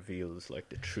just reveals like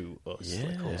the true us.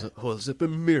 Yeah. Like holds up a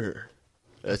mirror,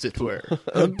 as it were.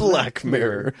 A black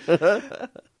mirror.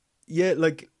 Yeah,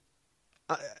 like,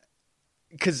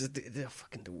 because the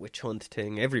fucking the witch hunt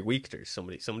thing, every week there's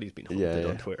somebody's been hunted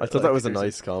on Twitter. I thought that was a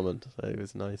nice comment. It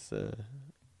was nice.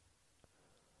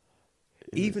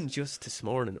 Even just this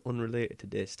morning, unrelated to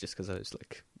this, just because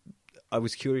I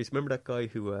was curious. Remember that guy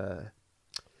who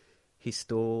he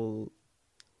stole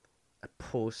a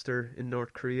poster in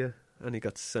North Korea and he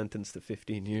got sentenced to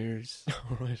 15 years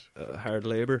hard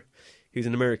labour? He was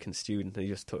an American student and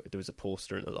there was a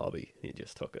poster in the lobby and he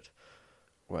just took it.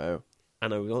 Wow.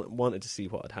 And I wanted to see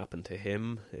what had happened to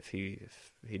him if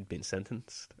he'd been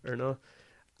sentenced or not.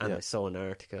 And I saw an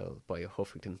article by a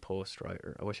Huffington Post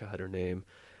writer. I wish I had her name.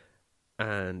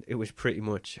 And it was pretty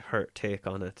much her take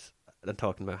on it and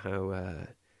talking about how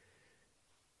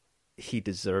he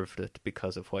deserved it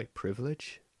because of white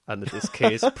privilege. And that this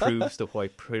case proves that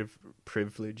white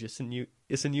privilege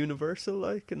isn't universal,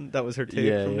 like, and that was her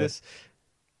take from this.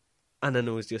 And then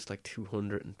it was just like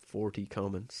 240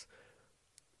 comments.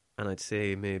 And I'd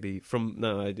say maybe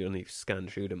I'd only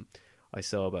scanned through them. I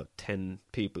saw about 10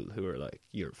 people who were like,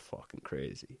 "You're fucking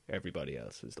crazy." Everybody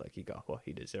else was like, "He got what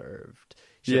he deserved.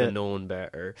 Should have known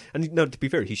better." And no, to be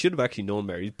fair, he should have actually known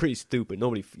better. He's pretty stupid.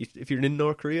 Nobody, if you're in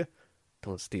North Korea,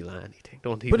 don't steal anything.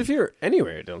 Don't even. But if you're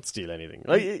anywhere, don't steal anything.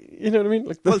 Like, you know what I mean?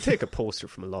 Like, well, take a poster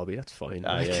from a lobby. That's fine.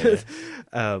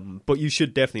 But you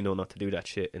should definitely know not to do that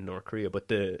shit in North Korea. But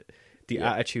the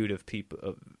attitude of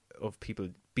people of people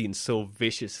being so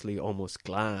viciously almost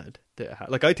glad that,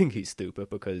 like, I think he's stupid,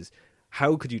 because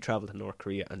how could you travel to North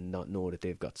Korea and not know that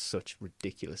they've got such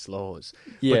ridiculous laws?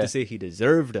 Yeah. But to say he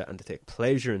deserved it and to take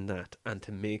pleasure in that and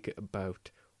to make it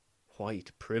about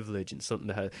white privilege and something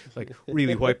that had, like,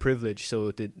 really white privilege,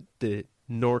 so the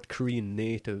North Korean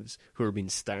natives who are being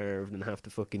starved and have to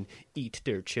fucking eat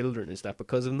their children, is that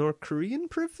because of North Korean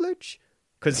privilege?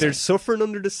 Because they're suffering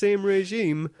under the same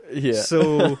regime. Yeah.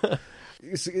 So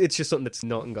it's just something that's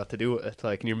nothing got to do with it,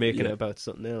 like, and you're making it about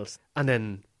something else. And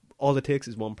then all it takes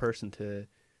is one person to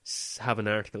have an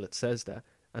article that says that,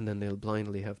 and then they'll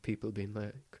blindly have people being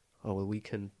like, "Oh well, we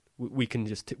can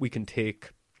take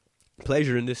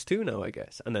pleasure in this too now, I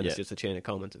guess." And then it's just a chain of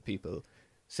comments of people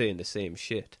saying the same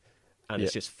shit, and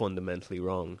it's just fundamentally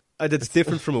wrong. It's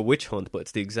different from a witch hunt,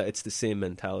 but it's the same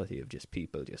mentality of just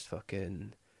people just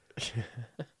fucking.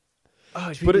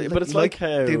 But it's like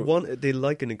how they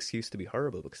like an excuse to be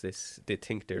horrible because they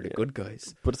think they're the good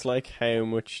guys. But it's like how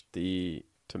much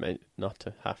not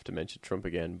to have to mention Trump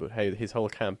again, but how his whole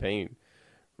campaign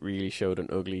really showed an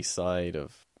ugly side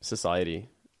of society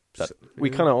that we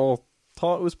kind of all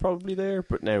thought was probably there,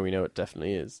 but now we know it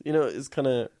definitely is. You know, it's kind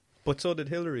of. But so did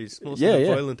Hillary's. Most of the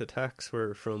violent attacks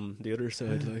were from the other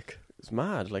side. Like, it's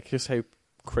mad. Like, just how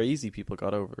crazy people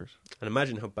got over it. And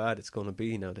imagine how bad it's going to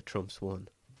be now that Trump's won.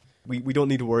 We don't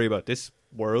need to worry about this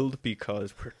world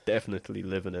because we're definitely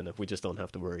living in it. We just don't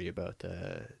have to worry about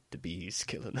the bees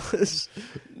killing us.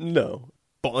 No.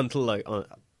 But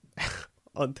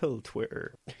until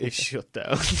Twitter is shut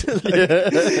down,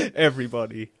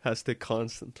 everybody has to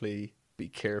constantly be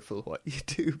careful what you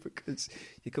do, because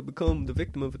you could become the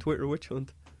victim of a Twitter witch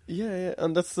hunt. Yeah,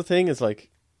 and that's the thing, is like,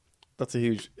 that's a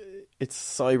huge. It's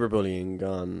cyberbullying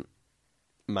gone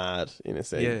mad in a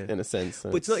sense.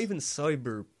 But it's not even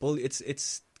cyberbullying.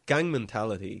 It's gang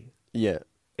mentality. Yeah.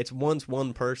 It's once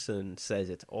one person says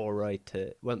it's all right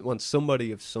to when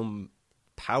somebody of some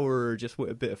power, just with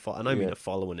a bit of and I mean a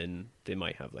following in, they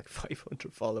might have like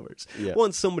 500 followers. Yeah.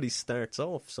 Once somebody starts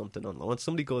off something online, once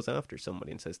somebody goes after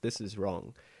somebody and says this is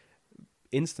wrong,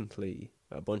 instantly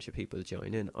a bunch of people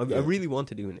join in. I Yeah. really want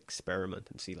to do an experiment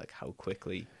and see like how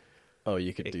quickly. Oh,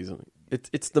 you could do something.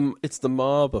 It's the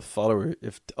mob of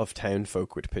of town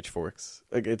folk with pitchforks.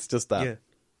 Like it's just that. Yeah.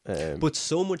 But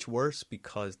so much worse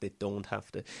because they don't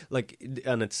have to, like,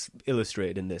 and it's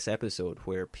illustrated in this episode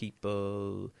where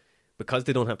people, because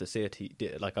they don't have to say it to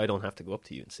you, like I don't have to go up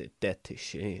to you and say death to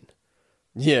Shane.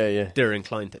 Yeah. They're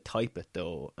inclined to type it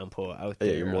though and put it out there.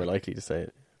 Yeah, you're more likely to say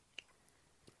it.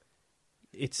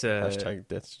 It's Hashtag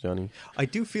death to Johnny. I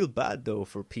do feel bad though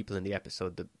for people in the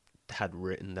episode that had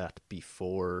written that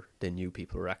before they knew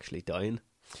people were actually dying.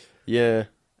 Yeah.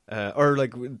 Or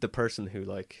like the person who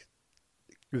like.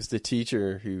 It was the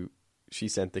teacher who she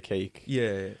sent the cake.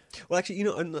 Yeah. Well, actually, you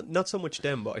know, not so much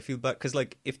them, but I feel bad because,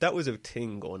 like, if that was a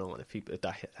thing going on, if people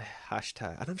that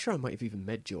hashtag, and I'm sure I might have even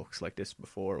made jokes like this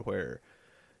before, where,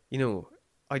 you know,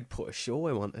 I'd put a show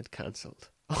I wanted cancelled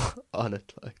on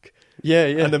it, like, yeah,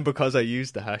 and then because I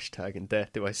used the hashtag in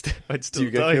death, I'd still do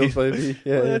you get die. killed by the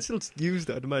Well, I'd still use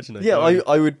that. I'd imagine.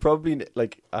 I would probably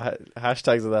like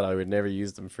hashtags of that. I would never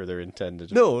use them for their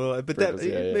intended. No, but purpose,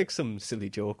 it makes some silly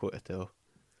joke with it though.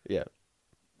 Yeah.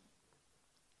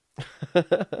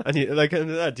 And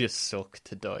that just sucked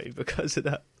to die because of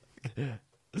that.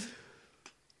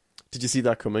 Did you see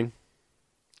that coming?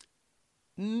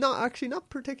 Not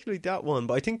particularly that one,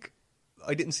 but I think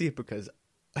I didn't see it because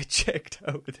I checked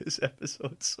out this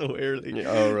episode so early.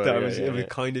 Oh, right. That it was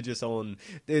kind of just on.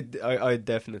 I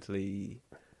definitely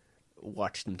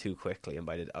watched them too quickly, and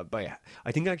I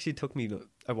think actually it took me.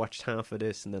 I watched half of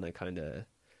this, and then I kind of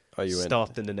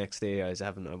stopped. And the next day, I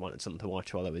wanted something to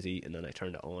watch while I was eating, and I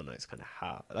turned it on. I was kind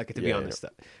of like, to be honest,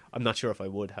 I'm not sure if I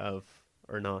would have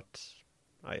or not.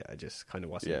 I just kind of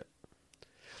wasn't. Yeah.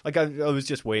 Like I was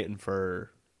just waiting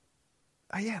for.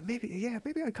 Maybe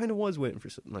I kind of was waiting for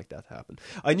something like that to happen.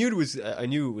 I knew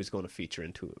it was going to feature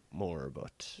into it more,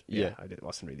 but I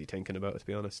wasn't really thinking about it, to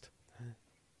be honest.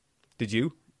 Did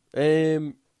you?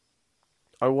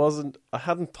 I wasn't. I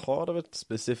hadn't thought of it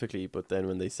specifically, but then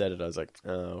when they said it, I was like,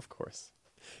 "Oh, of course."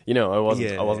 You know, I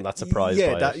wasn't that surprised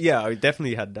by it. Yeah, I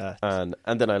definitely had that. And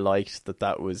then I liked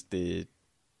that was the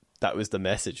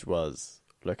message was,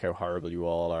 look how horrible you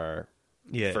all are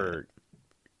for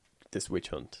this witch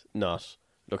hunt, not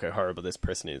look how horrible this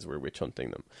person is, we're witch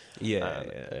hunting them.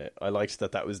 I liked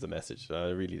that was the message. I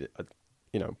really did,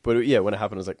 but when it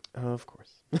happened I was like, oh, of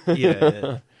course.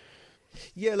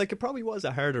 Yeah, like it probably was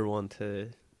a harder one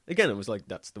to. Again, it was like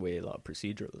that's the way a lot of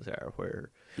procedurals are.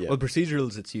 Where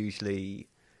procedurals, it's usually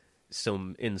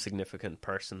some insignificant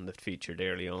person that featured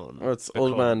early on. Oh, it's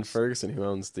old man Ferguson who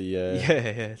owns the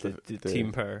the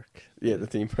theme park. Yeah, the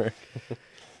theme park.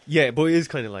 Yeah, but it is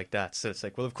kind of like that. So it's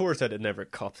like, well, of course I'd have never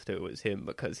copped to it was him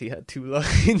because he had 2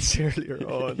 lines earlier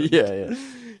on. Yeah.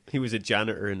 He was a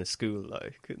janitor in a school,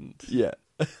 like. And... Yeah.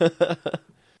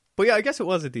 But yeah, I guess it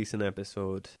was a decent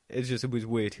episode. It's just, it was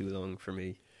way too long for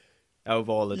me. Out of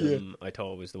all of them, I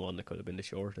thought it was the one that could have been the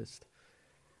shortest.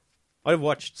 I've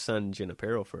watched San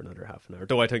Junipero for another half an hour,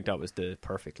 though I think that was the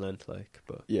perfect length, like.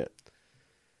 But yeah.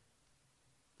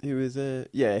 It was,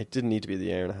 it didn't need to be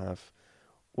the hour and a half.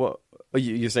 What?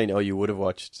 You're saying, you would have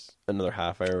watched another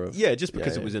half hour of... Yeah, just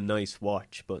because it was a nice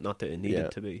watch, but not that it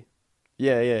needed to be.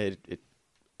 Yeah, it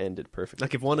ended perfectly.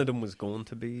 Like, if one of them was going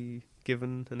to be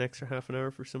given an extra half an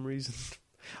hour for some reason...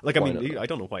 Like, I mean, I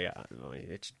don't know why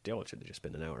they all should have just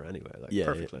been an hour anyway. Like,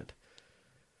 perfect length.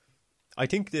 I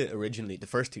think that originally, the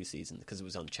first 2 seasons, because it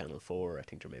was on Channel 4, I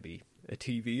think there may be a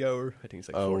TV hour. I think it's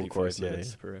like 45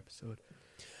 minutes per episode.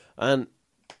 And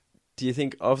do you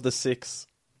think of the 6...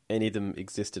 any of them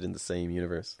existed in the same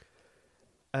universe?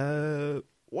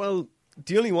 Well,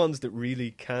 the only ones that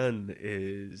really can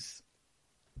is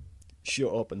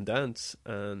Shut Up and Dance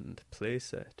and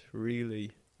Playset,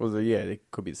 really. Well, they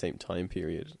could be the same time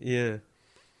period. Yeah.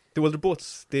 Well,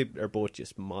 they are both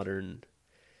just modern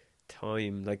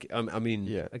time. Like, I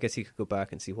mean, I guess you could go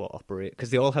back and see what because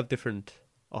they all have different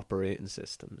operating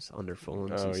systems on their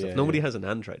phones and stuff. Nobody has an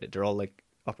Android. They're all like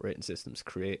operating systems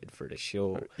created for the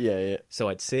show. Yeah. So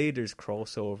I'd say there's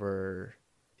crossover.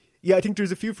 Yeah, I think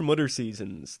there's a few from other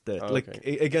seasons that,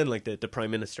 again, like the Prime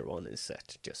Minister one is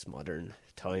set just modern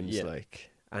times,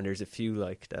 like, and there's a few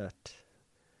like that.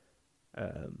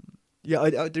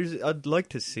 I'd like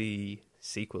to see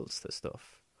sequels to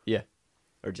stuff. Yeah,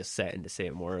 or just set in the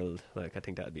same world. Like, I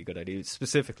think that'd be a good idea.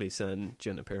 Specifically, San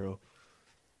Junipero.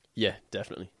 Yeah,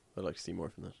 definitely. I'd like to see more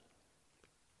from that.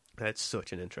 That's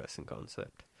such an interesting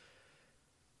concept.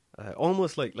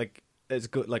 Almost like it's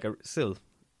good. Like, I still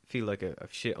feel like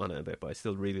I've shit on it a bit, but I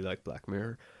still really like Black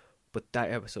Mirror. But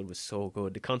that episode was so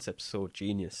good. The concept's so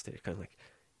genius. They're kind of like,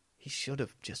 he should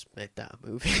have just made that a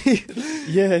movie.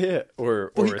 Yeah.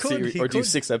 Or But he a could- series, he or do could-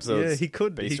 6 episodes. Yeah, he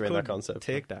could based he around could that concept.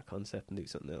 Take that concept and do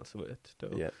something else with it.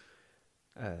 Though. Yeah.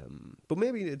 But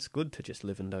maybe it's good to just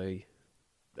live and die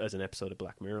as an episode of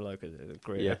Black Mirror, like a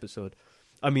great episode.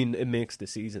 I mean, it makes the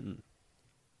season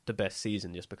the best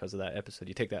season just because of that episode.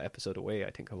 You take that episode away,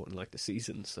 I think I wouldn't like the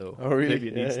season. So Oh, really? maybe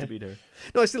it needs to be there.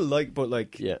 No, I still like, but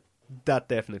like Yeah. that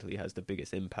definitely has the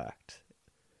biggest impact.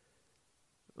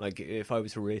 Like if I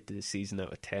was to rate the season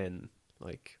out of 10,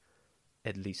 like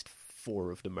at least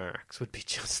 4 of the marks would be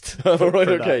just Oh, for right,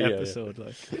 that okay, yeah, episode.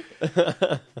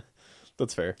 Like,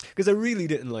 That's fair. because I really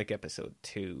didn't like episode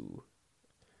 2,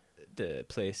 the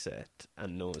playset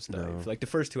and Nosedive. No. Like the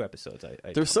first 2 episodes, I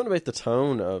There was something about the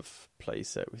tone of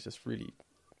Playset was just really.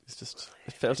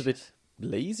 It felt a bit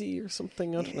lazy or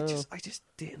something. I don't know. I just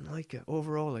didn't like it.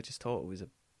 Overall, I just thought it was a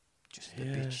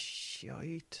bit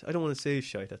shite. I don't want to say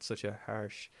shite. That's such a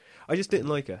harsh. I just didn't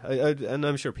like it. And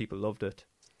I'm sure people loved it.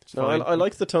 It's No, fine. I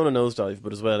liked the tone of Nosedive,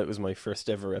 but as well, it was my first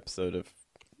ever episode of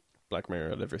Black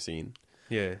Mirror I'd ever seen,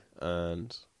 Yeah.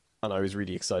 and I was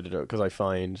really excited because I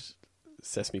find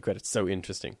Sesame Credits so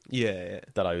interesting Yeah.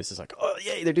 that I was just like, oh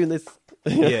yay, they're doing this,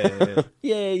 Yeah.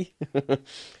 yay,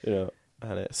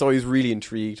 and so I was really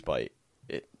intrigued by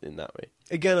it in that way.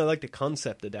 Again, I like the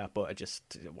concept of that, but I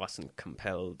just wasn't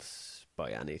compelled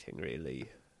by anything really.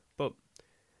 But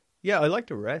yeah, I like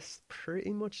the rest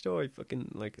pretty much though. I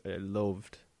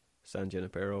loved San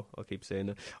Junipero. I'll keep saying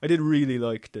it. I did really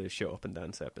like the Shut Up and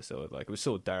Dance episode. Like it was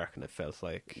so dark and it felt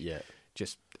like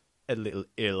just a little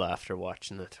ill after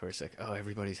watching it. Where it's like, oh,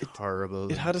 everybody's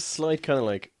horrible. It had a slight kind of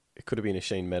like it could have been a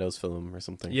Shane Meadows film or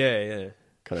something. Yeah.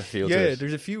 Kind of feel. Yeah, to it.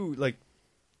 there's a few like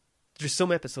there's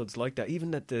some episodes like that. Even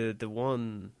that the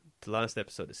last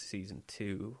episode of season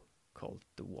 2 called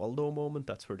The Waldo Moment.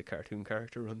 That's where the cartoon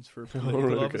character runs for political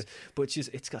right, office. okay. But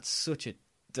it's got such a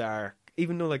dark,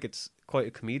 even though like it's quite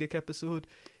a comedic episode,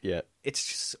 Yeah. it's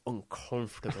just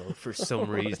uncomfortable for some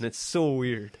reason. It's so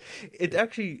weird. It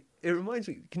reminds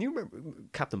me. Can you remember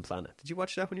Captain Planet? Did you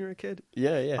watch that when you were a kid?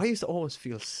 Yeah. I used to always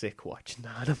feel sick watching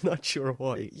that. I'm not sure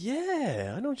why.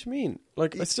 Yeah, I know what you mean.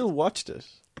 Like, I still watched it.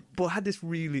 But I had this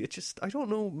really. It just. I don't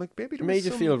know. Like maybe It there made was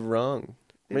you some, feel wrong.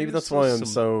 Maybe there that's was why I'm some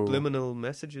so. subliminal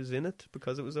messages in it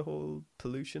because it was a whole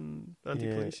pollution,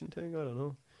 anti-pollution thing. I don't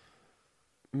know.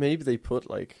 Maybe they put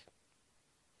like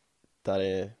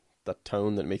that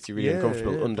tone that makes you really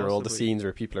uncomfortable under all the possibly. scenes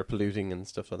where people are polluting and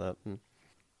stuff like that. And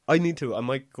I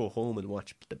might go home and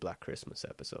watch the Black Christmas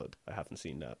episode. I haven't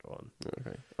seen that one.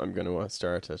 okay, I'm gonna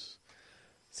start at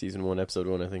season 1, episode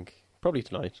 1. I think probably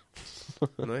tonight.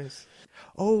 Nice.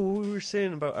 Oh, we were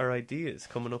saying about our ideas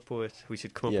coming up with. We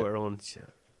should come up Yeah. with our own.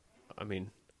 I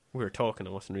mean, we were talking.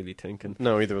 I wasn't really thinking.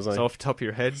 No, either was I. So off the top of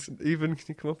your head, even can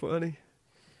you come up with any?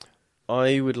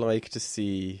 I would like to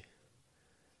see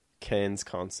Ken's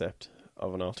concept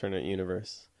of an alternate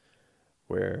universe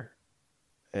where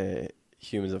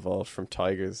humans evolved from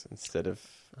tigers instead of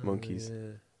monkeys.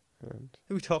 And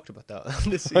We talked about that on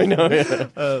this. I know, yeah.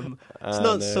 It's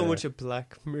not so much a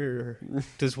Black Mirror.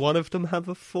 Does one of them have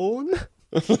a phone?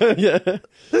 yeah.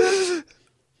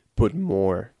 But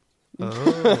more.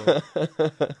 Oh.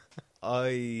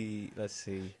 Let's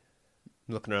see.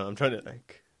 I'm looking around. I'm trying to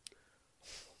like.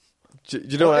 Do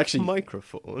you know I like actually?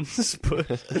 microphones, but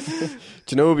Do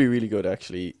you know what would be really good?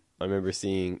 Actually, I remember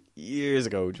seeing years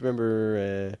ago. Do you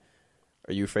remember?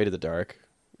 Are You Afraid of the Dark?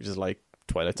 Which is like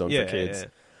Twilight Zone for kids. Yeah.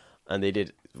 And they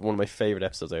did one of my favorite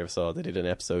episodes I ever saw. They did an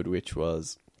episode which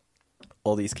was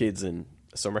all these kids in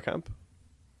a summer camp,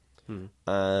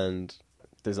 and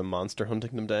there's a monster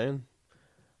hunting them down.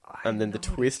 And then the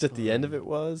twist at the end of it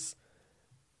was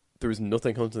there was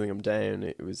nothing hunting them down.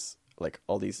 It was like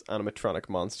all these animatronic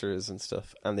monsters and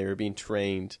stuff, and they were being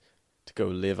trained to go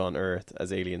live on Earth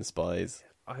as alien spies.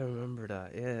 I remember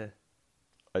that. Yeah,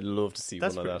 I'd love to see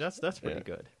that's one of that. That's pretty Yeah.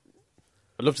 good.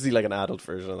 I'd love to see like an adult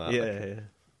version of that. Yeah, Like, yeah.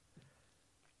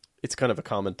 it's kind of a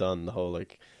comment on the whole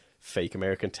like fake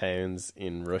American towns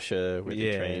in Russia where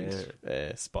they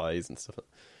trained spies and stuff.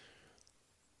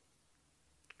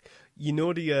 You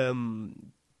know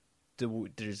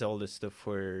there's all this stuff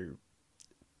where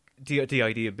the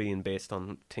idea being based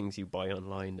on things you buy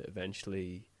online that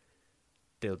eventually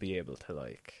they'll be able to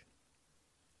like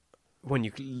when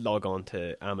you log on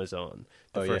to Amazon,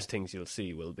 the first things you'll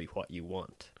see will be what you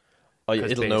want. Oh yeah,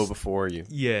 'Cause it'll know before you.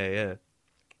 Yeah.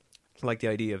 Like the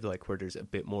idea of like where there's a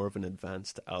bit more of an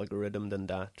advanced algorithm than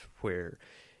that, where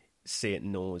say it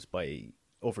knows by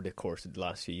over the course of the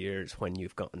last few years when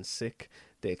you've gotten sick,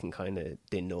 they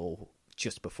know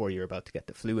just before you're about to get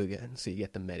the flu again, so you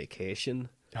get the medication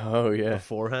Oh yeah.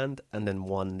 beforehand, and then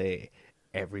one day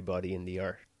everybody in the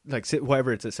earth like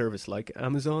whatever, it's a service like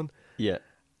Amazon. Yeah.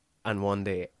 And one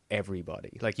day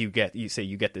everybody, like you get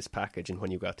this package, and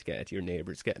when you got to get it, your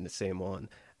neighbour's getting the same one,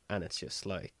 and it's just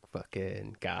like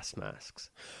fucking gas masks.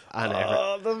 And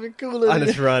that'd be cool. And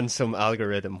it's run some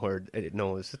algorithm where it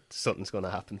knows something's going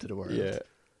to happen to the world. Yeah.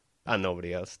 And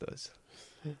nobody else does.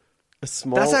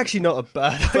 That's actually not a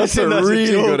bad idea. That's a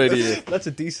really good idea. That's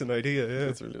a decent idea, yeah.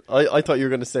 That's really, I thought you were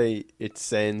going to say it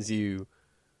sends you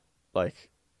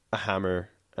like a hammer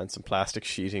and some plastic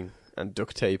sheeting and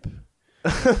duct tape.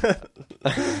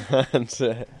 And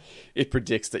it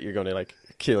predicts that you're going to like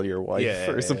kill your wife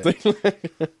or something.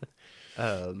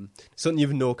 Something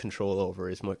you've no control over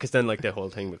is more, because then like the whole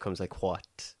thing becomes like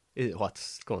what's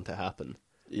going to happen.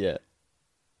 Yeah.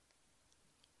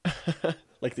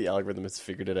 Like the algorithm has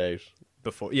figured it out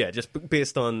before. Yeah, just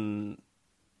based on,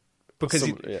 because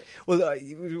we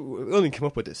only came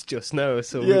up with this just now,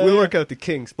 so we'll work out the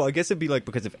kinks. But I guess it'd be like,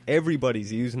 because if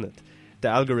everybody's using it, the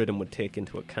algorithm would take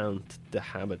into account the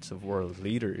habits of world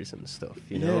leaders and stuff.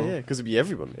 You know, yeah, because it'd be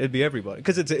everyone. It'd be everybody,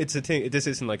 because it's a thing. This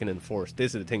isn't like an enforced.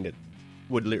 This is a thing that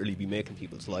would literally be making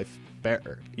people's life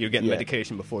better. You're getting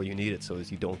medication before you need it, so as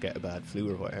you don't get a bad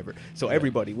flu or whatever. So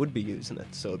everybody would be using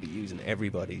it. So it'd be using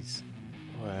everybody's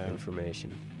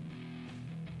information.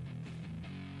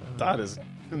 That is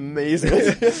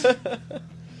amazing.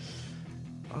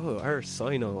 Our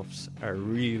sign-offs are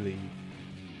really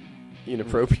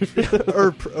inappropriate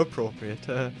or appropriate.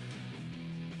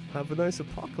 Have a nice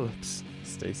apocalypse.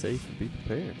 Stay safe and be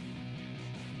prepared.